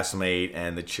the classmate,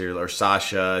 and the cheerleader,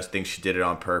 Sasha, thinks she did it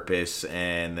on purpose,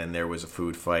 and then there was a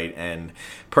food fight. And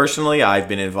personally, I've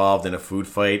been involved in a food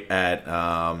fight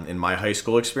in my high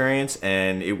school experience,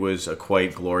 and it was a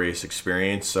quite glorious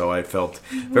experience. So I felt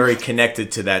very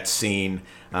connected to that scene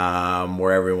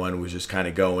where everyone was just kind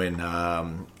of going,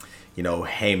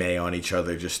 hey-may on each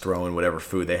other, just throwing whatever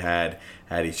food they had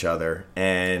at each other.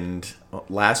 And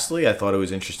lastly, I thought it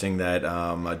was interesting that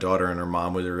a daughter and her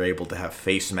mom were able to have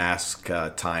face mask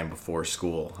time before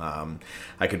school.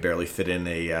 I could barely fit in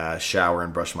a shower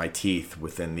and brush my teeth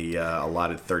within the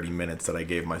allotted 30 minutes that I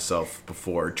gave myself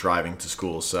before driving to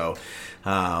school. So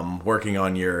working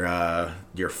on your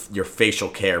facial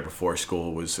care before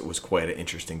school was quite an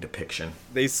interesting depiction.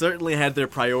 They certainly had their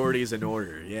priorities in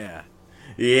order, yeah.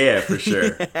 Yeah, for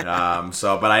sure. But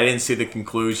I didn't see the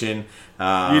conclusion.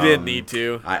 You didn't need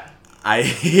to.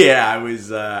 I was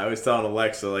telling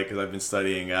Alexa, because I've been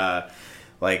studying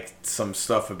some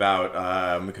stuff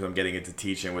about because I'm getting into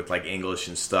teaching with English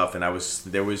and stuff, and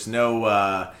there was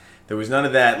none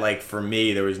of that. For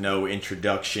me, there was no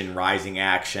introduction, rising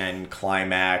action,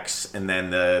 climax, and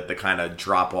then the kind of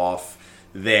drop off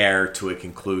there to a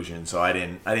conclusion. So I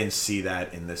didn't see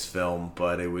that in this film,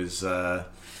 but it was.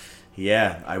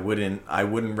 Yeah, I wouldn't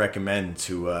recommend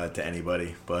to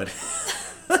anybody, but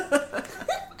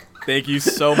thank you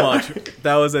so much.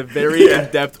 That was a very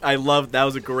in-depth. That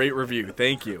was a great review.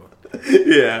 Thank you.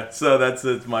 Yeah, so that's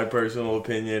my personal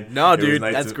opinion. No, dude,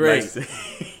 that's great.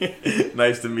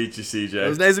 Nice to meet you, CJ. It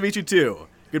was nice to meet you too.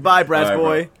 Goodbye, Brass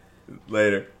boy. Bro.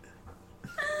 Later.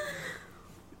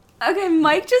 Okay,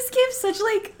 Mike just gave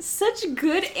such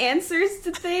good answers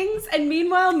to things, and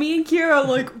meanwhile, me and Kira are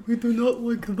like, wait, they're not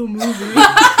like the movie.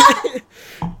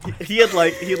 he had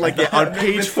on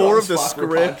page 4 of the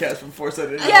script. Before, so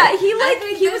yeah, he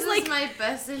was like my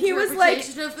best interpretation he was like,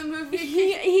 of the movie.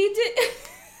 He did.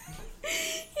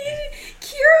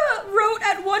 Kira wrote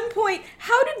at one point,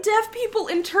 "How do deaf people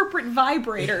interpret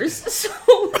vibrators?"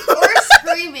 Or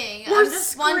screaming. Or I'm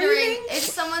just screaming? wondering if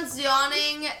someone's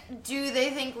yawning, do they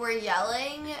think we're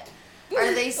yelling?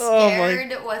 Are they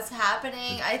scared what's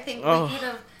happening? I think we could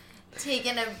have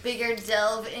taken a bigger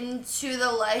delve into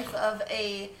the life of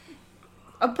a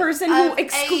person who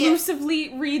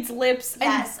exclusively reads lips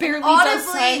and barely does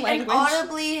sign language. An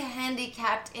audibly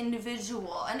handicapped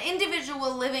individual. An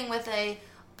individual living with a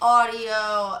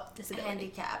audio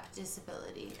Disability.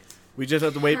 disability. We just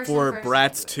have to wait Person for first Bratz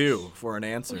language. 2 for an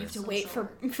answer. We have to So wait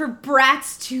short. for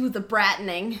Bratz 2, the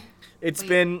Brattening. It's Wait,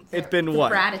 been what?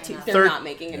 Gratitude. They're Thir- not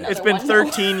making another It's been one.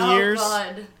 13 years. Oh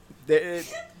god.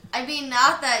 It- I mean,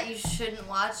 not that you shouldn't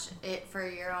watch it for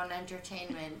your own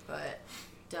entertainment, but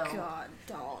don't. God,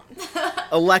 don't.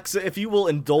 Alexa, if you will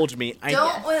indulge me,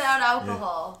 Don't without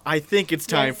alcohol. I think it's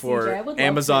time Yes, for CJ, I would love to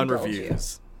Amazon indulge you.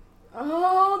 reviews.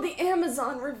 Oh, the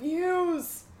Amazon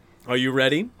reviews. Are you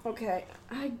ready? Okay,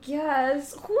 I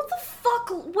guess. Who the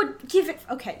fuck would give it?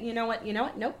 Okay, you know what?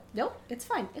 Nope. It's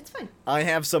fine. I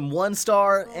have some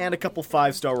 1-star and a couple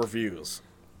 5-star reviews.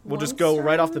 We'll just go 1-star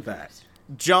right off the bat.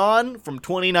 John from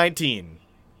 2019.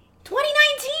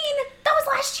 2019. That was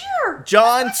last year. John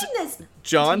I was watching this.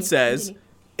 John Continue, says, continue.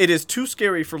 "It is too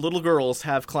scary for little girls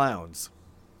have clowns."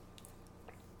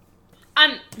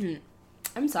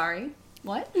 I'm sorry.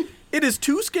 What? It is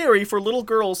too scary for little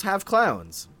girls have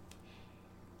clowns.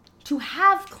 To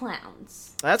have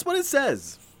clowns, That's what it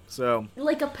says. So,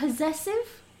 like a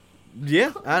possessive.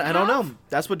 yeah, I don't know.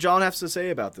 That's what John has to say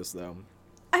about this, though.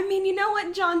 I mean, you know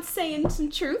what? John's saying some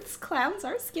truths. Clowns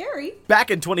are scary. Back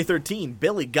in 2013,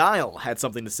 Billy Guile had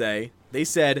something to say. They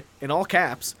said, in all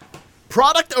caps,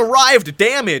 "Product arrived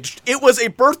damaged. It was a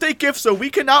birthday gift, so we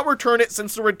cannot return it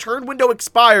since the return window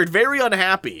expired. Very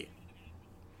unhappy."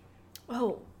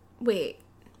 Oh, wait.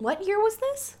 What year was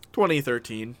this?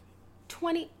 2013.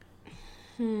 20.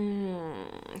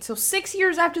 So 6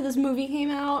 years after this movie came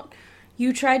out,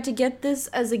 you tried to get this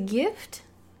as a gift?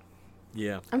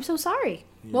 Yeah. I'm so sorry.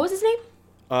 What was his name?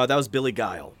 That was Billy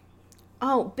Guile.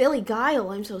 Oh, Billy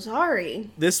Guile. I'm so sorry.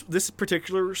 This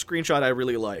particular screenshot I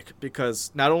really like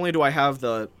because not only do I have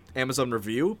the Amazon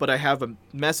review, but I have a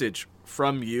message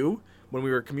from you when we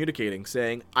were communicating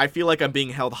saying, "I feel like I'm being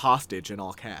held hostage," in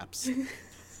all caps.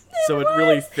 So it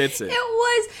really fits it. It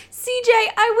was. CJ,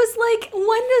 I was like,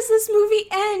 when does this movie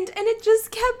end? And it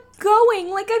just kept going.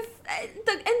 Like, and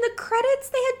the credits,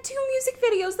 they had 2 music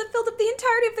videos that filled up the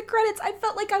entirety of the credits. I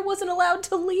felt like I wasn't allowed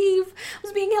to leave. I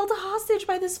was being held hostage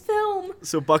by this film.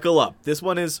 So buckle up. This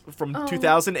one is from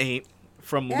 2008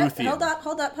 from Luthien.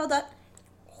 Hold up.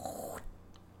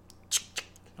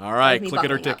 All right, me click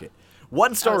it or buckling up. ticket.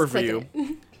 1-star I was review.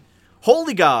 clicking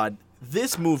Holy God,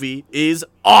 this movie is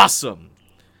awesome.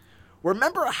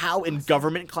 Remember how in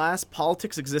government class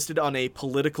politics existed on a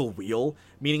political wheel,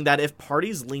 meaning that if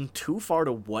parties leaned too far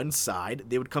to one side,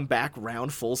 they would come back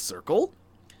round full circle?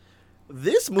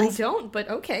 This I movie don't, but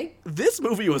okay. This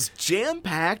movie was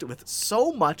jam-packed with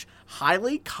so much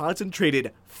highly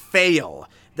concentrated fail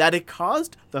that it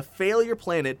caused the failure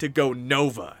planet to go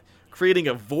nova, creating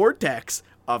a vortex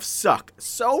of suck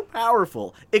so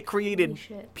powerful it created Holy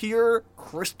shit. pure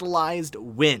crystallized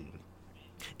wind.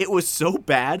 It was so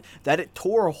bad that it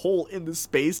tore a hole in the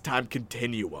space-time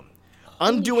continuum,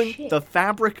 undoing shit. the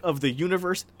fabric of the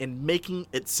universe and making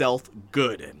itself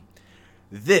good.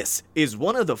 This is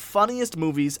one of the funniest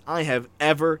movies I have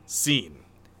ever seen.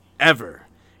 Ever.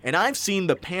 And I've seen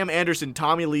the Pam Anderson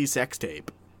Tommy Lee sex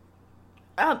tape.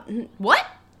 What?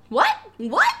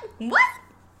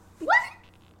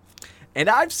 And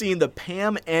I've seen the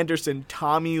Pam Anderson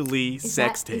Tommy Lee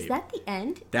sex tape. Is that the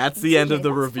end? That's the end of the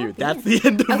that's review. not That's the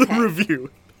end of the Okay.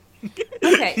 review.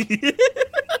 Okay.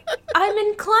 I'm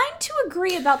inclined to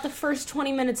agree about the first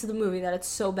 20 minutes of the movie that it's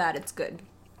so bad it's good.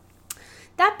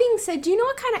 That being said, do you know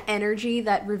what kind of energy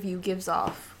that review gives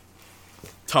off?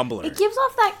 Tumblr. It gives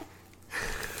off that...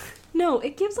 No,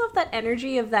 it gives off that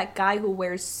energy of that guy who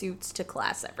wears suits to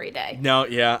class every day. No,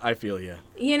 yeah, I feel you.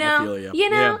 You know? I feel ya. You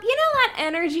know? Yeah. You know that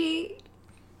energy?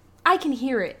 I can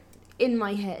hear it in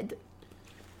my head.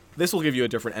 This will give you a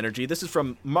different energy. This is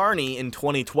from Marnie in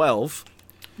 2012.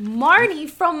 Marnie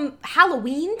from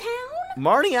Halloween Town?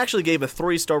 Marnie actually gave a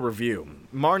 3-star review.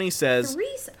 Marnie says,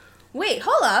 Wait,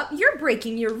 hold up. You're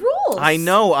breaking your rules. I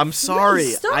know, I'm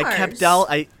sorry. I kept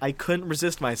stars. I couldn't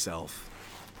resist myself.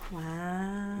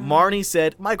 Wow. Marnie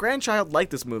said, "My grandchild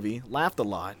liked this movie, laughed a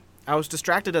lot. I was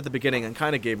distracted at the beginning and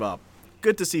kind of gave up.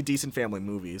 Good to see decent family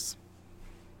movies."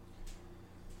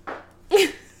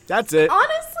 That's it.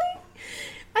 Honestly,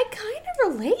 I kind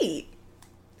of relate.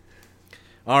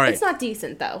 All right, It's not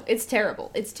decent, though. It's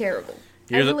terrible. It's terrible.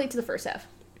 Here's I a- relate to the first half.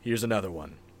 here's another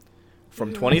one.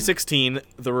 From 2016,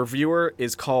 the reviewer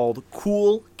is called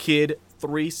Cool Kid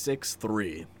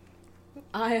 363.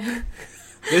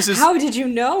 This is How did you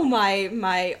know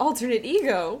my alternate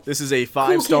ego? this is a Cool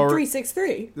Kid 5-star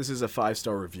 363. This is a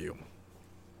 5-star review.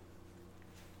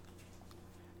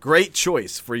 Great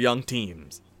choice for young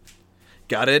teens.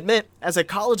 Gotta admit, as a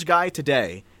college guy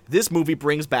today, This movie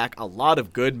brings back a lot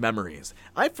of good memories.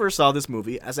 I first saw this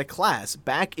movie as a class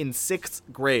back in 6th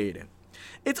grade.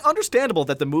 It's understandable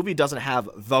that the movie doesn't have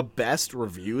the best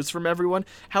reviews from everyone.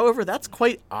 However, that's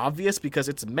quite obvious because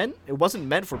it wasn't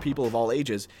meant for people of all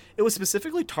ages. It was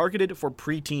specifically targeted for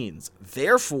preteens.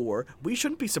 Therefore, we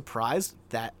shouldn't be surprised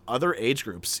that other age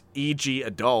groups, e.g.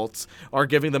 adults, are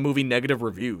giving the movie negative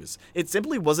reviews. It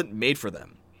simply wasn't made for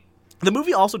them. The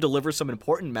movie also delivers some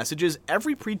important messages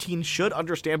every preteen should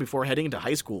understand before heading into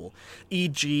high school,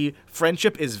 e.g.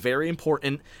 friendship is very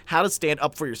important, how to stand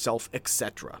up for yourself,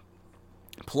 etc.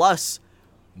 Plus,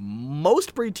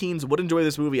 most preteens would enjoy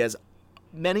this movie as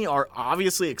many are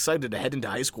obviously excited to head into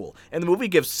high school, and the movie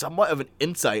gives somewhat of an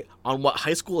insight on what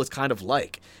high school is kind of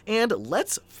like. And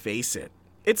let's face it,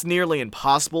 it's nearly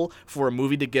impossible for a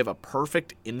movie to give a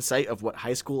perfect insight of what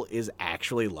high school is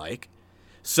actually like.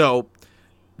 So,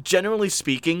 generally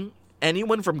speaking,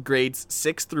 anyone from grades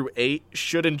 6 through 8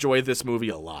 should enjoy this movie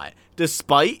a lot,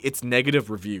 despite its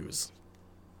negative reviews.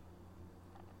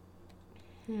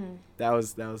 That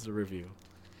was the review.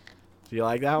 Do you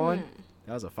like that one?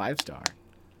 That was a 5-star.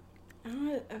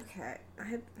 Okay.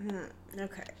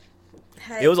 Okay.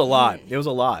 It was a lot. It was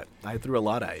a lot. I threw a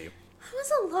lot at you.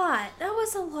 That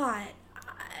was a lot.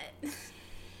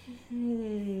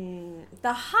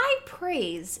 The high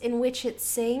praise in which it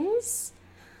sings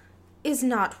is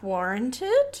not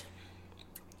warranted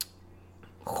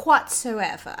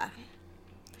whatsoever.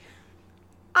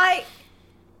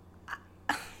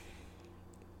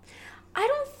 I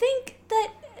don't think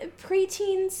that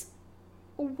preteens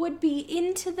would be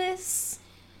into this.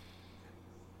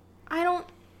 I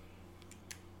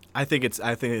think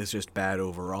it's just bad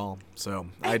overall. So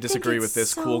I disagree with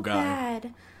this so cool guy.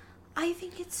 Bad. I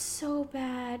think it's so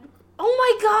bad. Oh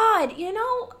my god,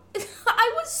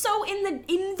 I was so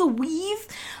in the weave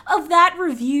of that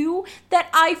review that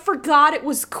I forgot it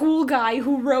was Cool Guy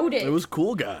who wrote it. It was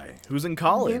Cool Guy who's in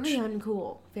college. Very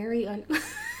uncool.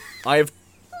 I have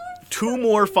 2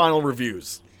 more final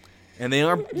reviews. And they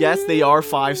are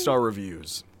 5-star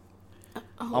reviews.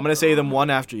 I'm going to say them one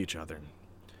after each other.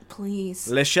 Please.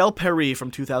 L'Echelle Paris from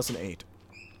 2008.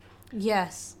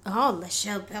 Yes. Oh,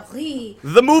 L'Echelle Paris.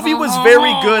 The movie was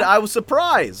very good. I was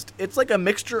surprised. It's like a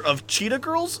mixture of Cheetah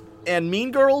Girls and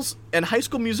Mean Girls and High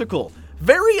School Musical.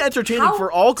 Very entertaining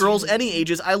for all girls any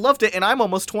ages. I loved it, and I'm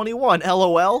almost 21.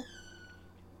 LOL.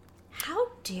 How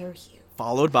dare you?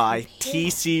 Followed by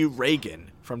T.C.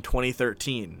 Reagan from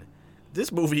 2013.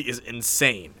 This movie is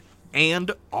insane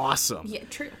and awesome. Yeah,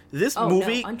 true. No,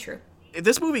 untrue.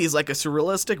 This movie is like a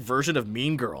surrealistic version of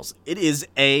Mean Girls. It is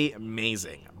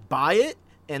amazing. Buy it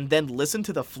and then listen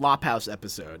to the Flophouse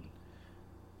episode.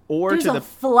 There's a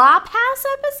Flophouse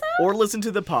episode? Or listen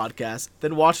to the podcast,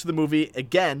 then watch the movie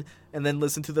again, and then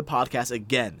listen to the podcast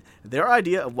again. Their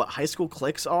idea of what high school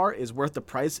cliques are is worth the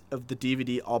price of the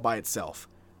DVD all by itself.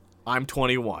 I'm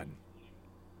 21.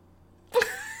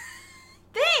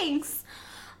 Thanks.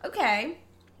 Okay.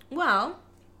 Well,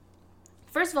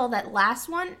 first of all, that last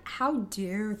one, how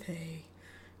dare they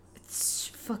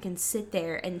fucking sit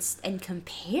there and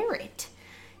compare it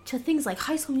to things like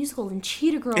High School Musical and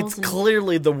Cheetah Girls. It's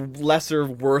clearly the lesser,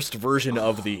 worst version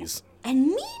of these. And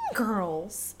Mean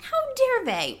Girls. How dare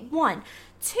they? 1.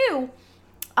 2,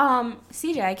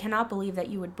 CJ, I cannot believe that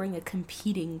you would bring a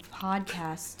competing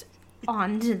podcast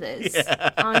onto this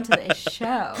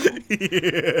show.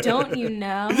 Yeah. Don't you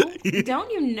know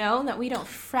that we don't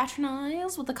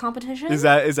fraternize with the competition? Is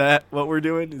that what we're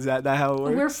doing? Is that how it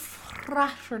works? We're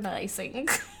fraternizing.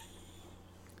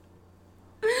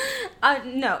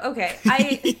 No, okay.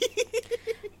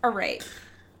 All right.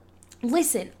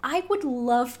 Listen, I would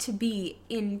love to be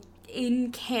in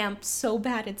camp so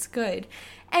bad it's good.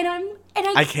 And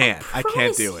I can't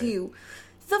do it. You,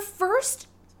 the first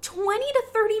 20 to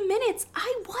 30 minutes,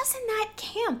 I was in that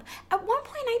camp. At one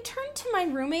point, I turned to my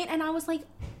roommate and I was like,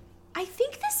 I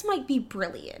think this might be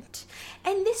brilliant.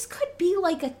 And this could be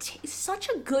like such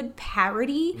a good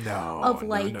parody of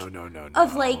like,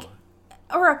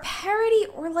 or a parody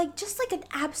or like just like an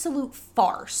absolute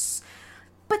farce.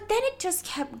 But then it just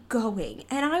kept going.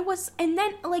 And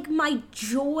then like my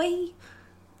joy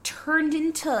turned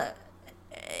into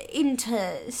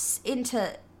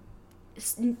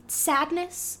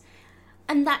sadness,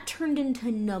 and that turned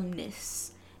into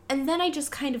numbness. And then I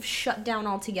just kind of shut down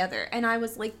altogether, and I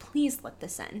was like, please let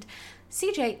this end.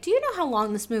 CJ, do you know how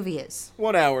long this movie is?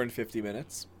 1 hour and 50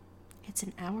 minutes. It's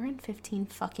 1 hour and 15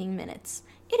 fucking minutes.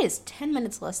 It is 10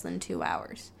 minutes less than 2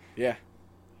 hours. Yeah.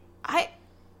 Do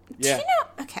you know,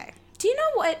 okay. Do you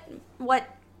know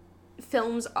what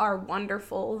films are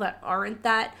wonderful that aren't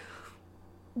that?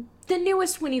 The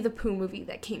newest Winnie the Pooh movie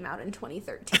that came out in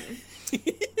 2013.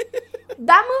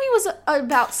 That movie was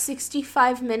about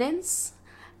 65 minutes,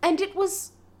 and it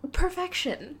was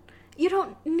perfection. You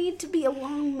don't need to be a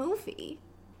long movie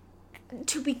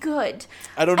to be good.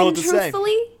 I don't know what to say.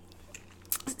 Truthfully,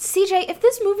 CJ, if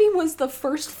this movie was the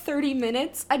first 30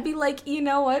 minutes, I'd be like, you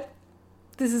know what?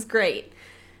 This is great.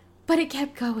 But it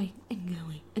kept going and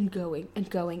going and going and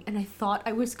going, and I thought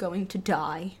I was going to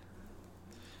die.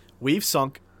 We've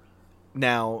sunk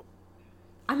now.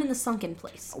 I'm in the sunken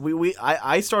place.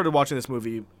 I started watching this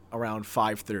movie around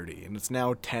 5:30, and it's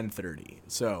now 10:30.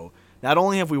 So not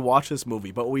only have we watched this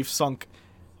movie, but we've sunk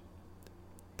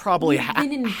probably We've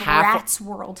been in half. Bratz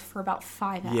world for about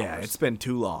 5 hours. Yeah, it's been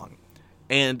too long.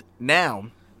 And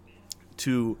now,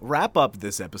 to wrap up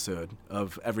this episode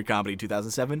of Every Comedy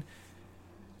 2007,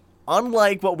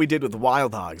 unlike what we did with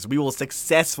Wild Hogs, we will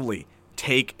successfully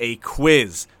take a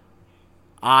quiz.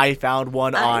 I found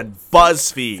one on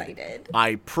BuzzFeed. Excited.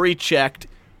 I pre-checked,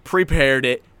 prepared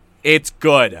it. It's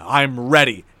good. I'm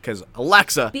ready. Because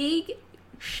Alexa... Big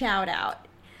shout out.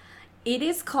 It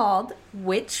is called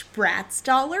Which Bratz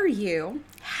Doll Are You?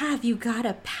 Have you got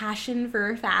a passion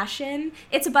for fashion?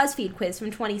 It's a BuzzFeed quiz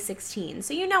from 2016,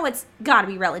 so you know it's got to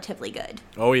be relatively good.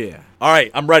 Oh, yeah. All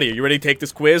right, I'm ready. Are you ready to take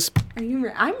this quiz? Are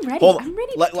you? I'm ready. Hold on. I'm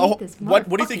ready to take this. What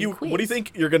do you think quiz. What do you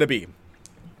think you're gonna be?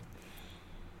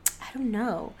 I don't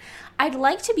know. I'd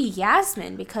like to be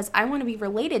Yasmin because I want to be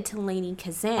related to Lainey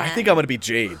Kazan. I think I'm gonna be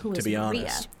Jade. who To is be Maria.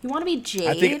 honest, You want to be Jade?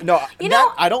 I think no. You not,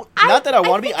 know, I don't. Not that I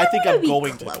want to be. I think I'm wanna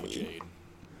going Chloe. to be Jade.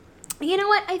 You know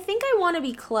what? I think I want to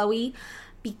be Chloe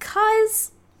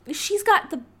because she's got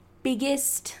the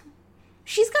biggest.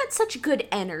 She's got such good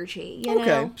energy. You Okay,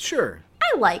 know? sure.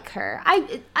 I like her. I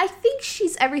think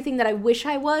she's everything that I wish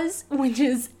I was, which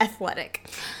is athletic.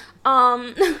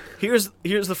 Here's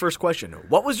the first question.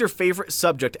 What was your favorite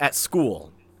subject at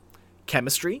school?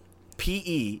 Chemistry,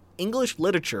 PE, English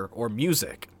literature, or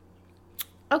music?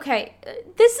 Okay,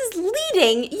 this is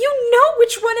leading. You know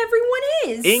which one everyone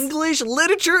is. English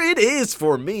literature it is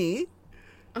for me.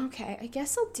 Okay, I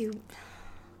guess I'll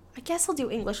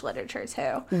do English literature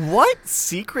too. What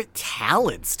secret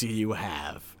talents do you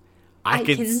have? I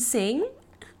can sing.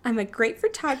 I'm a great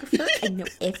photographer. I know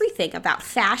everything about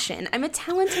fashion. I'm a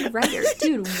talented writer.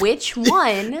 Dude, which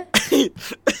one?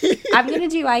 I'm going to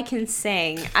do I can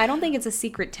sing. I don't think it's a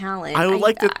secret talent.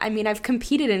 I mean, I've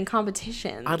competed in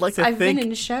competitions. I've been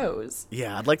in shows.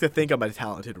 Yeah, I'd like to think I'm a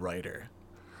talented writer.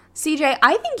 CJ,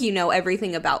 I think you know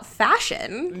everything about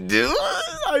fashion.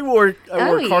 I wore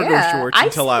cargo shorts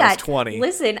until I was 20.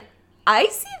 Listen, I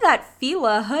see that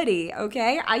Fila hoodie,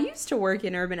 okay? I used to work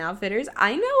in Urban Outfitters.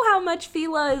 I know how much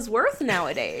Fila is worth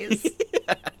nowadays.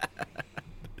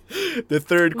 The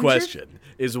third question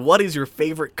is, what is your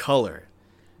favorite color?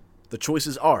 The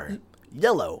choices are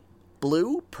yellow,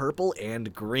 blue, purple,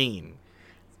 and green.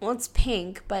 Well, it's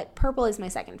pink, but purple is my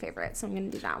second favorite, so I'm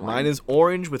going to do that one. Mine is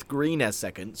orange with green as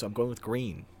second, so I'm going with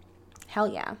green. Hell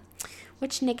yeah.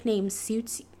 Which nickname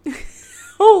suits you?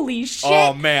 Holy shit.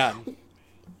 Oh, man.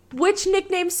 Which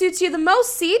nickname suits you the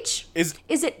most, Siege? Is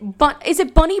it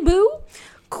Bunny Boo,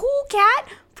 Cool Cat,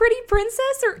 Pretty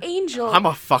Princess, or Angel? I'm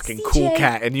a fucking cool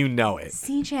cat, and you know it.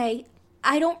 CJ,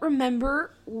 I don't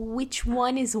remember which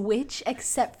one is which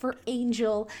except for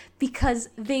Angel because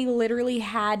they literally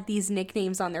had these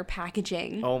nicknames on their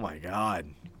packaging. Oh my god.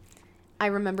 I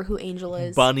remember who Angel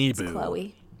is. Bunny It's Boo.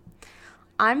 Chloe.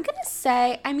 I'm going to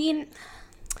say, I mean,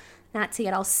 not to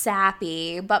get all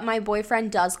sappy, but my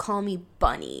boyfriend does call me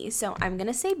Bunny, so I'm going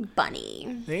to say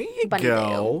Bunny. There you Bunny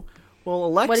go. Boo. Well,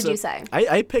 Alexa. What did you say?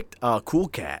 I picked Cool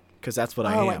Cat because that's what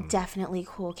I am. Oh, definitely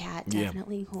Cool Cat.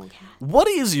 Definitely Cool Cat. What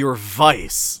is your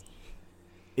vice?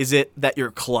 Is it that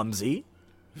you're clumsy,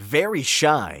 very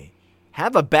shy,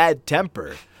 have a bad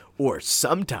temper, or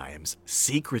sometimes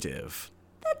secretive?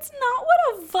 That's not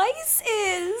what a vice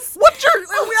is. What's your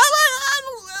Alexa?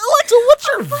 What's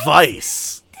your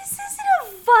vice? This isn't a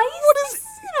vice. What is? This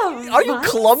isn't a Are you vice.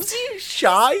 clumsy,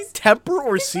 shy, temper,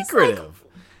 or This is secretive?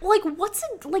 Like what's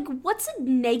a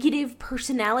negative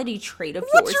personality trait of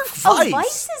What's yours? your vice? A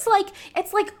vice is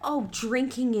it's like, oh,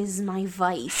 drinking is my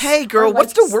vice. Hey, girl, Or,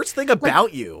 what's like, the worst thing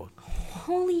about you?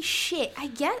 Holy shit!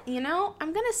 I'm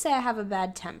gonna say I have a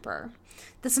bad temper.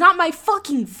 That's not my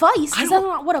fucking vice. Because that's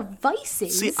not what a vice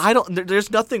is. See,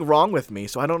 there's nothing wrong with me,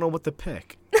 so I don't know what to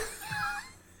pick.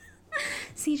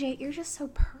 CJ, you're just so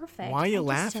perfect. Why are you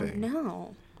I just laughing? don't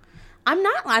know. I'm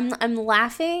not. I'm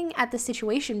laughing at the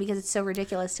situation because it's so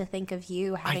ridiculous to think of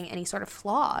you having any sort of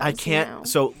flaws. I can't. You know?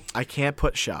 So I can't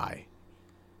put shy.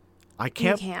 I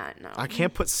can't. You can't. No. I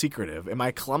can't put secretive. Am I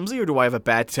clumsy or do I have a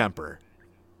bad temper?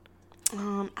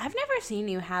 I've never seen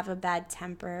you have a bad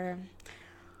temper.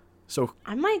 So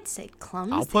I might say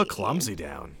clumsy. I'll put clumsy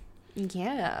down.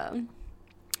 Yeah.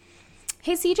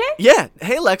 Hey, CJ? Yeah.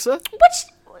 Hey, Alexa.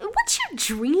 What's your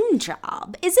dream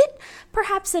job? Is it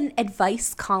perhaps an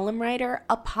advice column writer,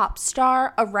 a pop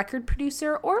star, a record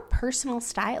producer, or a personal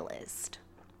stylist?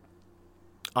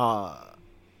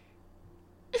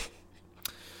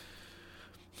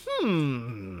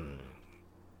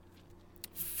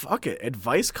 Fuck it.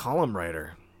 Advice column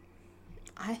writer.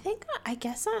 I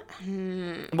guess I...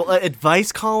 Well,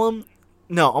 advice column?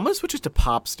 No, I'm going to switch it to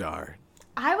pop star.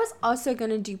 I was also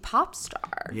going to do pop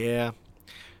star. Yeah.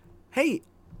 Hey,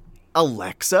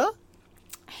 Alexa?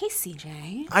 Hey,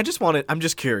 CJ. I'm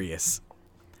just curious.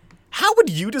 How would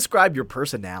you describe your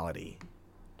personality?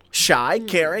 Shy,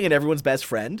 caring, and everyone's best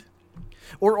friend?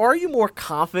 Or are you more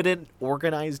confident,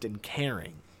 organized, and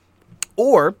caring?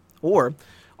 Or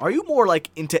are you more like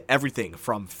into everything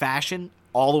from fashion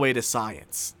all the way to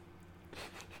science?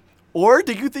 Or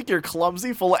do you think you're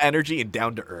clumsy, full of energy, and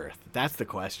down to earth? That's the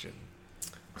question.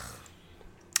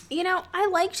 You know, I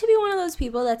like to be one of those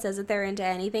people that says that they're into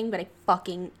anything, but I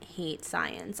fucking hate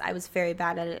science. I was very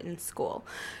bad at it in school.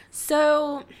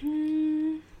 So,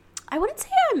 I wouldn't say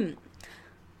I'm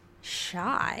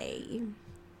shy.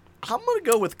 I'm going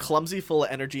to go with clumsy, full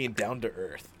of energy, and down to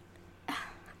earth.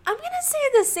 I'm going to say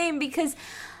the same because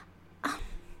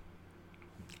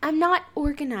I'm not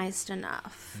organized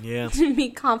enough to be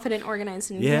confident,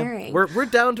 organized, and caring. We're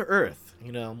down to earth.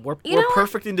 You know, we're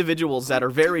perfect individuals that are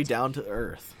very down to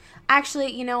earth.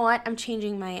 Actually, you know what? I'm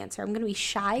changing my answer. I'm going to be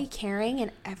shy, caring,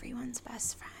 and everyone's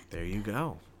best friend. There you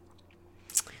go.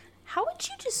 How would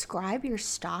you describe your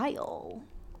style?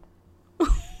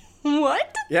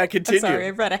 What? Yeah, continue. Sorry, I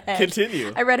read ahead.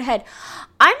 Continue. I read ahead.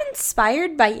 I'm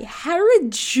inspired by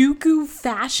Harajuku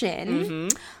fashion.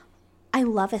 Mm-hmm. I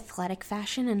love athletic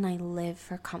fashion and I live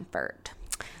for comfort.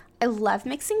 I love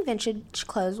mixing vintage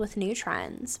clothes with new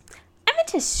trends. I'm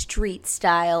into street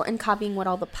style and copying what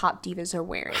all the pop divas are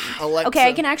wearing. Alexa.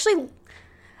 Okay,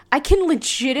 I can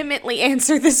legitimately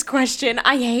answer this question.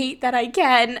 I hate that I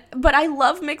can, but I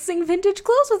love mixing vintage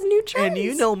clothes with new trends. And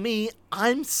you know me,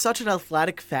 I'm such an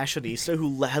athletic fashionista who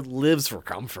lives for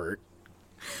comfort.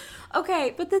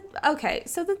 Okay,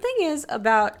 so the thing is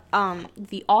about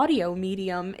the audio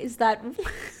medium is that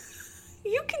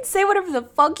you can say whatever the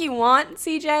fuck you want,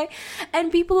 CJ,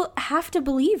 and people have to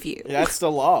believe you. That's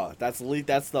the law. That's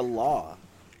the law.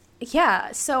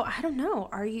 Yeah, so I don't know.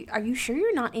 Are you sure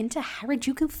you're not into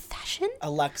Harajuku fashion?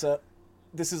 Alexa,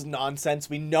 this is nonsense.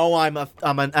 We know I'm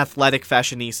an athletic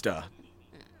fashionista.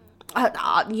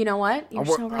 You know what? You're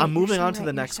so right. I'm moving on to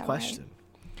the next question. Right.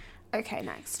 Okay,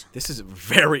 next. This is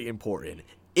very important.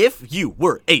 If you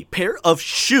were a pair of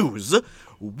shoes,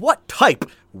 what type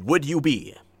would you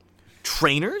be?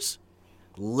 Trainers,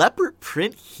 leopard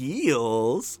print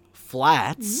heels,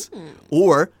 flats,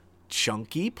 or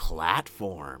chunky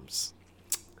platforms?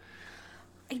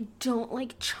 I don't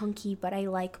like chunky, but I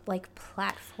like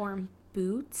platform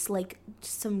boots, like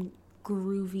some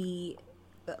groovy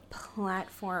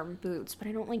platform boots, but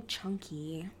I don't like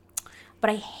chunky. But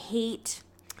I hate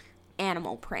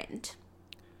animal print.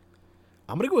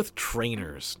 I'm going to go with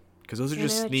trainers, because those are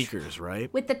just sneakers,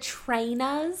 right? With the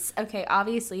trainers? Okay,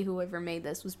 obviously whoever made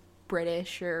this was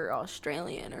British or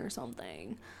Australian or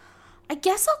something. I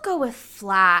guess I'll go with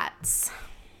flats.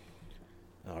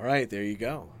 All right, there you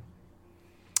go.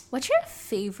 What's your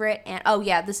favorite? Oh,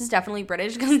 yeah, this is definitely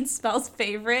British because it spells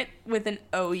favorite with an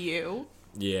O-U.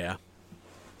 Yeah.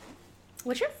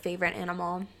 What's your favorite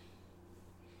animal?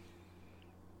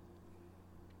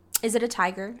 Is it a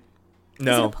tiger?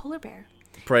 No. Is it a polar bear?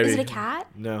 Probably. Is it a cat?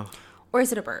 No. Or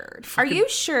is it a bird? Are you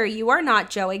sure you are not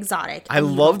Joe Exotic? I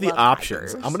love the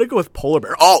options. Tigers? I'm going to go with polar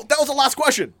bear. Oh, that was the last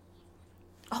question.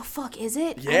 Oh, fuck, is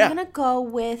it? Yeah. I'm going to go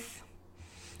with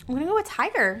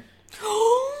tiger.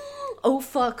 Oh,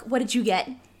 fuck. What did you get?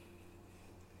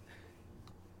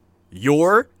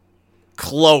 You're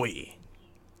Chloe.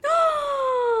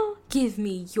 Give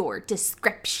me your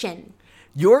description.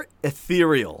 You're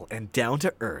ethereal and down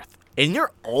to earth, and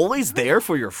you're always there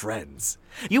for your friends.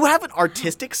 You have an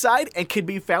artistic side and can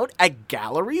be found at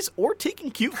galleries or taking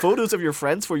cute photos of your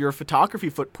friends for your photography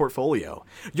portfolio.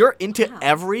 You're into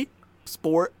every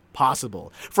sport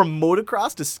possible, from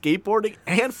motocross to skateboarding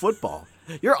and football.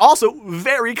 You're also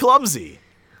very clumsy.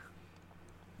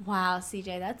 Wow,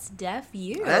 CJ, that's def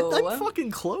you. I'm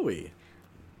fucking Chloe.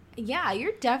 Yeah,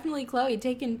 you're definitely Chloe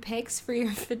taking pics for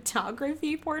your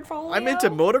photography portfolio. I'm into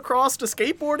motocross to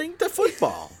skateboarding to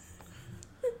football.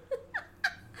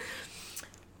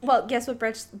 Well, guess what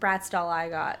Bratz doll I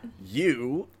got?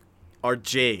 You are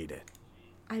Jade.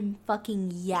 I'm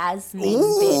fucking Yasmin,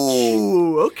 Ooh,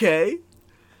 bitch. Okay.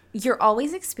 You're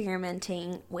always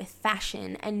experimenting with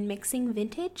fashion and mixing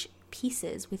vintage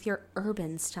pieces with your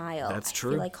urban style. That's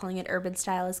true. I feel like calling it urban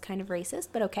style is kind of racist,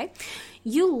 but okay.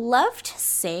 You love to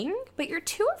sing, but you're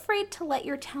too afraid to let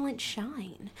your talent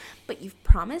shine. But I've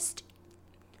promised.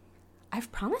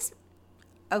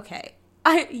 Okay.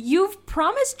 You've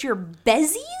promised your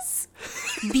bezies,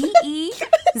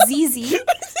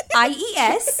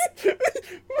 Bezzies.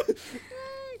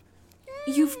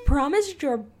 You've promised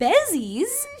your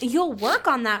bezies you'll work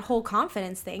on that whole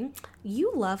confidence thing.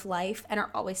 You love life and are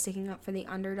always sticking up for the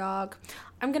underdog.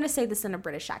 I'm going to say this in a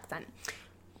British accent.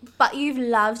 But you've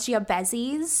loved your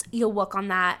bezies. You'll work on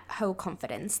that whole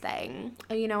confidence thing.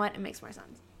 Oh, you know what? It makes more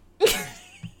sense.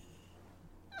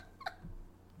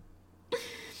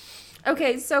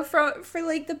 Okay, so for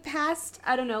like the past,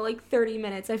 I don't know, like 30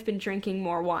 minutes, I've been drinking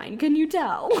more wine. Can you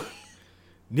tell?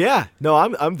 Yeah, no,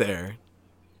 I'm there.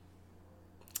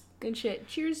 Good shit.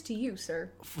 Cheers to you, sir.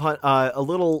 Fun, a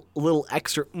little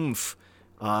extra oomph.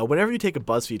 Whenever you take a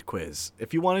BuzzFeed quiz,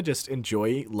 if you want to just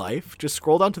enjoy life, just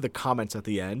scroll down to the comments at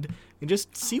the end and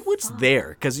just see what's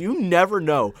there, because you never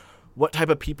know what type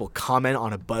of people comment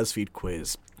on a BuzzFeed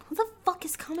quiz. Who the fuck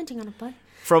is commenting on a bud?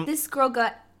 From This girl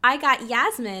I got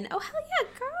Yasmin. Oh, hell yeah,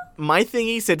 girl. my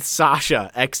thingy said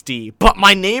Sasha XD, but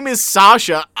my name is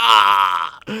Sasha.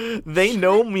 Ah, they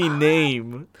know me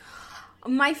name.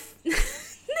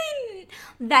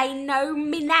 They know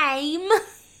me name.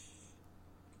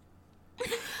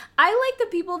 I like the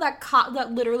people that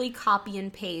literally copy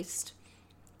and paste.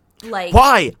 Like,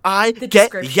 why I get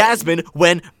description. Yasmin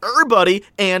when everybody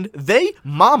and they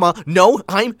mama know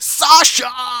I'm Sasha.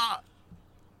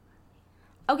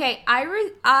 Okay,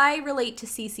 I relate to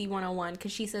CC 101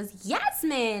 because she says,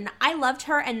 Yasmin, I loved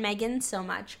her and Megan so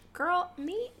much. Girl,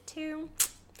 me too.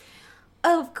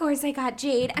 Oh, of course I got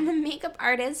Jade. I'm a makeup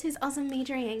artist who's also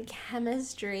majoring in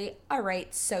chemistry. All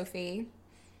right, Sophie.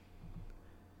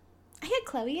 I got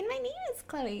Chloe and my name is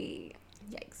Chloe.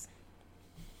 Yikes.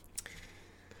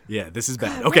 Yeah, this is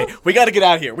bad. Okay, we gotta get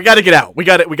out of here. We gotta get out. We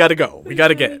gotta go. We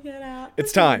gotta get. Out.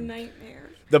 It's time.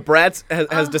 The Bratz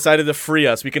has decided to free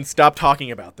us. We can stop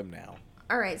talking about them now.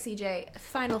 All right, CJ.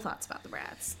 Final thoughts about the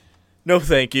Bratz. No,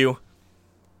 thank you.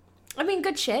 I mean,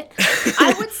 good shit.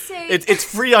 I would say it's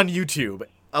free on YouTube.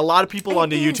 A lot of people on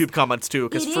the is. YouTube comments too,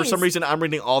 because It for some is. reason I'm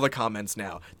reading all the comments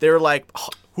now. They're like, oh,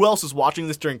 "Who else is watching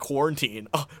this during quarantine?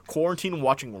 Oh, quarantine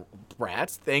watching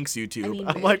Bratz? Thanks, YouTube." I mean,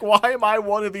 I'm like, why am I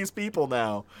one of these people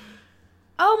now?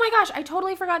 Oh my gosh, I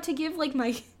totally forgot to give like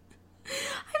my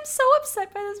I'm so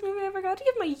upset by this movie. I forgot to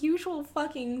give my usual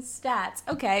fucking stats.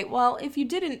 Okay, well, if you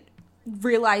didn't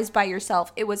realize by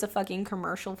yourself, it was a fucking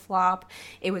commercial flop.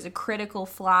 It was a critical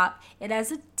flop. It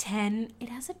has a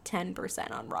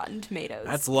 10% on Rotten Tomatoes.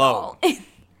 That's low.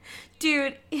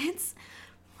 Dude, it's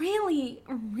really,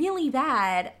 really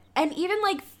bad. And even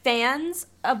like fans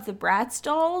of the Bratz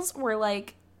dolls were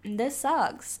like, this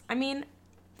sucks. I mean,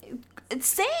 it's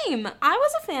same. I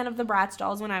was a fan of the Bratz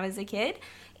dolls when I was a kid.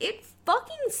 It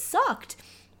fucking sucked.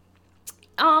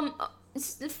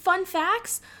 Fun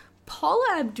facts,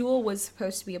 Paula Abdul was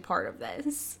supposed to be a part of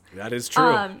this. That is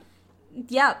true.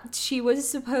 Yeah, she was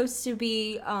supposed to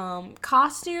be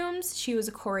costumes, she was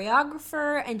a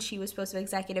choreographer, and she was supposed to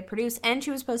executive produce, and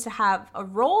she was supposed to have a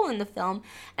role in the film,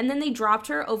 and then they dropped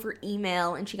her over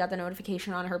email, and she got the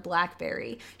notification on her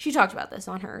BlackBerry. She talked about this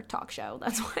on her talk show.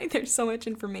 That's why there's so much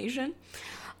information.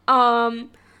 The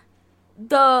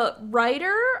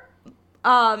writer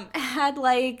had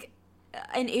like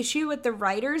an issue with the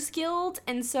Writers Guild,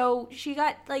 and so she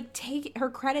got like her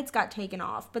credits got taken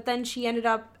off, but then she ended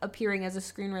up appearing as a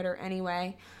screenwriter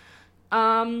anyway.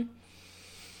 God,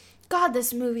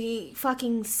 this movie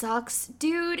fucking sucks,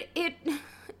 dude.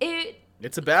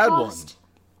 It's a bad one.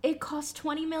 It cost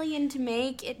 $20 million to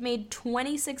make. It made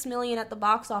 $26 million at the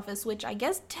box office, which I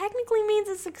guess technically means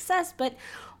a success, but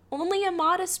only a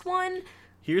modest one.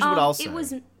 Here's what I'll say. It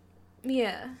was,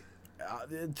 yeah.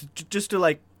 Just to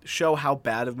like show how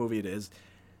bad of a movie it is,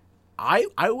 I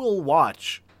will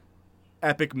watch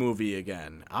Epic Movie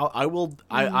again.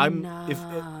 If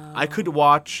I could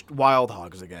watch Wild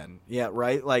Hogs again. Yeah,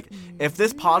 right? Like if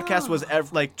this podcast was ever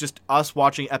like just us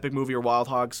watching Epic Movie or Wild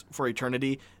Hogs for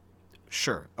eternity,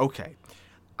 sure. Okay.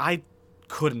 I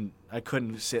couldn't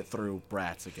sit through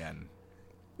Bratz again.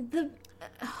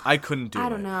 I couldn't do it. I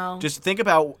don't know. Just think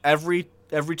about every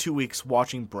 2 weeks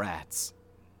watching Bratz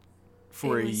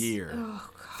for a year. Oh,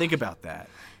 think about that.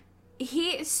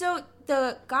 So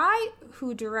the guy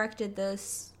who directed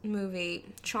this movie,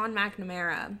 Sean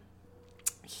McNamara,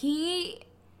 he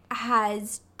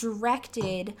has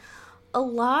directed a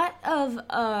lot of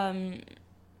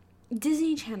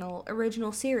Disney Channel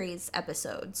original series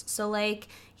episodes. So like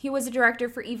he was a director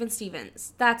for Even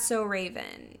Stevens, That's So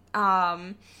Raven,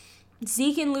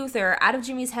 Zeke and Luther, Out of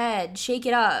Jimmy's Head, Shake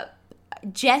It Up,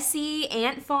 Jesse,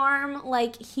 Ant Farm.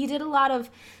 Like, he did a lot of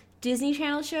Disney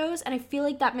Channel shows, and I feel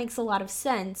like that makes a lot of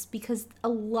sense because a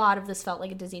lot of this felt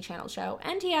like a Disney Channel show,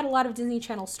 and he had a lot of Disney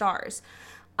Channel stars.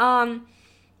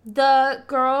 The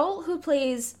girl who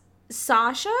plays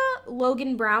Sasha,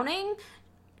 Logan Browning,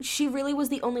 she really was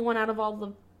the only one out of all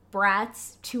the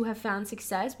Bratz to have found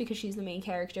success because she's the main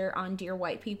character on Dear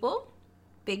White People.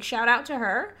 Big shout out to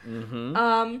her.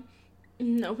 Mm-hmm.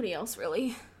 Nobody else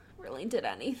really did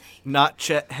anything. Not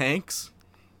Chet Hanks.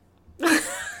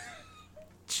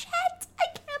 Chet! I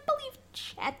can't believe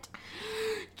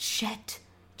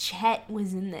Chet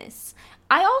was in this.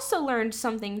 I also learned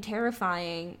something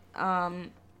terrifying. I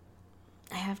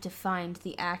have to find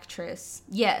the actress.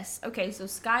 Yes. Okay, so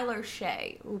Skylar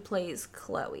Shea, who plays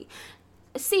Chloe.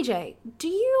 CJ, do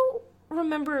you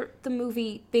remember the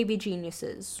movie Baby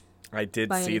Geniuses? I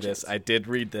did see this. I did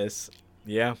read this.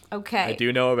 Yeah. Okay. I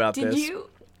do know about this.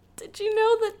 Did you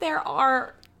know that there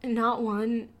are not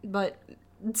one, but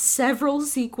several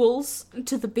sequels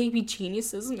to the Baby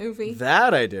Geniuses movie?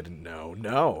 That I didn't know.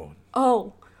 No.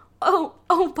 Oh,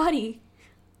 buddy.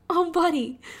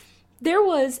 There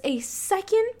was a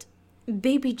second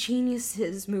Baby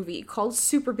Geniuses movie called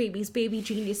Super Babies Baby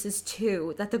Geniuses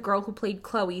 2 that the girl who played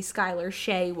Chloe, Skylar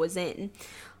Shea, was in.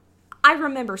 I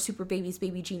remember Super Babies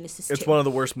Baby Geniuses 2. It's one of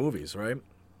the worst movies, right?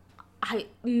 I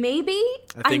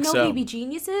think know so. Baby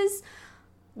Geniuses,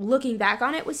 looking back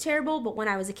on it, was terrible, but when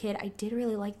I was a kid, I did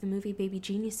really like the movie Baby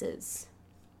Geniuses.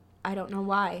 I don't know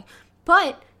why.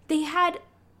 But they had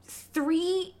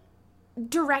 3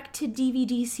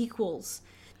 direct-to-DVD sequels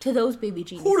to those Baby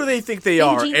Geniuses. Who do they think they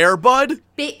are? Air Bud?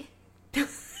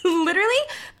 Literally,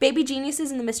 Baby Geniuses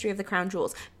and the Mystery of the Crown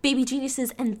Jewels. Baby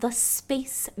Geniuses and the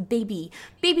Space Baby.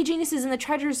 Baby Geniuses and the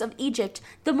Treasures of Egypt.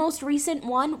 The most recent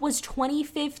one was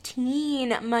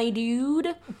 2015, my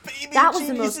dude. That was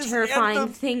the most terrifying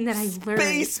thing that I learned.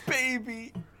 Space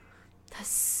Baby. The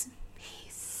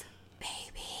Space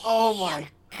Baby. Oh my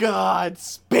God,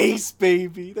 Space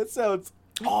Baby. That sounds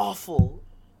awful.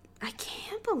 I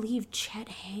can't believe Chet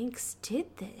Hanks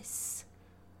did this.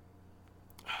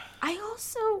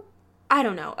 I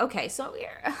don't know. Okay, so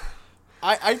we're...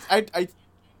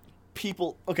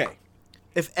 People, okay.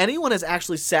 If anyone has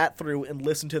actually sat through and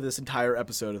listened to this entire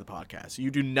episode of the podcast,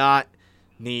 you do not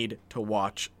need to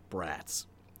watch Bratz.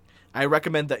 I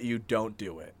recommend that you don't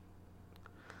do it.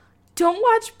 Don't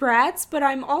watch Bratz, but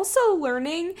I'm also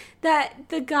learning that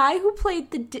the guy who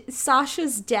played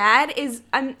Sasha's dad is...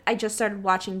 I just started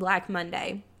watching Black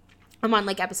Monday. I'm on,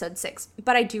 episode 6,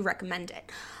 but I do recommend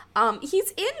it.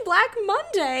 He's in Black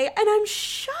Monday, and I'm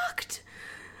shocked.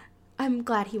 I'm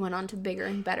glad he went on to bigger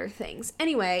and better things.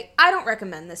 Anyway, I don't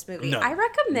recommend this movie. No, I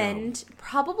recommend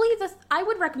I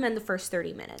would recommend the first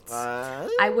 30 minutes.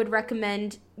 I would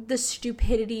recommend the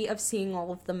stupidity of seeing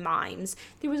all of the mimes.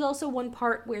 There was also one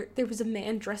part where there was a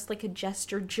man dressed like a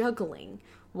jester juggling.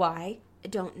 Why? I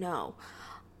don't know.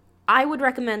 I would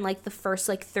recommend, the first,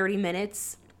 30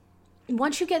 minutes.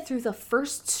 Once you get through the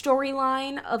first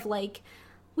storyline of,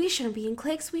 we shouldn't be in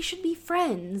cliques, we should be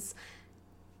friends,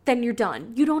 then you're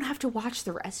done. You don't have to watch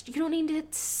the rest. You don't need to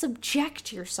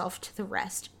subject yourself to the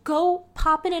rest. Go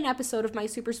pop in an episode of My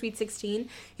Super Sweet 16.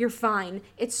 You're fine.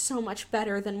 It's so much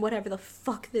better than whatever the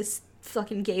fuck this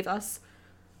fucking gave us.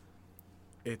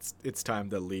 It's time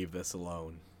to leave this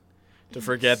alone. To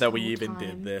forget that we even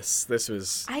did this. This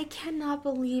was... I cannot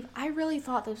believe... I really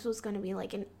thought this was going to be,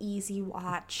 an easy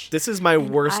watch. This is my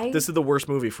worst... This is the worst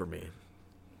movie for me.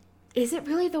 Is it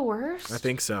really the worst? I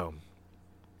think so.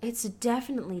 It's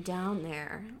definitely down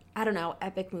there. I don't know.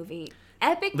 Epic movie.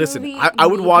 Listen, movie. I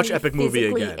would watch Epic Movie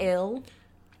again. Ill.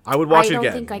 I would watch it again. I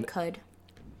don't think I could.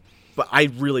 But I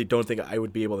really don't think I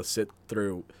would be able to sit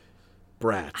through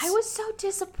Bratz. I was so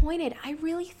disappointed. I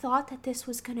really thought that this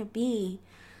was going to be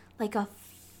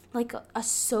a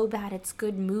so bad it's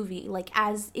good movie.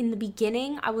 As in the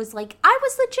beginning, I was legit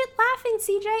laughing,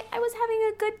 CJ. I was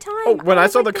having a good time. Oh, when I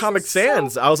saw the Comic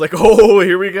Sans, I was like, oh,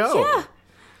 here we go. Yeah.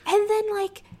 And then,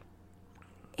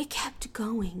 it kept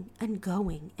going and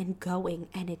going and going,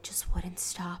 and it just wouldn't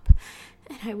stop.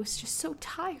 And I was just so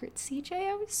tired, CJ.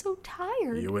 I was so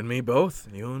tired. You and me both.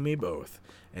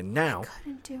 And now... I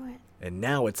couldn't do it. And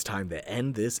now it's time to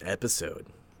end this episode.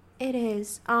 It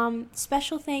is.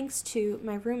 Special thanks to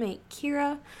my roommate,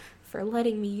 Kira, for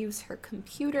letting me use her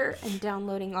computer and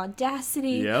downloading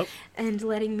Audacity. Yep. And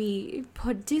letting me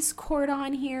put Discord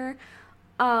on here.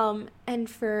 And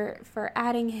for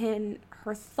adding in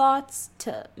her thoughts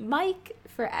to Mike,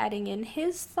 for adding in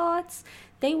his thoughts.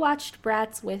 They watched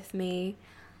Bratz with me.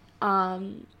 What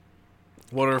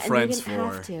are friends they didn't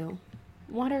for? Have to.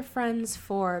 What are friends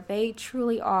for? They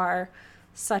truly are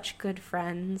such good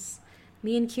friends.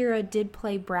 Me and Kira did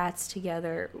play Bratz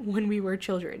together when we were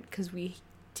children because we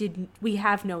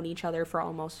have known each other for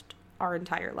almost our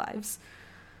entire lives.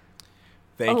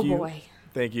 Thank you. Boy.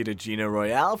 Thank you to Gina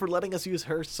Royale for letting us use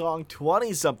her song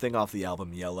 20-something off the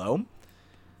album Yellow.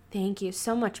 Thank you.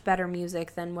 So much better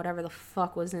music than whatever the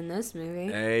fuck was in this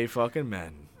movie. Hey, fucking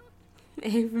men.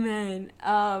 Amen.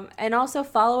 And also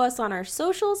follow us on our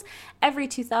socials. Every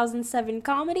 2007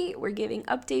 Comedy, we're giving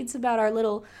updates about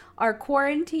our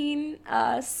quarantine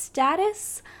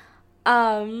status.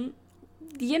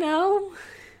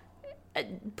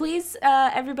 Please,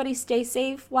 everybody stay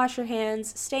safe, wash your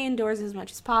hands, stay indoors as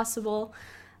much as possible.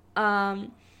 Keep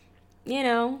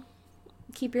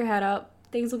your head up.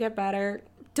 Things will get better.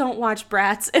 Don't watch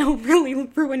Bratz. It'll really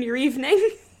ruin your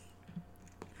evening.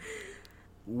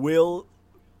 We'll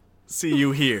see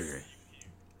you here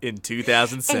in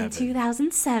 2007. In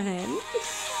 2007.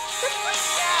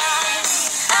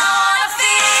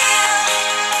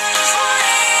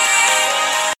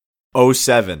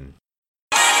 07.